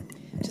Caputi.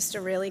 Just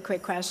a really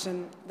quick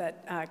question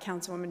that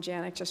Councilwoman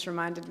Janik just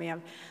reminded me of.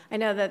 I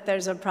know that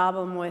there's a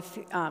problem with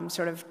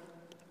sort of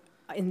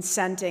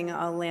incenting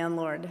a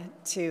landlord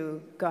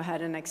to go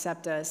ahead and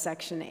accept a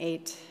Section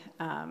 8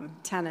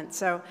 tenant.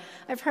 So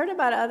I've heard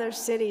about other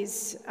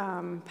cities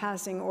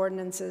passing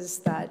ordinances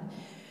that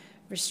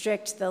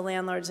restrict the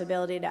landlord's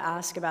ability to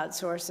ask about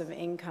source of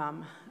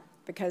income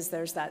because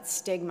there's that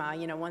stigma,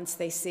 you know, once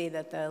they see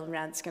that the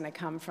rent's going to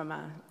come from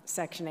a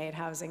Section 8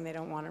 housing, they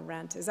don't want to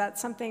rent. Is that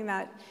something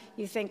that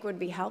you think would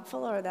be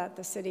helpful or that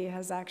the city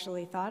has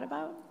actually thought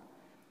about?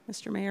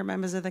 Mr. Mayor,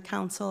 members of the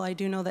council, I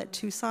do know that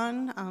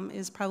Tucson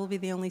is probably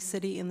the only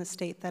city in the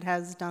state that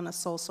has done a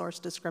sole source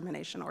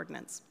discrimination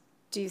ordinance.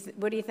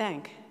 What do you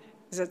think?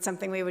 Is it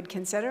something we would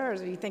consider, or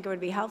do you think it would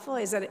be helpful?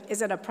 Is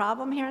it a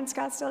problem here in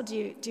Scottsdale?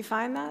 Do you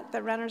find that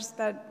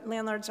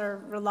landlords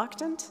are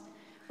reluctant?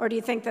 Or do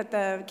you think that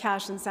the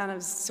cash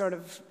incentives sort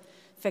of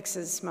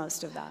fixes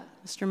most of that?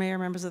 Mr. Mayor,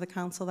 members of the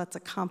council, that's a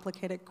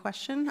complicated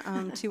question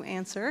to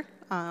answer.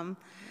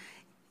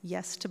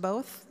 Yes to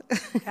both.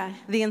 Okay.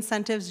 The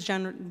incentives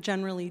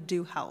generally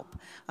do help,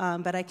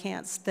 but I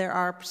can't. There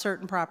are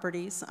certain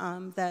properties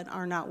that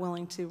are not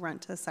willing to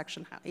rent to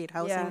Section 8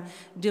 housing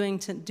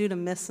due to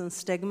myths and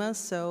stigmas,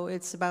 so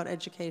it's about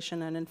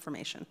education and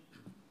information.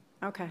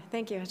 Okay,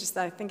 thank you.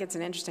 I think it's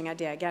an interesting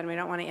idea. Again, we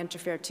don't want to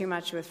interfere too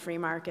much with free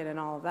market and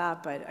all of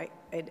that, but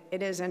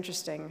it is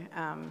interesting.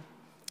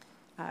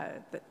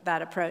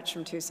 That approach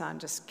from Tucson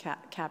just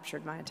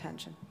captured my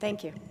attention.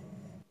 Thank you.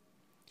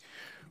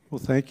 Well,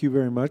 thank you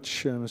very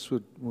much, Ms.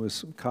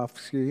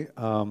 Wiskowski.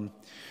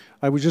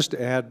 I would just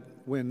add,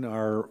 when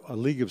our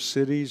League of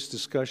Cities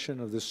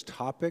discussion of this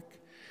topic,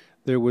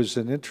 there was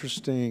an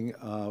interesting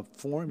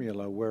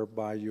formula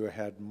whereby you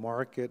had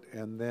market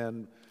and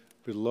then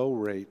below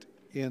rate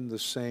in the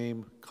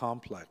same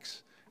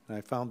complex. And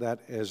I found that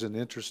as an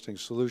interesting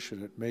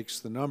solution. It makes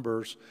the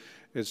numbers,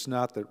 it's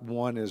not that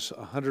one is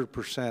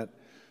 100%,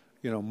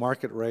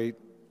 market rate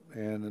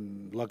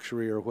and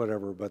luxury or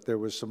whatever, but there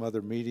was some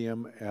other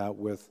medium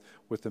with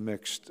the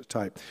mixed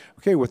type.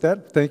 Okay, with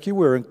that, thank you.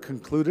 We're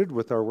concluded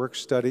with our work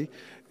study.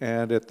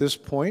 And at this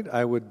point,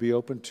 I would be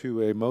open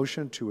to a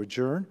motion to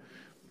adjourn.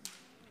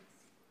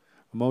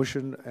 A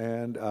motion,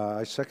 and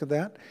I second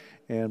that.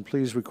 And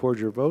please record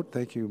your vote.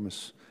 Thank you,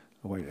 Ms.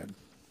 Whitehead.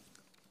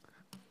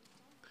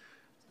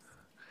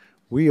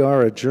 We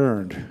are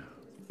adjourned.